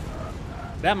that?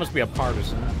 That must be a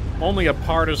partisan. Only a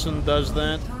partisan does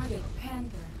that. Target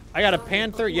Panther. I got a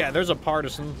Panther. Yeah, there's a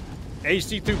partisan.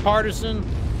 AC2 partisan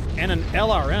and an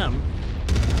LRM.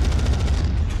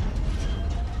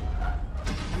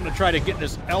 I'm gonna try to get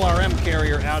this LRM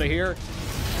carrier out of here.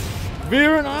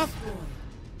 Veering off.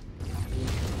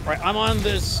 All right, I'm on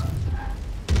this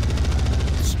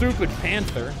stupid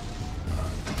Panther.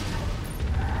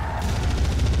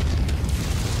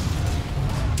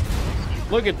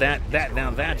 Look at that.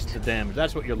 Now that's the damage.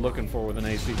 That's what you're looking for with an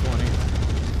AC-20.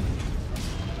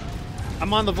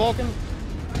 I'm on the Vulcan.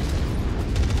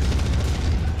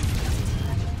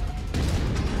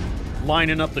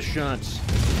 Lining up the shots.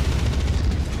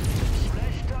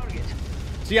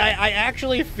 See, I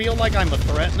actually feel like I'm a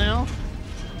threat now.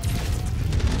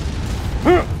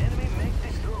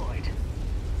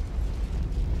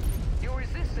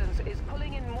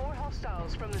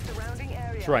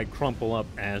 right, crumple up,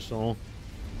 asshole.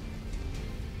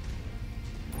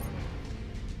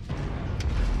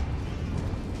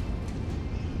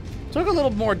 Took a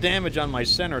little more damage on my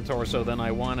center torso than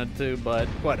I wanted to, but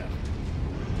whatever.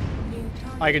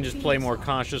 I can just play more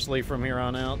cautiously from here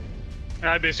on out.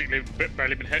 I basically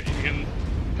barely been hit. You can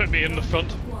put me in the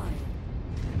front.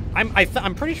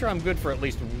 I'm pretty sure I'm good for at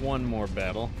least one more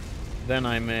battle. Then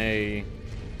I may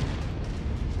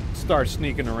start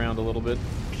sneaking around a little bit.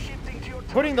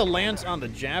 Putting the lance on the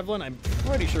javelin, I'm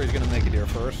pretty sure he's going to make it here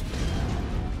first.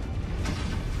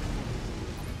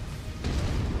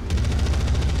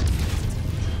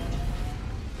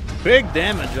 Big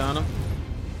damage on him.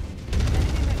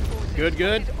 Good,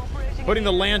 good. Putting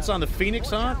the lance on the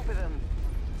Phoenix Hawk.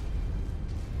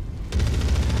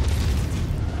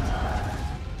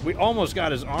 We almost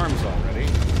got his arms already.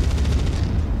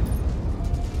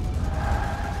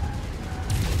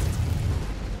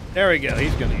 There we go.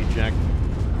 He's going to eject.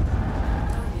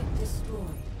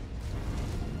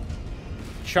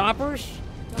 Choppers.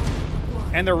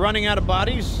 And they're running out of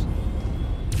bodies.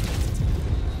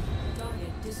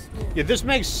 Yeah, this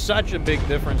makes such a big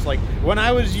difference. Like, when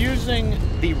I was using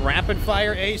the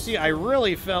rapid-fire AC, I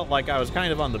really felt like I was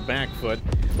kind of on the back foot.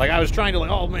 Like, I was trying to,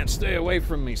 like, oh, man, stay away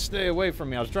from me, stay away from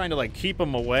me. I was trying to, like, keep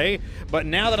them away. But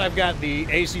now that I've got the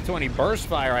AC-20 burst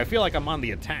fire, I feel like I'm on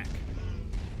the attack.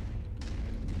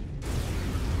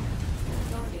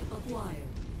 Target acquired.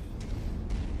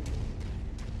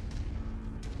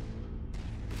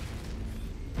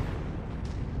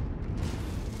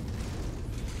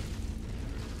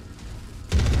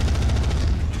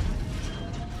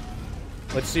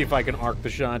 Let's see if I can arc the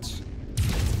shots.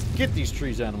 Get these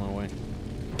trees out of my way.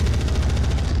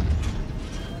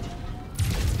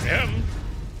 Yeah.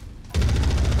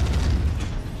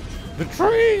 The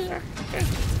trees are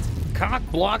cock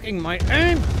blocking my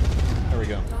aim. There we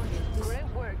go. Great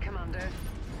work, Commander.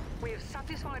 We have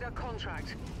satisfied our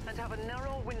contract and have a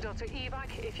narrow window to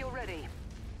evac if you're ready.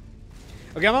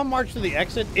 Okay, I'm gonna march to the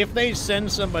exit. If they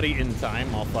send somebody in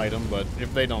time, I'll fight them. But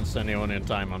if they don't send anyone in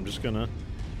time, I'm just gonna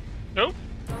Nope.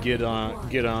 get on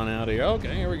out of here.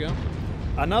 Okay, here we go.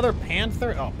 Another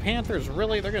Panther. Oh, Panthers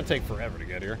really? They're gonna take forever to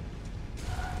get here.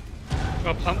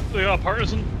 They got a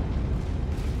partisan.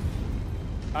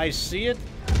 I see it.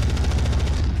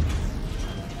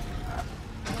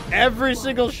 Every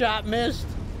single shot missed.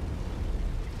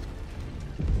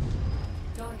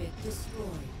 Target destroyed.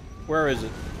 Where is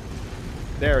it?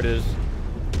 There it is.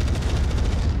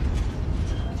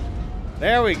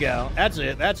 There we go. That's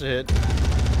it. That's a hit.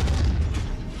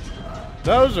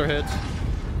 Those are hits.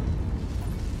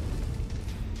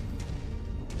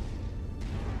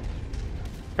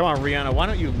 Come on, Rihanna, why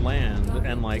don't you land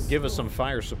and, like, give us some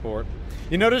fire support?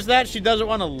 You notice that? She doesn't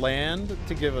want to land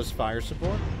to give us fire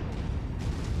support.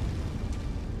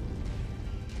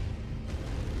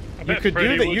 You could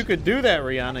do that. You could do that,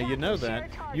 Rihanna. You know that.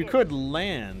 You could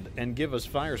land and give us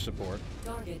fire support.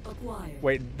 Target acquired.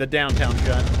 Wait, the downtown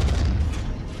shot.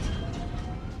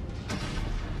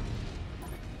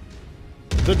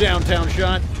 The downtown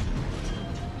shot.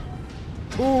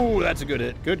 Ooh, that's a good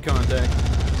hit. Good contact.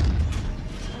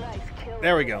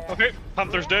 There we go. Okay,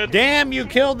 Panther's dead. Damn, you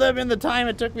killed them in the time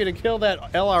it took me to kill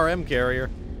that LRM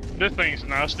carrier. This thing's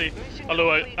nasty.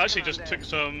 Although I actually just took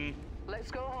some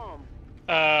Let's go home.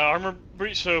 armor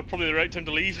breach, so probably the right time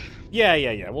to leave.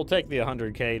 Yeah. We'll take the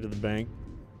 100K to the bank.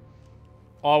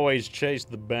 Always chase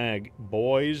the bag,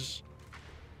 boys.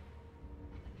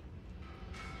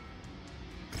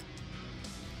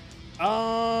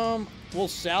 We'll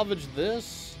salvage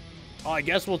this. Oh, I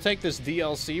guess we'll take this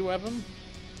DLC weapon.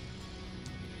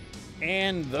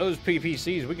 And those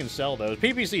PPCs, we can sell those.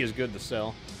 PPC is good to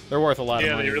sell. They're worth a lot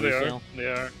of money. Yeah, they really are. Sell. They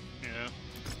are. Yeah.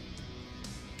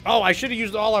 Oh, I should have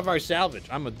used all of our salvage.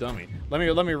 I'm a dummy. Let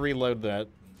me reload that.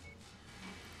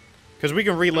 Because we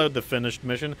can reload the finished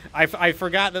mission. I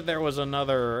forgot that there was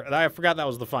another... I forgot that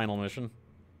was the final mission.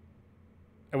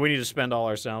 And we need to spend all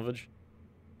our salvage.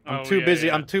 I'm too busy.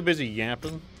 Yeah. I'm too busy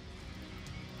yapping.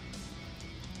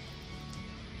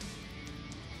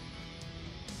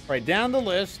 Right, down the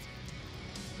list.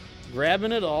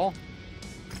 Grabbing it all.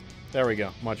 There we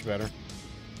go. Much better.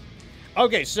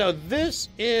 Okay, so this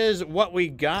is what we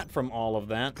got from all of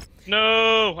that.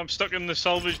 No, I'm stuck in the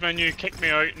salvage menu. Kick me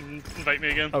out and invite me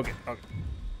again. Okay.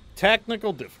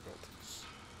 Technical difficulties.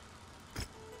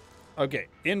 Okay,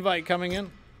 invite coming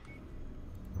in.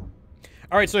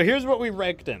 All right, so here's what we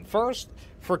raked in. First,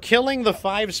 for killing the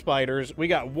 5 spiders, we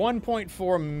got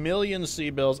 1.4 million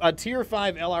C-bills, a tier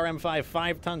 5 LRM-5,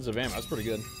 5 tons of ammo. That's pretty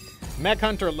good. Mech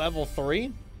Hunter level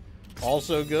 3,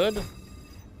 also good.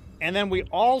 And then we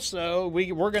also,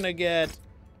 we're going to get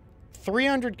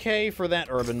 300k for that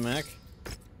urban mech.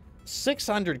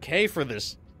 600k for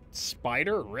this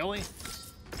spider? Really?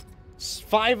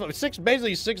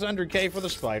 Basically 600k for the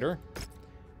spider.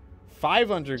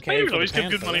 500k Spiders for the always give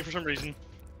panther. good money for some reason.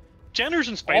 Generators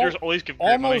and spiders always give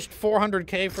great almost money.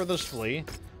 400k for this flea.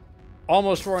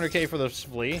 Almost 400k for this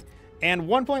flea. And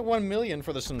 1.1 million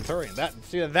for the Centurion.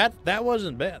 That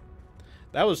wasn't bad.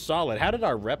 That was solid. How did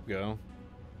our rep go?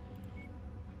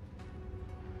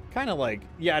 Kind of like,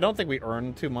 yeah, I don't think we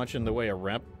earned too much in the way of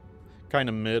rep. Kind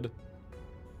of mid.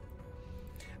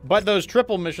 But those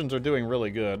triple missions are doing really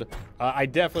good. I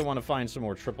definitely want to find some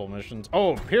more triple missions.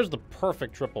 Oh, here's the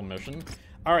perfect triple mission.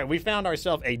 All right, we found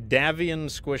ourselves a Davian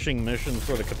squishing mission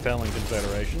for the Capellan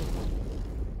Confederation.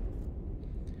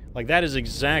 Like, that is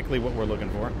exactly what we're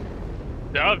looking for.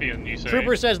 Davian, you say?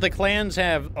 Trooper says the clans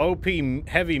have OP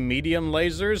heavy medium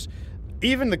lasers.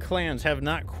 Even the clans have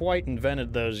not quite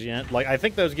invented those yet. Like, I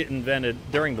think those get invented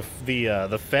during the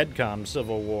FedCom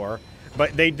Civil War.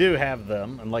 But they do have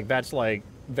them, and, like, that's, like,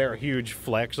 their huge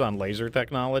flex on laser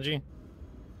technology.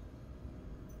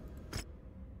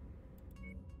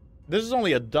 This is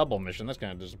only a double mission. That's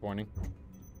kind of disappointing.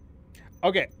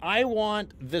 Okay, I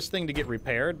want this thing to get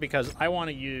repaired because I want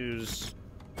to use...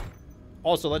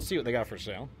 Also, let's see what they got for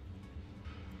sale.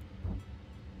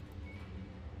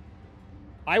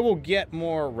 I will get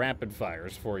more rapid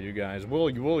fires for you guys.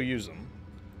 We'll use them.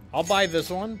 I'll buy this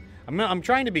one. I'm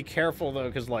trying to be careful though,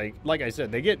 because like I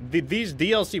said, they get these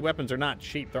DLC weapons are not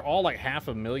cheap. They're all like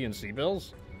 500,000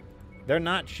 C-bills. They're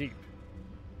not cheap.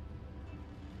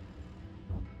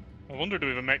 I wonder, do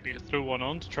we have a mech to throw one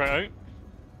on to try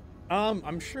out?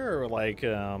 I'm sure like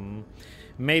maybe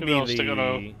Maybe I'll stick on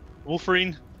a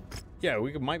Wolverine. Yeah,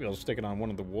 might be able to stick it on one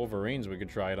of the Wolverines. We could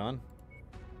try it on.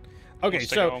 Okay,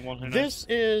 so this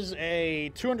is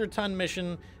a 200-ton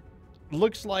mission.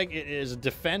 Looks like it is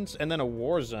defense and then a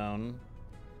war zone.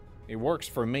 It works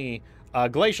for me.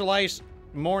 Glacial ice,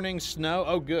 morning, snow.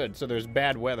 Oh, good. So there's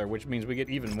bad weather, which means we get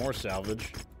even more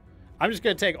salvage. I'm just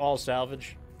going to take all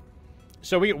salvage.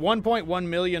 So we get 1.1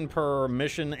 million per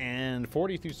mission and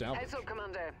 42 salvage. Heads up,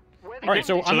 Commander. All right,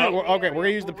 so we're going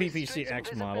to use the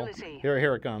PPC-X model.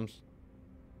 Here it comes.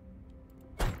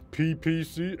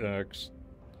 PPC-X.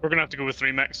 We're going to have to go with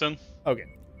 3 mechs then.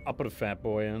 Okay, I'll put a fat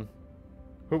boy in.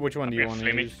 Which one do you want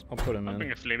to use? I'll put him in. I'll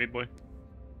bring a flamey boy.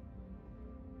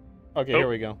 Okay, here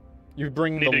we go. You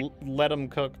bring the Let 'em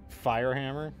Cook fire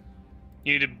hammer?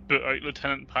 You need to boot out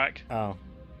Lieutenant Pack. Oh.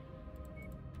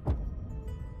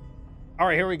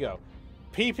 Alright, here we go.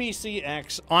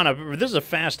 PPC-X on a... This is a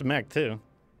fast mech, too.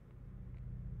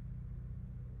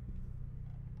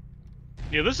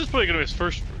 Yeah, this is probably going to be his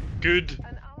first good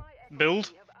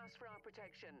build.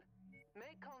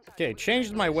 Okay,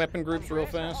 changed my weapon groups real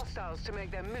fast.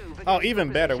 Oh,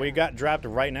 even better. We got dropped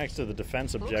right next to the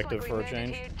defense objective for a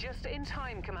change.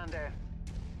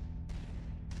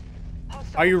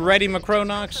 Are you ready,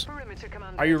 Macronox?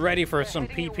 Are you ready for some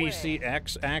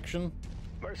PPC-X action?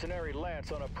 Mercenary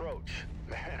Lance on approach.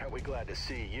 Man, are we glad to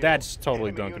see you. That's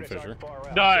totally Duncan Fisher.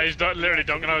 No, he's not literally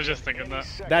Duncan. I was just thinking that.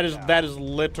 That is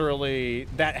literally...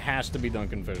 That has to be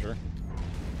Duncan Fisher.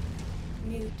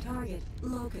 New target,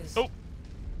 Locust. Oh.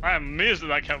 I am amazed that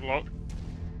that kept locked.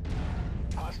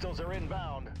 Hostiles are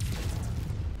inbound.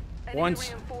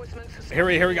 Once. Here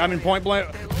we go. I'm in point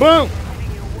blank. Boom!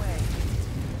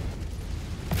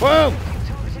 Boom!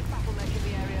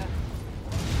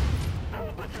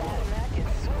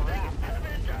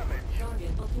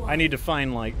 I need to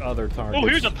find, like, other targets. Oh,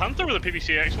 here's a Panther with a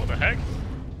PPC-X. What the heck?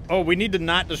 Oh, we need to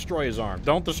not destroy his arm.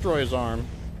 Don't destroy his arm.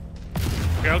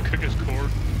 Okay, I'll cook his core.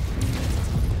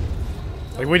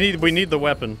 Like, we need the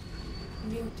weapon.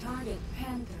 New target,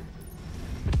 Panther.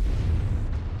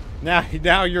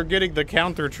 Now you're getting the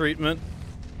counter treatment.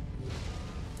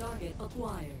 Target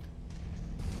acquired.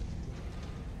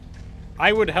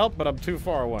 I would help, but I'm too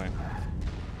far away.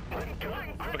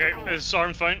 Okay, is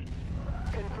arm fine?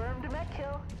 Confirmed mech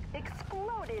kill.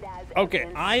 Exploded as Okay,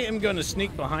 evidence. I am going to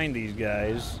sneak behind these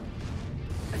guys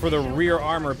for the rear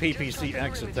armor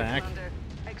PPC-X attack.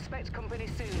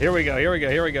 Here we go, here we go,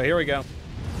 here we go, here we go.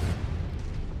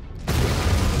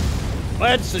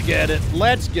 Let's get it,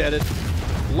 let's get it,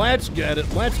 let's get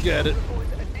it, let's get it.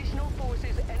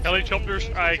 Helicopters,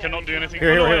 I cannot do anything.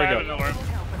 Here we I go.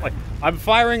 Like, I'm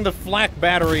firing the flak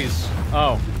batteries.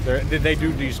 Oh, they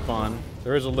do despawn.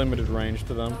 There is a limited range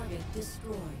to them. Target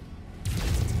destroyed.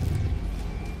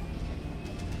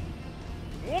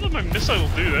 What did my missile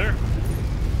do there?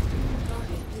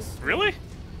 Target destroyed. Really?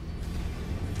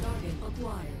 Target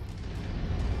acquired.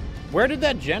 Where did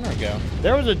that Jenner go?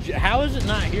 There was a... How is it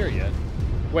not here yet?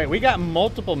 Wait, we got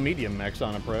multiple medium mechs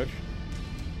on approach.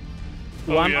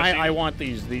 Well, Oh, yeah, I want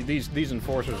these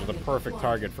enforcers are the perfect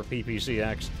target for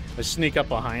PPC-X. I sneak up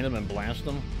behind them and blast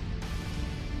them.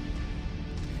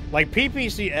 Like,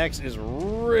 PPC-X is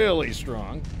really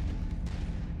strong.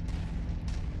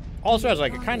 Also has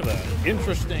like a kind of an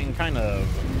interesting kind of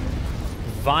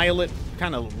violet,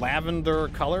 kind of lavender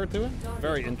color to it.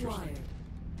 Very interesting.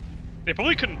 They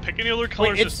probably couldn't pick any other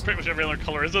colors, Wait, just pretty much every other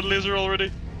color is a laser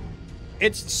already.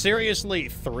 It's seriously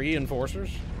 3 enforcers.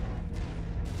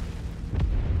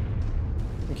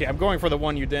 Okay, I'm going for the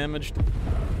one you damaged.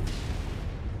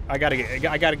 I gotta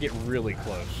get really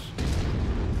close.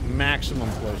 Maximum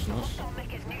closeness.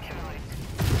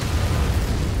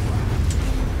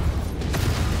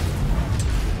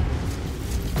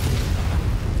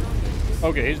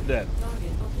 Okay, he's dead.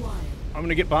 I'm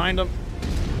gonna get behind him.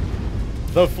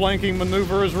 The flanking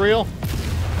maneuver is real.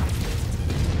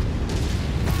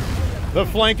 The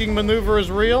flanking maneuver is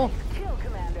real. Kill,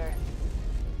 Commander.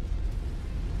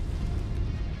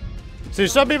 See,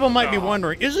 some people might be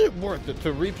wondering, is it worth it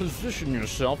to reposition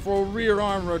yourself for a rear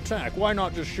armor attack? Why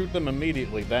not just shoot them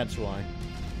immediately? That's why.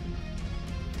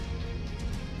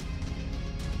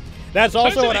 That's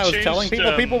also what I was telling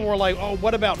people. People were like, oh,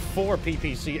 what about 4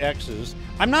 PPC-Xs?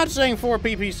 I'm not saying 4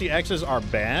 PPC-Xs are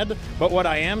bad, but what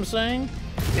I am saying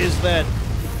is that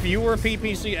fewer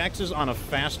PPC-Xs on a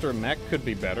faster mech could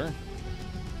be better.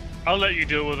 I'll let you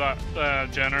deal with that,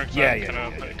 Jenner. Yeah,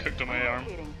 kind of cooked on my arm.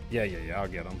 Yeah, I'll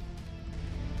get them.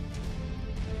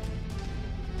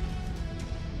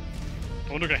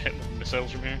 I wonder if I hit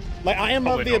missiles from here. Like, I am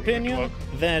Probably of the not. opinion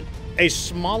that a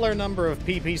smaller number of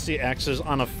PPC-Xs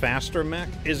on a faster mech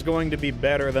is going to be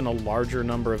better than a larger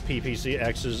number of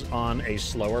PPC-Xs on a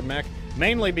slower mech.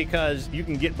 Mainly because you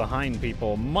can get behind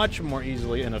people much more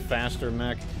easily in a faster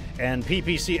mech, and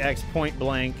PPC-X point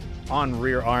blank on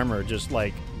rear armor just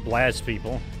like blasts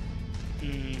people.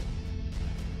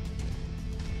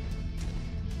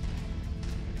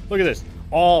 Look at this,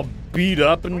 all beat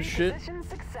up and shit. Mission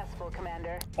successful,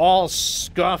 Commander. All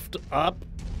scuffed up.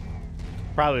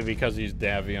 Probably because he's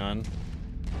Davion.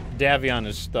 Davion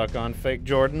is stuck on fake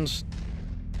Jordans.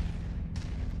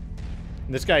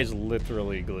 This guy's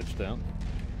literally glitched out.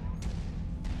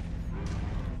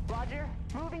 Roger.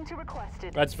 Moving to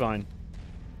requested. That's fine.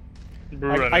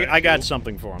 I got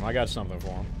something for him. I got something for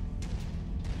him.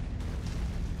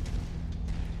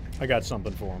 I got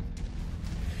something for him.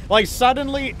 Like,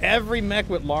 suddenly, every mech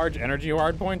with large energy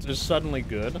hardpoints is suddenly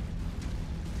good.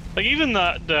 Like, even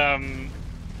that,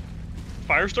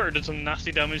 Firestarter did some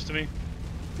nasty damage to me.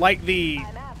 Like, the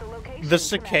I'm at the location,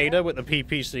 cicada Commander. with the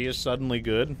PPC is suddenly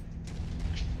good.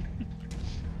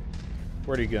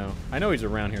 Where'd he go? I know he's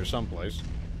around here someplace.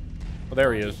 Well,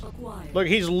 there he is. Look,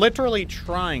 he's literally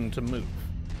trying to move.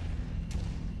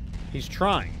 He's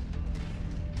trying.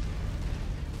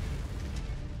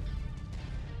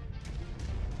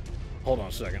 Hold on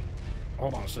a second.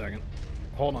 Hold on a second.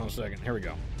 Hold on a second. Here we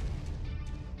go.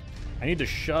 I need to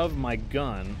shove my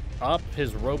gun up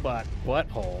his robot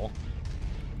butthole.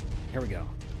 Here we go.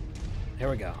 Here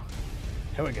we go.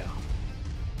 Here we go.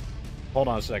 Hold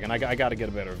on a second. I got to get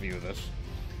a better view of this.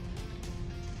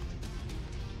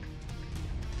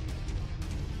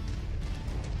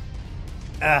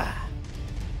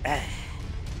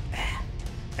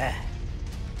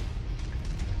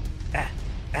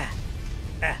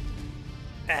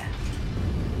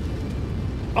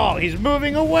 Oh, he's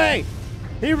moving away!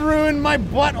 He ruined my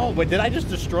butthole! Wait, did I just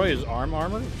destroy his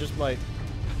armor? Just by...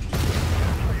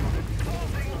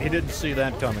 He didn't see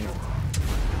that coming.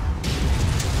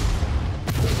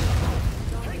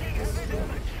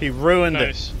 He ruined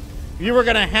it. You were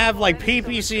gonna have like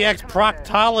PPC-X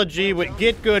proctology with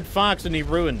Get Good Fox and he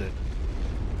ruined it.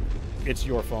 It's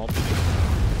your fault.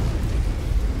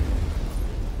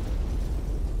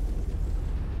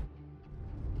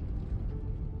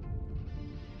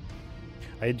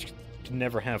 I can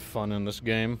never have fun in this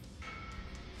game.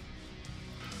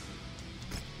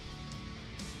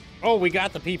 Oh, we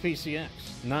got the PPC-X.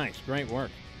 Nice, great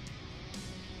work.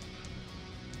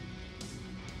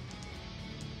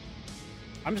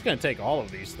 I'm just gonna take all of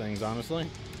these things, honestly.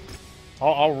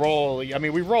 I'll roll. I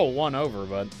mean, we roll one over,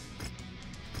 but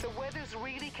The weather's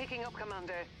really kicking up,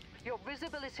 Commander. Your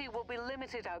visibility will be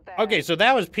limited out there. okay. So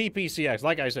that was PPC-X.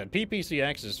 Like I said,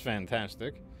 PPC-X is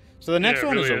fantastic. So the next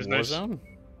one is a war zone.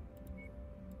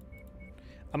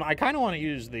 I kind of want to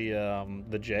use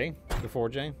the J, the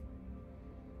 4J.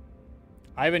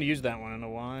 I haven't used that one in a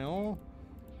while.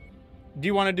 Do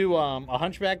you want to do a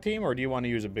hunchback team, or do you want to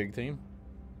use a big team?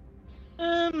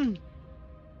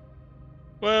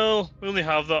 Well, we only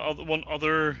have that one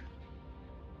other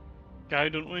guy,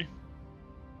 don't we?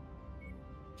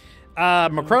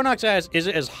 Macronox asks, is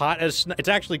it as hot as... It's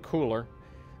actually cooler.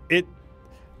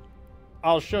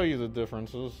 I'll show you the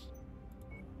differences.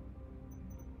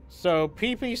 So,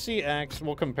 PPC-X,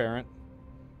 we'll compare it.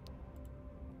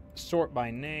 Sort by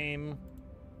name.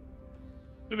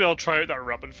 Maybe I'll try out that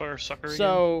rapid fire sucker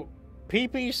So,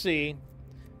 PPC,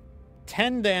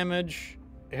 10 damage.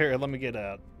 Here, let me get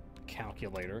a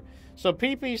calculator. So,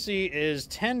 PPC is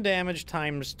 10 damage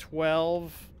times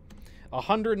 12,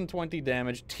 120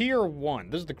 damage. Tier 1,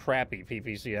 this is the crappy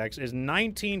PPC-X, is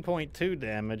 19.2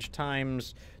 damage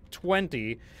times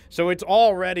 20. So, it's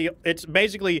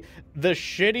basically the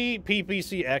shitty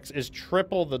PPC-X is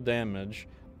triple the damage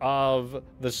of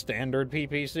the standard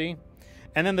PPC.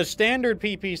 And then the standard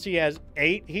PPC has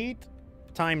 8 heat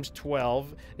times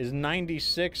 12 is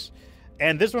 96,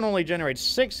 and this one only generates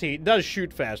 6 heat. It does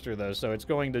shoot faster though, so it's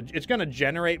going to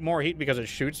generate more heat because it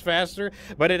shoots faster,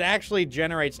 but it actually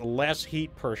generates less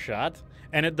heat per shot,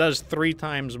 and it does 3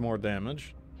 times more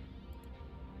damage.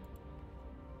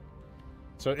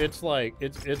 So it's like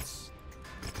it's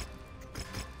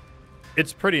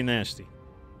pretty nasty.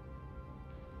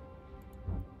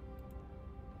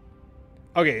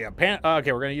 Okay, yeah,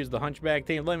 okay, we're gonna use the Hunchback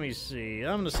team. Let me see.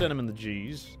 I'm gonna send him in the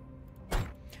G's.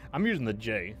 I'm using the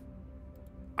J.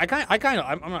 I'm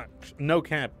not, no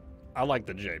cap. I like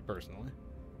the J personally.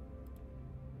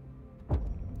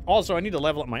 Also, I need to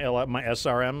level up my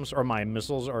SRMs, or my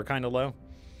missiles are kind of low.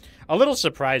 A little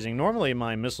surprising. Normally,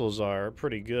 my missiles are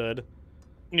pretty good.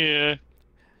 Yeah.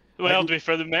 Well, to be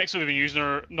fair, the mechs that we've been using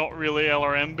are not really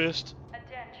LRM based.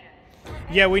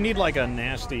 Yeah, we need like a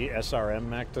nasty SRM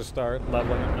mech to start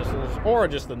leveling up missiles, or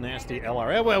just the nasty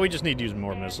LRM. Well, we just need to use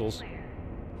more missiles.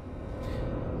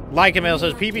 Like Emil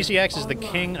says, PPC-X is the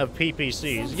king of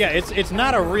PPCs. Yeah, it's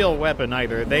not a real weapon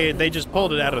either. They just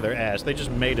pulled it out of their ass. They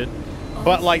just made it.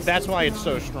 But like that's why it's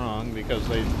so strong, because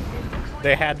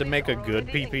they had to make a good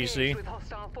PPC.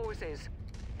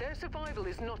 Their survival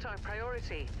is not our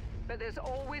priority, but there's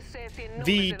always safety in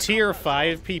The tier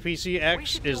 5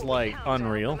 PPC-X is like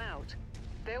unreal.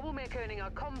 They will make earning our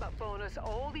combat bonus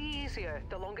all the easier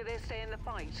the longer they stay in the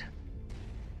fight.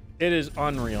 It is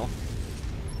unreal.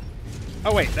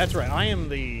 Oh wait, that's right. I am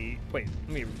the... Wait, let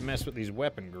me mess with these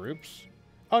weapon groups.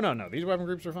 Oh no, these weapon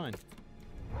groups are fine.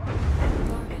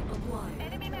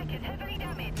 Enemy mech is heavily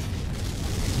damaged.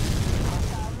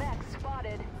 Mech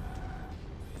spotted.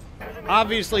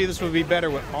 Obviously, this would be better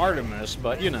with Artemis,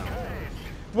 but you know.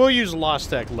 We'll use Lost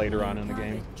Tech later on in the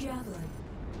game.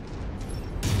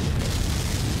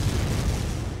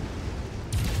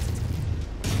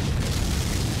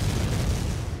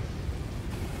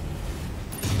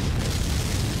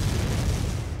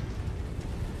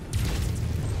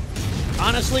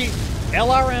 Honestly,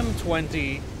 LRM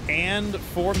 20 and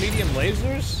 4 medium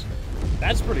lasers,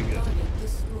 that's pretty good.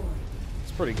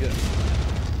 It's pretty good.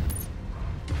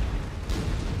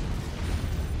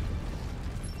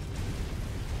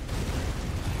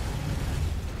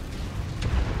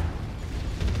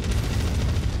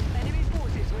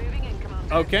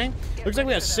 Okay, looks like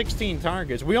we have 16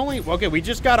 targets. We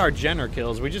just got our Jenner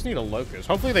kills. We just need a Locust.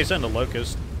 Hopefully they send a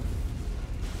Locust.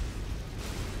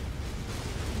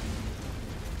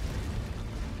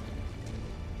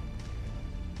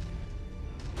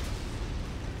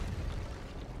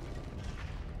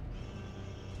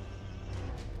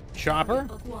 Chopper?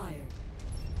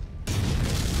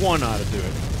 One ought to do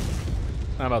it.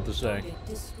 I'm about to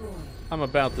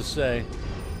say.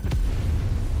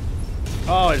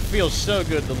 Oh, it feels so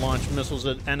good to launch missiles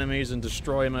at enemies and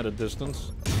destroy them at a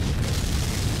distance.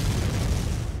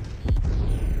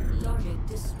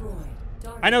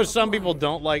 I know some people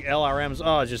don't like LRMs.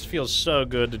 Oh, it just feels so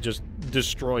good to just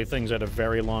destroy things at a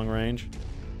very long range.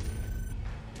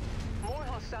 More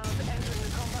hostiles entering the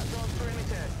combat zone's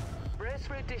perimeter. Brace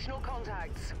for additional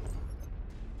contacts.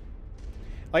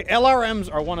 Like,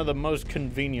 LRMs are one of the most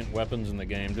convenient weapons in the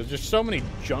game. There's just so many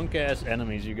junk-ass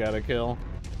enemies you gotta kill.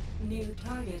 New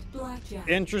target, Blackjack.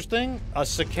 Interesting. A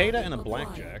cicada and a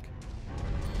blackjack.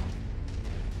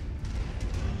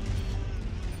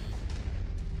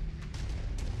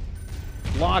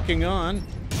 Locking on.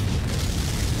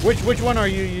 Which one are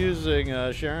you using,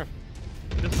 Sheriff?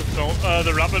 This is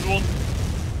the rapid one.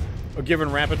 Oh,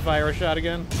 giving rapid fire a shot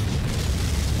again?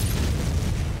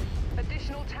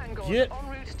 Additional tangos Get en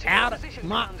route to out position, of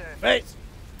my Commander. face!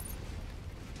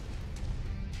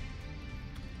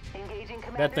 Engaging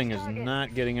That thing is target.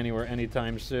 not getting anywhere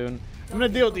anytime soon. I'm gonna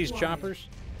deal with these choppers.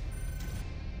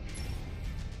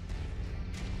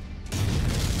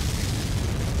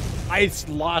 I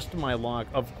lost my lock.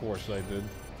 Of course I did.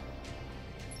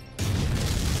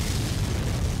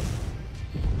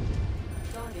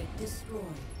 Target destroyed.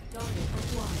 Target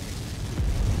acquired.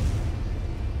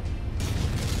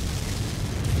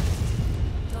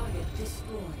 Target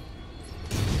destroyed.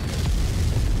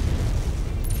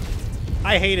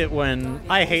 I hate it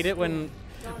when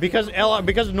because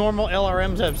normal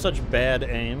LRMs have such bad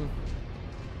aim.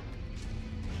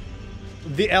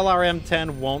 The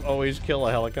LRM-10 won't always kill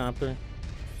a helicopter.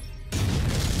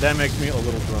 That makes me a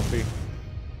little grumpy.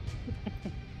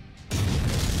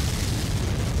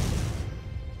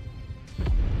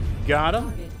 Got him.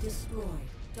 Target destroyed.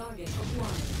 Target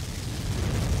acquired.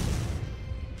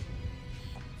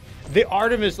 The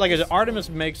Artemis, like I said, Artemis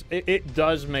makes it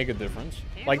does make a difference.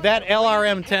 Like that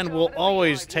LRM-10 will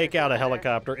always take out a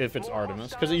helicopter if it's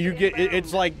Artemis, because you get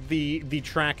it's like the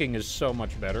tracking is so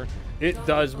much better. It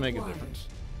does make a difference.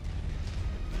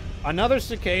 Another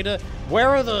cicada. Where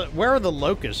are the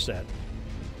locusts at?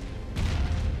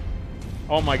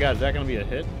 Oh my God, is that gonna be a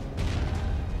hit?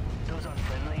 Those are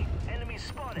friendly. Enemy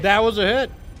spotted. That was a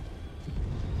hit.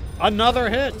 Another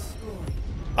hit.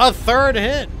 A third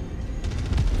hit.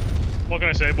 What can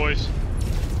I say, boys?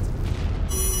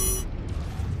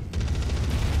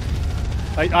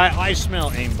 I smell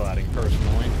aimbotting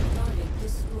personally. Target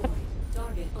destroyed.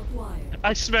 Target acquired.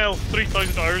 I smell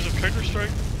 3,000 hours of Counter-Strike.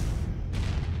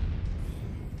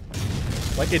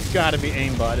 Like it's got to be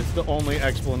aimbot. It's the only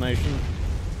explanation.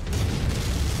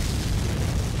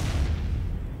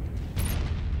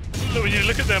 When you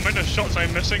look at the amount of shots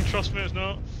I'm missing, trust me, it's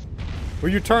not.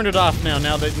 Well, you turned it off now.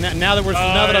 Now that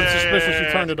I'm suspicious,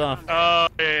 you turned it off. Oh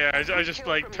yeah. I just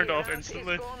like turned it off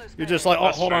instantly. You're just like, oh,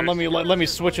 That's hold on, fair. let me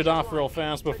switch it off real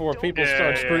fast before people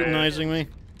start scrutinizing me.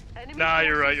 Nah,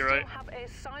 you're right, you're right. Have a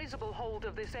sizable hold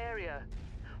of this area.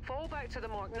 Fall back to the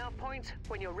mark nav point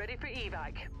when you're ready for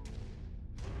evac.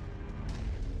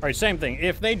 All right, same thing.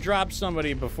 If they drop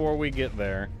somebody before we get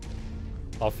there,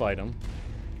 I'll fight them.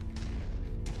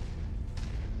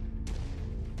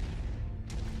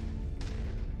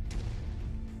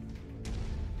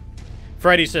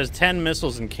 Freddy says 10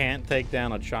 missiles and can't take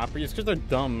down a chopper. It's because they're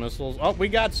dumb missiles. Oh, we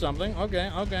got something.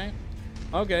 Okay, okay.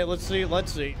 Okay, let's see,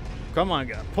 let's see. Come on,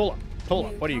 guys. Pull up, pull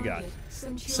up. What do you got?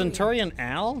 Centurion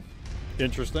Al?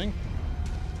 Interesting.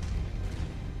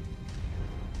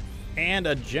 And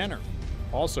a Jenner.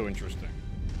 Also interesting.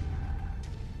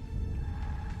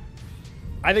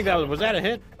 I think that was that a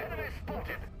hit? Enemy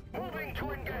spotted. Moving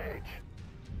to engage.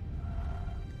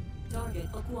 Target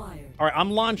acquired. All right, I'm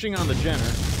launching on the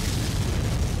Jenner.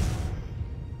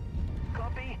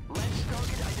 Copy. Let's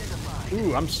target identified.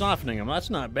 Ooh, I'm softening him. That's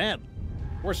not bad.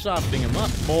 We're softening him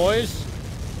up, boys.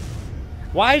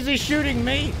 Why is he shooting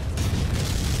me?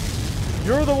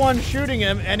 You're the one shooting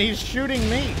him, and he's shooting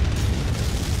me.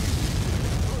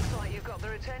 Looks like you've got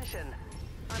their attention.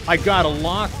 I got a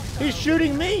lock. He's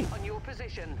shooting me. On your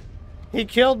position. He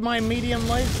killed my medium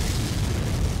laser.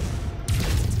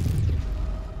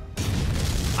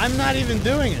 I'm not even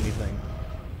doing anything.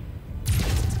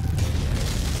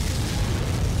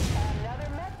 Another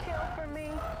mech kill for me.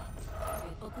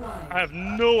 I have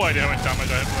no idea how much damage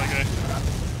I have for that guy.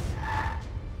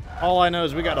 All I know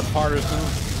is we got a partisan.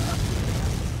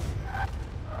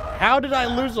 How did I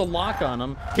lose a lock on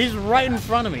him? He's right in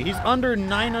front of me. He's under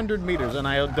 900 meters and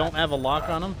I don't have a lock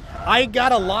on him. I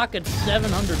got a lock at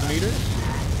 700 meters.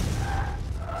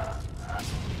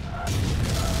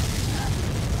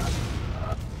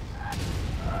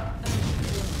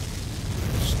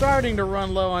 Starting to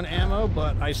run low on ammo,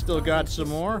 but I still got some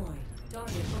more.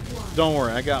 Don't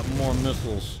worry, I got more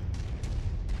missiles.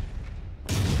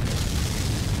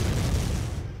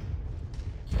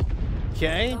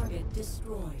 Okay.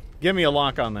 Give me a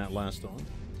lock on that last one.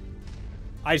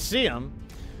 I see him,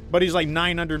 but he's like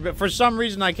 900. But for some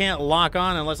reason, I can't lock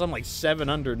on unless I'm like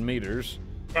 700 meters.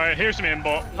 Right, here's some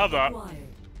aimbot. Have that.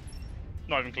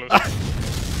 Not even close.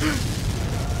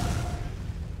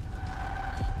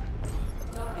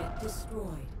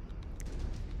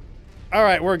 All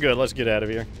right, we're good. Let's get out of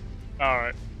here. All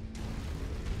right.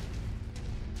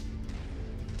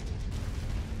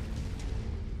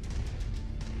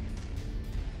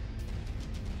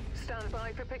 Stand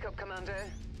by for pickup, Commander.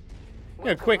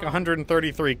 Yeah, quick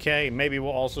 133K. Maybe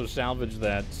we'll also salvage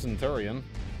that Centurion.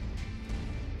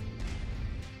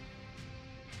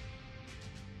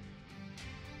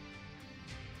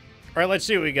 All right, let's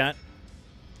see what we got.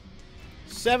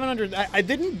 700. I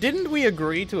didn't we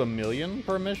agree to 1 million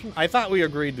per mission? I thought we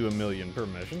agreed to 1 million per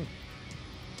mission.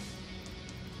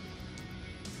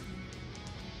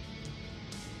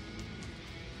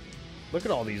 Look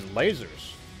at all these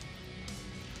lasers.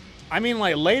 I mean,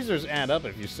 like, lasers add up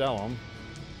if you sell them.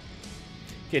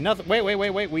 Okay, nothing.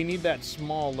 Wait. We need that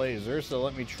small laser, so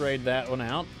let me trade that one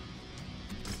out.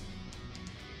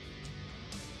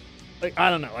 Like, I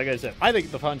don't know. Like I said, I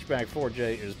think the Punchback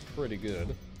 4J is pretty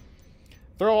good.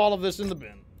 Throw all of this in the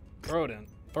bin. Throw it in.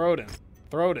 Throw it in.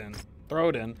 Throw it in. Throw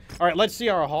it in. All right, let's see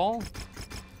our haul.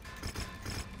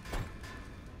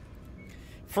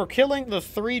 For killing the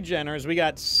 3 Jenners, we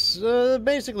got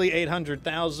basically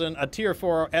 800,000, a Tier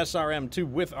 4 SRM-2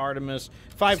 with Artemis,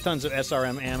 5 tons of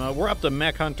SRM ammo. We're up to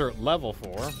Mech Hunter level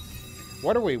 4.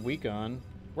 What are we weak on?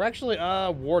 We're actually,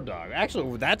 War Dog.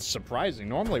 Actually, that's surprising.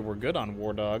 Normally, we're good on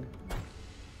War Dog.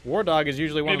 War Dog is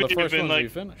usually one of the first ones we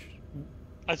finish.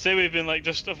 I'd say we've been, like,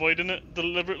 just avoiding it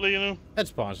deliberately, you know?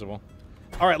 That's possible.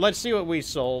 All right, let's see what we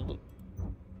sold.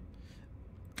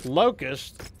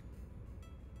 Locust,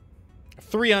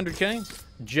 300K.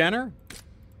 Jenner,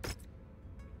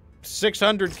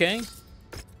 600K.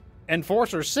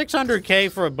 Enforcer,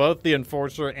 600K for both the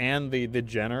Enforcer and the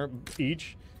Jenner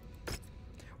each.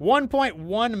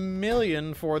 1.1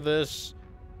 million for this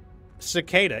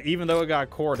Cicada, even though it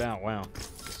got cored out. Wow.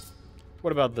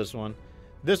 What about this one?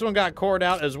 This one got cored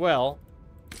out as well.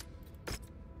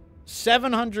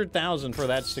 700,000 for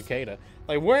that Cicada.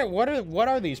 Like, what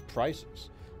are these prices?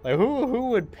 Like, who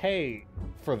would pay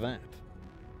for that?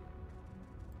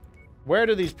 Where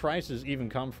do these prices even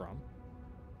come from?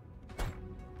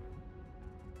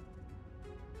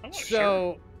 I'm not So,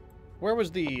 sure. where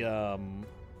was the I'm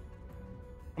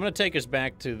gonna take us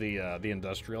back to the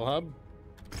industrial hub.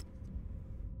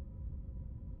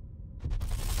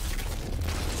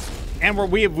 And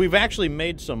we've actually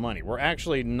made some money. We're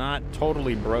actually not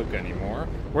totally broke anymore.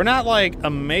 We're not like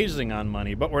amazing on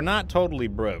money, but we're not totally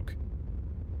broke.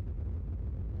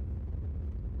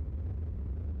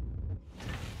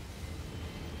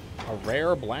 A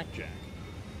rare blackjack.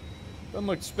 Doesn't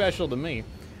look special to me.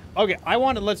 Okay,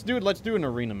 let's do an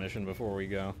arena mission before we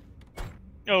go.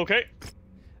 Okay.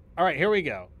 All right, here we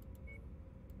go.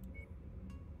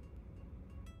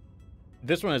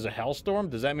 This one is a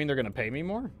Hellstorm. Does that mean they're going to pay me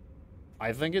more?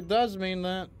 I think it does mean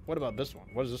that. What about this one?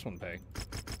 What does this one pay?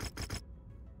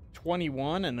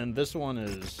 21, and then this one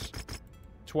is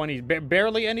 20.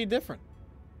 Barely any different.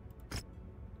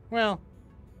 Well,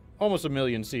 almost 1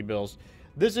 million C-bills.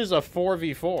 This is a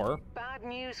 4v4. Bad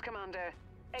news, Commander.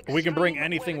 We can bring Extreme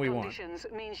anything we weather want. conditions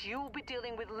means you'll be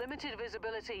dealing with limited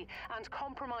visibility and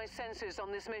compromised sensors on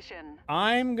this mission.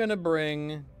 I'm gonna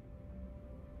bring...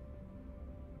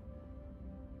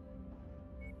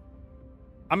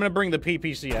 I'm gonna bring the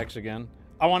PPC-X again.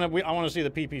 I wanna see the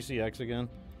PPC-X again.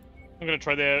 I'm gonna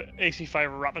try the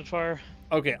AC-5 rapid fire.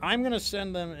 Okay, I'm gonna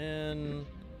send them in...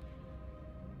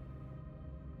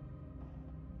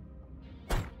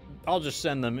 I'll just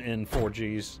send them in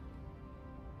 4Gs.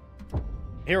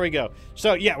 Here we go.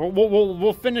 So yeah,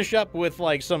 we'll finish up with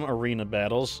like some arena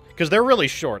battles because they're really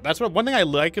short. That's one thing I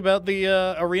like about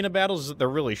the arena battles is that they're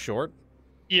really short.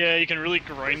 Yeah, you can really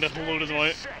grind a load of them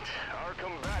out. Set. Our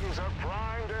combatants are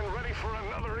primed and ready for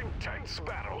another intense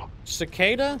battle.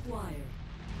 Cicada, Acquired.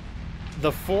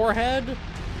 the forehead.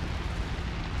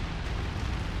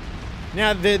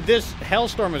 Now this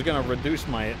Hellstorm is going to reduce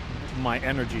my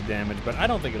energy damage, but I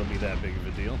don't think it'll be that big of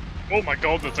a deal. Oh my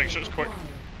god, the thing shoots quick. Acquired.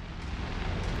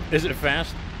 Is it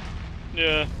fast?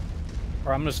 Yeah.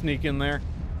 Or I'm gonna sneak in there.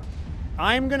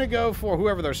 I'm gonna go for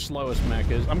whoever their slowest mech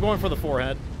is. I'm going for the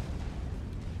forehead.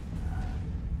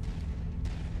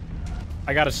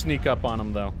 I gotta sneak up on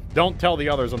them though. Don't tell the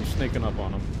others I'm sneaking up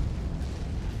on them.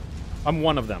 I'm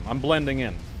one of them. I'm blending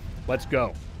in. Let's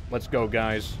go. Let's go,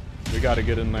 guys. We gotta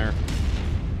get in there.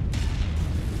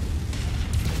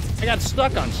 I got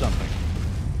stuck on something.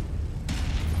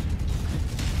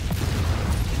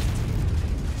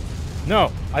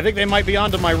 No, I think they might be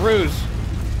onto my ruse.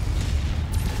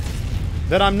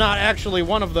 That I'm not actually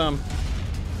one of them.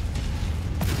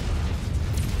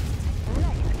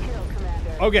 Nice kill,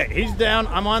 Commander. Okay, he's down.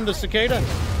 I'm on the Cicada.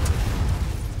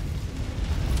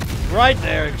 Right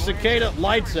there, Cicada,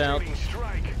 lights out. Shooting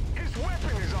strike. His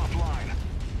weapon is offline.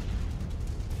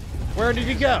 Where did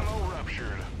he go? Ammo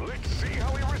ruptured. Let's see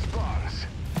how he responds.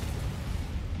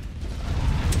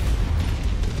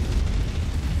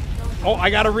 Oh, I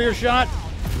got a rear shot.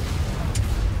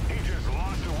 He just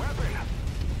lost a weapon.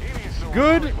 He needs to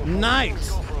Good rally before night. things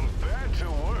go from bad to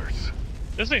worse.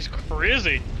 This thing's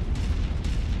crazy.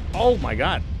 Oh my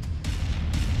god.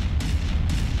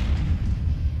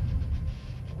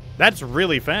 That's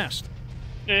really fast.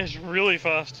 It's really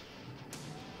fast.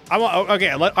 I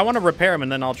want to repair him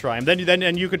and then I'll try him.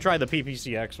 Then you could try the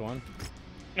PPC-X one.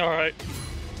 Alright.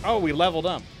 Oh, we leveled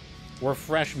up. We're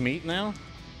fresh meat now?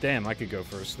 Damn, I could go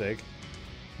for a steak.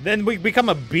 Then we become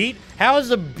a beet? How is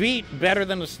a beet better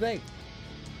than a steak?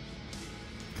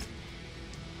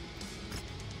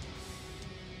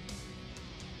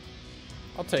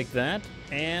 I'll take that.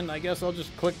 And I guess I'll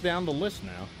just click down the list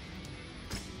now.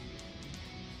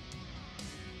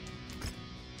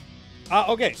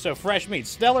 Okay, so fresh meat.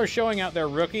 Stellar showing out their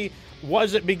rookie.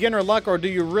 Was it beginner luck, or do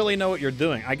you really know what you're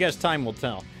doing? I guess time will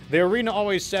tell. The arena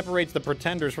always separates the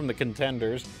pretenders from the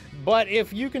contenders, but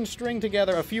if you can string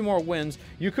together a few more wins,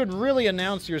 you could really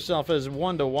announce yourself as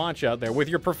one to watch out there. With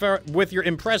your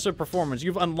impressive performance,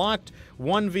 you've unlocked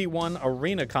 1v1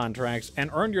 arena contracts and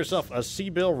earned yourself a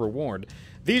C-bill reward.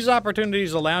 These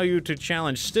opportunities allow you to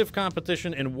challenge stiff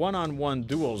competition in one-on-one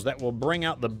duels that will bring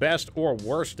out the best or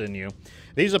worst in you.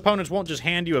 These opponents won't just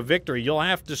hand you a victory. You'll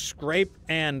have to scrape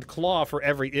and claw for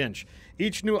every inch.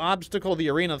 Each new obstacle the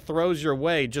arena throws your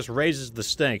way just raises the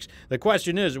stakes. The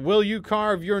question is, will you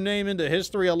carve your name into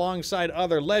history alongside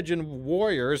other legend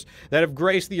warriors that have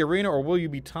graced the arena, or will you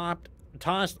be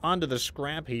tossed onto the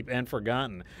scrap heap and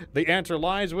forgotten? The answer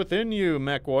lies within you,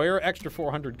 MechWarrior. Extra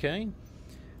 400k.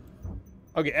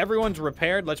 Okay, everyone's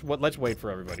repaired. Let's wait for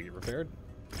everybody to get repaired.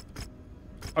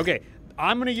 Okay,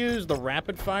 I'm gonna use the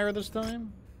rapid fire this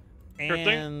time,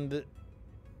 and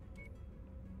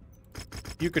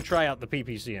you could try out the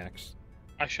PPC-X.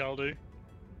 I shall do.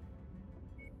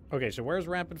 Okay, so where's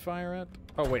rapid fire at?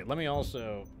 Oh wait, let me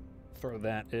also throw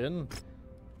that in.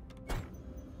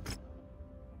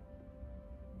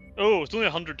 Oh, it's only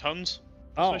 100 tons.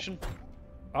 Oh. Mission.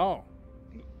 Oh.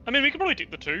 I mean, we could probably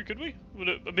take the 2, could we? Would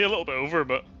it be a little bit over,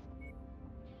 but...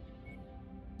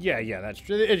 Yeah, that's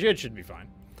true. It should be fine.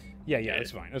 Yeah, it's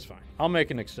fine. It's fine. I'll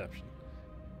make an exception.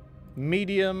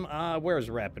 Medium, where's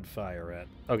rapid fire at?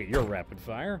 Okay, you're rapid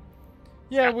fire.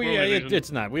 Yeah,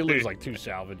 it's not. We lose like 2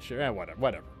 salvage.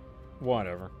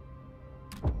 Whatever.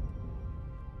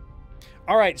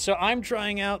 All right, so I'm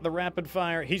trying out the rapid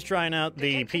fire. He's trying out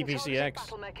the PPC-X.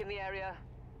 Battle mech in the area.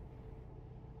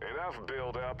 Enough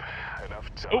build-up,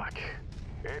 enough talk.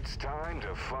 It's time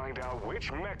to find out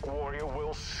which MechWarrior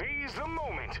will seize the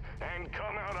moment and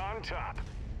come out on top.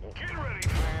 Get ready,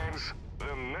 fans.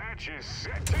 The match is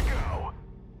set to go.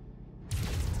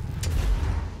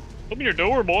 Open your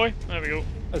door, boy. There we go.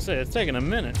 Let's say it's taking a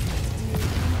minute.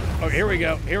 Oh, here we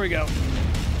go.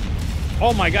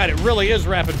 Oh my god, it really is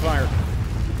rapid fire.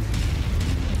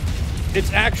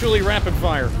 It's actually rapid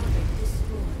fire.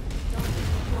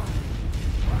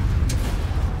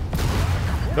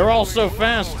 They're all so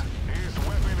fast. His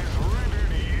weapon is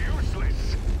rendered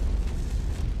useless.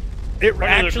 It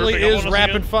actually is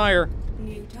rapid fire.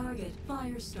 New target,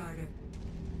 fire starter.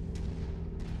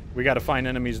 We gotta find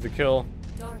enemies to kill.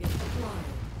 Target acquired.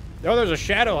 Oh, there's a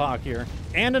Shadowhawk here.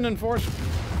 And an Enforcer.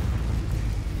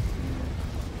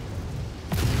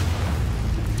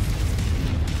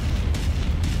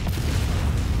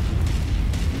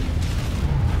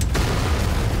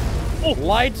 Oh.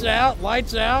 Lights out,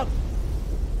 lights out.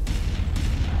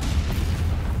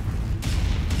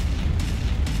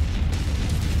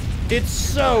 It's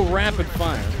so rapid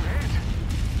fire.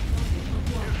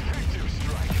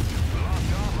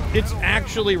 It's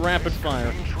actually rapid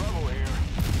fire.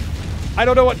 I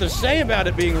don't know what to say about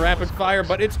it being rapid fire,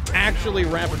 but it's actually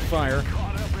rapid fire.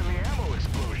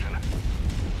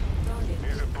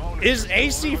 Is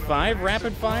AC5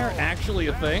 rapid fire actually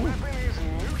a thing?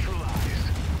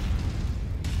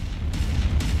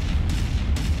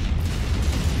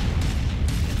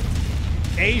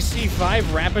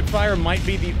 AC5 rapid fire might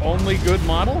be the only good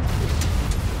model?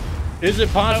 Is it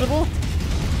possible?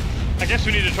 I guess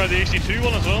we need to try the AC2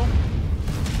 one as well.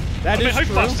 That is how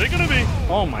true. fast is it gonna be?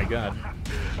 Oh my god.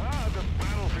 The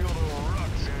battlefield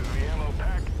erupts as the ammo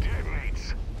pack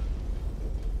detonates.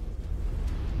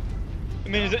 I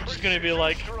mean, is it just gonna be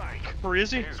like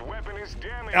crazy? His weapon is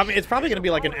damaged. I mean, it's probably going to be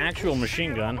like an actual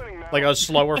machine gun. Like a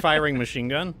slower firing machine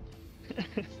gun.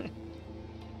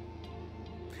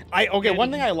 Okay,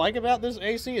 one thing I like about this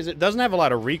AC is it doesn't have a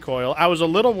lot of recoil. I was a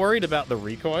little worried about the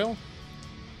recoil.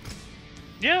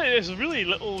 Yeah, it's really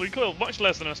little recoil, much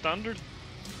less than a standard.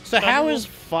 So how is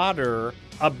fodder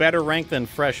a better rank than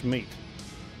fresh meat?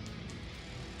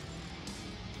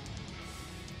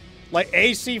 Like,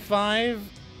 AC5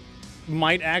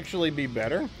 might actually be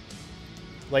better?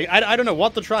 Like, I don't know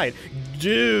what to try it.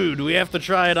 Dude, we have to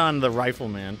try it on the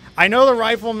Rifleman. I know the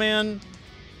Rifleman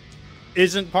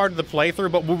isn't part of the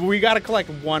playthrough, but we got to collect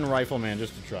one Rifleman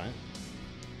just to try it.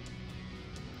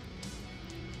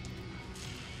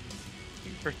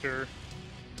 For sure.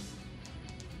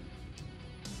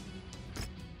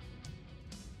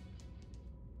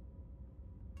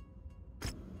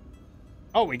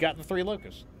 Oh, we got the 3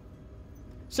 locusts.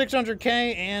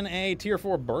 600k and a tier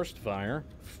 4 burst fire.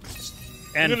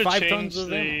 And 5 tons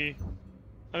of ammo.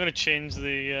 I'm going to change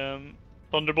the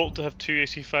Thunderbolt to have 2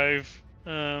 AC5.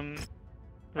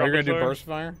 Are you going to do burst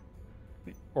fire?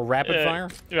 Or rapid fire?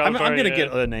 Yeah, I'm going to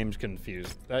get the names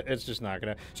confused. It's just not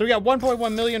going to. So we got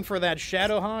 1.1 million for that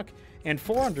Shadowhawk and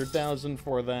 400,000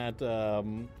 for that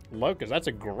Locust. That's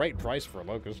a great price for a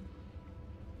Locust.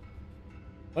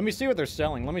 Let me see what they're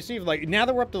selling. Let me see if, like, now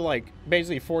that we're up to, like,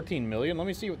 basically 14 million, let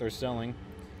me see what they're selling.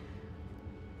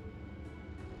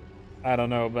 I don't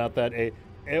know about that.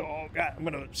 Oh, God, I'm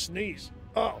going to sneeze.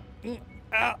 Oh.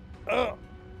 Oh.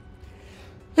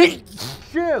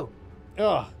 Shoo.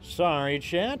 Oh, sorry,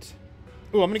 chat.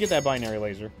 Ooh, I'm going to get that binary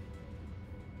laser.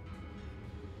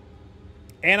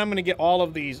 And I'm going to get all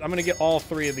of these. I'm going to get all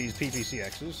 3 of these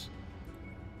PPC-X's.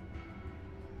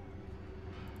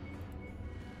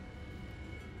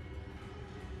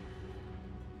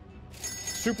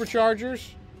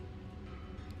 Superchargers.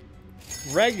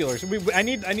 Regulars. I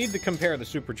need to compare the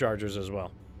superchargers as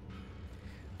well.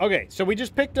 Okay, so we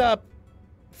just picked up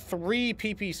 3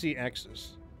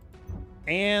 PPC-X's.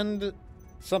 And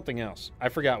something else. I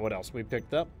forgot what else we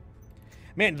picked up.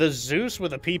 Man, the Zeus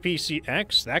with a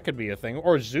PPC-X, that could be a thing.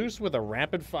 Or Zeus with a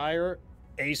rapid-fire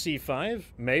AC-5,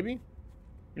 maybe?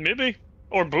 Maybe.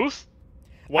 Or both.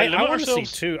 I want to see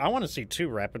 2. I want to see 2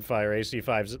 rapid-fire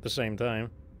AC-5s at the same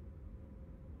time.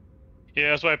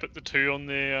 Yeah, that's why I put the 2 on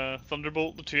the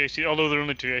Thunderbolt, the 2 AC, although they're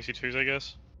only 2 AC2s, I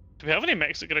guess. Do we have any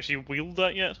mechs that could actually wield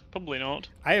that yet? Probably not.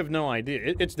 I have no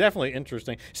idea. It's definitely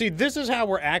interesting. See, this is how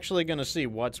we're actually going to see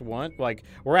what's what. Like,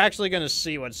 we're actually going to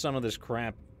see what some of this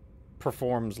crap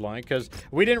performs like, because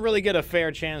we didn't really get a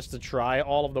fair chance to try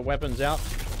all of the weapons out.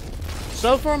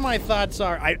 So far, my thoughts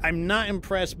are, I'm not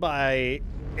impressed by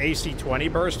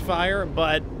AC-20 burst fire,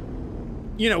 but,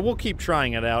 you know, we'll keep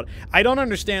trying it out. I don't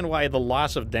understand why the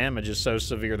loss of damage is so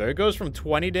severe, though. It goes from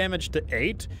 20 damage to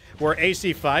 8, where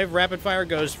AC-5 rapid fire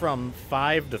goes from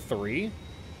 5 to 3.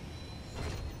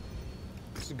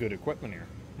 This is good equipment here.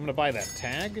 I'm going to buy that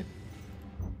tag.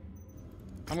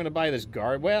 I'm going to buy this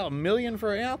guard. Well, $1 million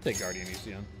for... Yeah, I'll take Guardian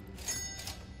ECM.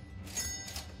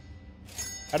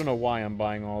 I don't know why I'm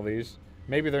buying all these.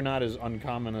 Maybe they're not as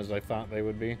uncommon as I thought they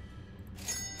would be.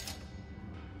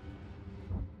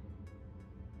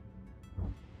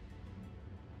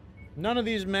 None of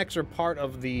these mechs are part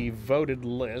of the voted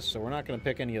list, so we're not going to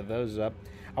pick any of those up.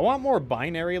 I want more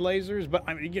binary lasers, but,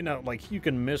 I mean, you know, like, you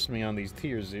can miss me on these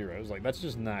tier 0s. Like, that's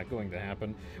just not going to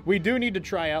happen. We do need to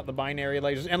try out the binary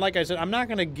lasers, and like I said, I'm not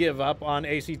going to give up on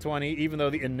AC-20, even though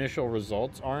the initial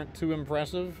results aren't too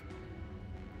impressive.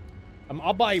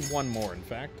 I'll buy one more, in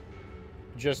fact,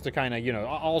 just to kind of, you know,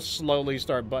 I'll slowly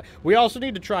start. But we also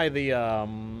need to try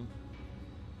the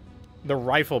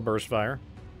rifle burst fire.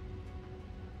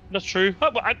 That's true.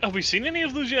 Have we seen any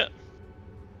of those yet?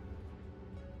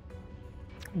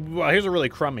 Well, here's a really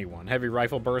crummy one. Heavy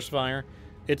rifle burst fire.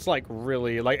 It's like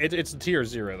really, like, it's a tier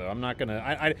 0 though. I'm not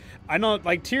gonna, I know,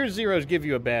 like, tier 0s give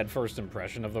you a bad first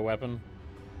impression of the weapon.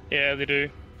 Yeah, they do.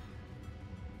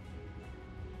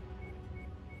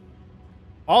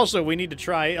 Also, we need to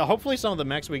try, hopefully some of the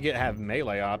mechs we get have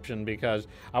melee option, because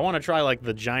I want to try, like,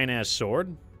 the giant-ass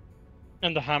sword.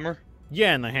 And the hammer.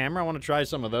 Yeah, and the hammer. I want to try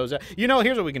some of those. You know,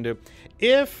 here's what we can do.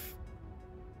 If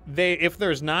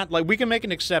there's not, like, we can make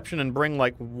an exception and bring,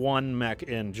 like, 1 mech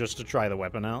in just to try the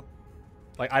weapon out.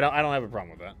 Like, I don't have a problem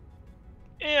with that.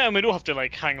 Yeah, and we don't have to,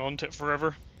 like, hang on to it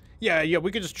forever. Yeah,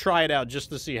 we could just try it out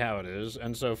just to see how it is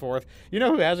and so forth. You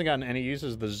know who hasn't gotten any use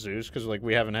is the Zeus, because, like,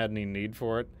 we haven't had any need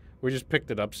for it. We just picked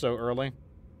it up so early.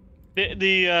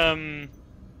 The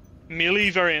melee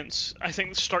variants, I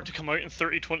think, start to come out in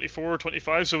 2024 or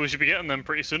 25, so we should be getting them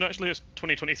pretty soon, actually. It's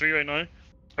 2023 right now.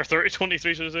 Or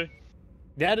 2023, should I say.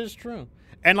 That is true.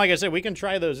 And like I said, we can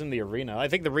try those in the arena. I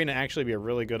think the arena actually be a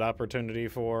really good opportunity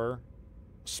for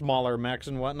smaller mechs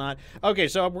and whatnot. Okay,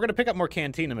 so we're going to pick up more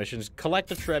Cantina missions.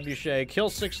 Collect a Trebuchet,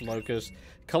 kill 6 Locusts,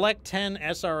 collect 10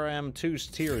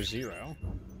 SRM-2 tier 0.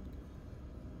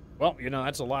 Well, you know,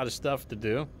 that's a lot of stuff to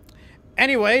do.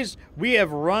 Anyways, we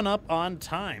have run up on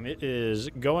time. It is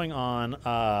going on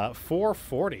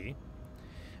 4:40.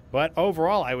 But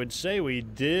overall, I would say we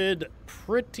did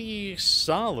pretty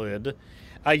solid.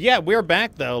 Yeah, we're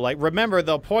back, though. Like, remember,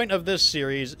 the point of this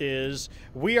series is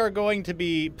we are going to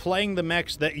be playing the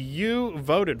mechs that you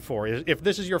voted for. If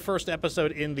this is your first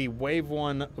episode in the Wave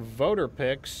 1 voter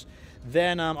picks,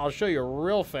 then I'll show you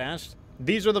real fast.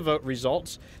 These are the vote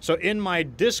results. So in my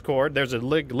Discord, there's a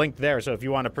link there. So if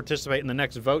you want to participate in the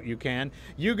next vote, you can.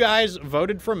 You guys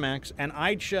voted for mechs, and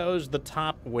I chose the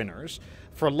top winners.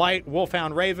 For light,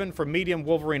 Wolfhound Raven. For medium,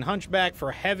 Wolverine Hunchback.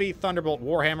 For heavy, Thunderbolt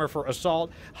Warhammer. For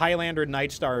assault, Highlander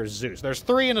Nightstar Zeus. There's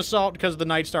 3 in assault because the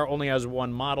Nightstar only has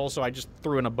 1 model, so I just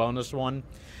threw in a bonus one.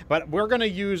 But we're going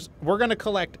to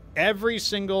collect every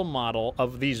single model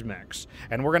of these mechs,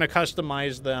 and we're going to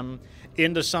customize them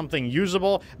into something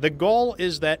usable. The goal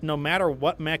is that no matter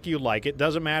what mech you like, it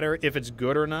doesn't matter if it's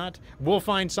good or not, we'll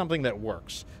find something that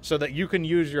works so that you can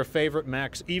use your favorite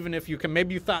mechs, even if you can,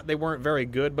 maybe you thought they weren't very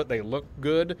good, but they look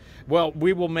good. Well,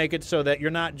 we will make it so that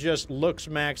you're not just looks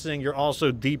maxing, you're also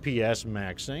DPS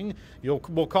maxing.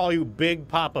 We'll call you Big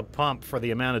Papa Pump for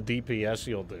the amount of DPS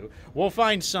you'll do. We'll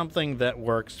find something that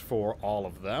works for all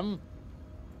of them.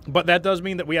 But that does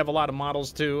mean that we have a lot of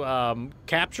models to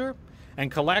capture and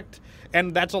collect,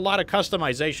 and that's a lot of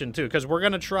customization too, because we're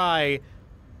going to try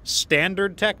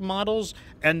standard tech models,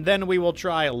 and then we will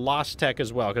try lost tech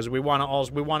as well, because we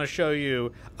want to show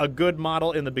you a good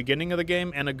model in the beginning of the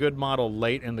game and a good model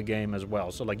late in the game as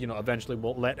well. So, like, you know, eventually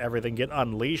we'll let everything get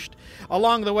unleashed.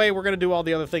 Along the way, we're going to do all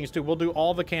the other things too. We'll do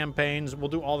all the campaigns, we'll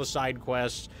do all the side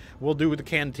quests, we'll do the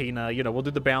cantina, you know, we'll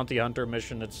do the bounty hunter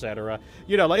mission, etc.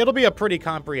 You know, it'll be a pretty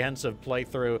comprehensive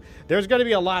playthrough. There's going to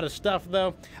be a lot of stuff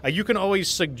though. You can always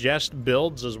suggest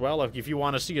builds as well. If you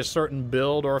want to see a certain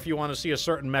build, or if you want to see a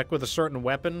certain mech with a certain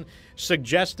weapon,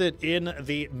 suggest it in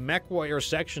the MechWarrior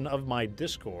section of my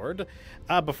Discord.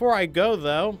 Before I go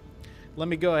though, let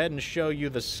me go ahead and show you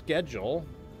the schedule.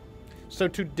 So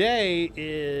today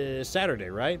is Saturday,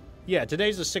 right? Yeah,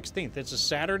 today's the 16th. It's a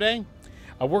Saturday.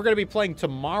 We're going to be playing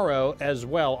tomorrow as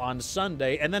well on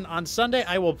Sunday. And then on Sunday,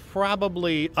 I will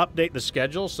probably update the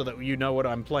schedule so that you know what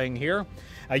I'm playing here.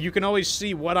 You can always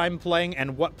see what I'm playing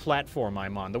and what platform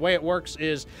I'm on. The way it works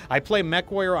is I play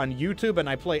MechWarrior on YouTube and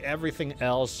I play everything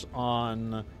else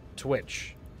on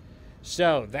Twitch.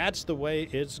 So that's the way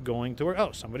it's going to work.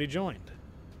 Oh, somebody joined.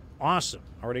 Awesome.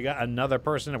 Already got another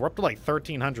person. We're up to like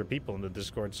 1,300 people in the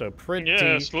Discord, so pretty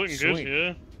Yeah, it's looking sweet. good,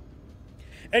 yeah.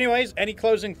 Anyways, any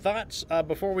closing thoughts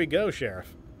before we go,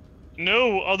 Sheriff?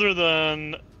 No, other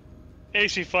than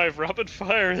AC5 Rapid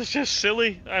Fire. It's just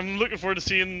silly. I'm looking forward to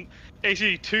seeing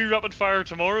AC2 Rapid Fire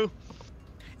tomorrow.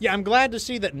 Yeah, I'm glad to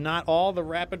see that not all the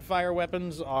rapid-fire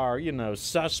weapons are, you know,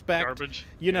 suspect. Garbage.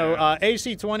 You know,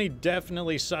 AC-20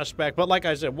 definitely suspect, but like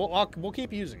I said, we'll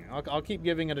keep using it. I'll keep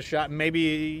giving it a shot.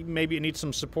 Maybe you need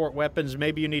some support weapons.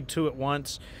 Maybe you need 2 at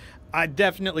once.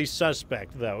 Definitely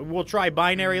suspect, though. We'll try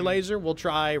binary laser. We'll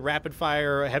try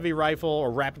rapid-fire heavy rifle or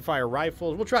rapid-fire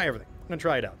rifles. We'll try everything. I'm going to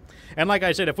try it out. And like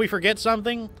I said, if we forget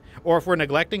something or if we're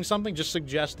neglecting something, just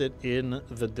suggest it in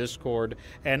the Discord,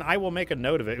 and I will make a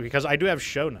note of it because I do have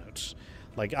show notes.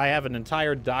 Like, I have an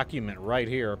entire document right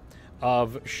here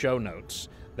of show notes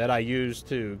that I use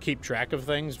to keep track of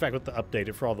things. In fact, we'll have to update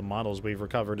it for all the models we've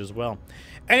recovered as well.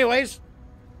 Anyways,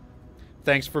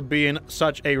 thanks for being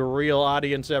such a real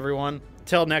audience, everyone.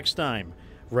 Till next time,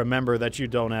 remember that you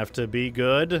don't have to be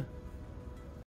good.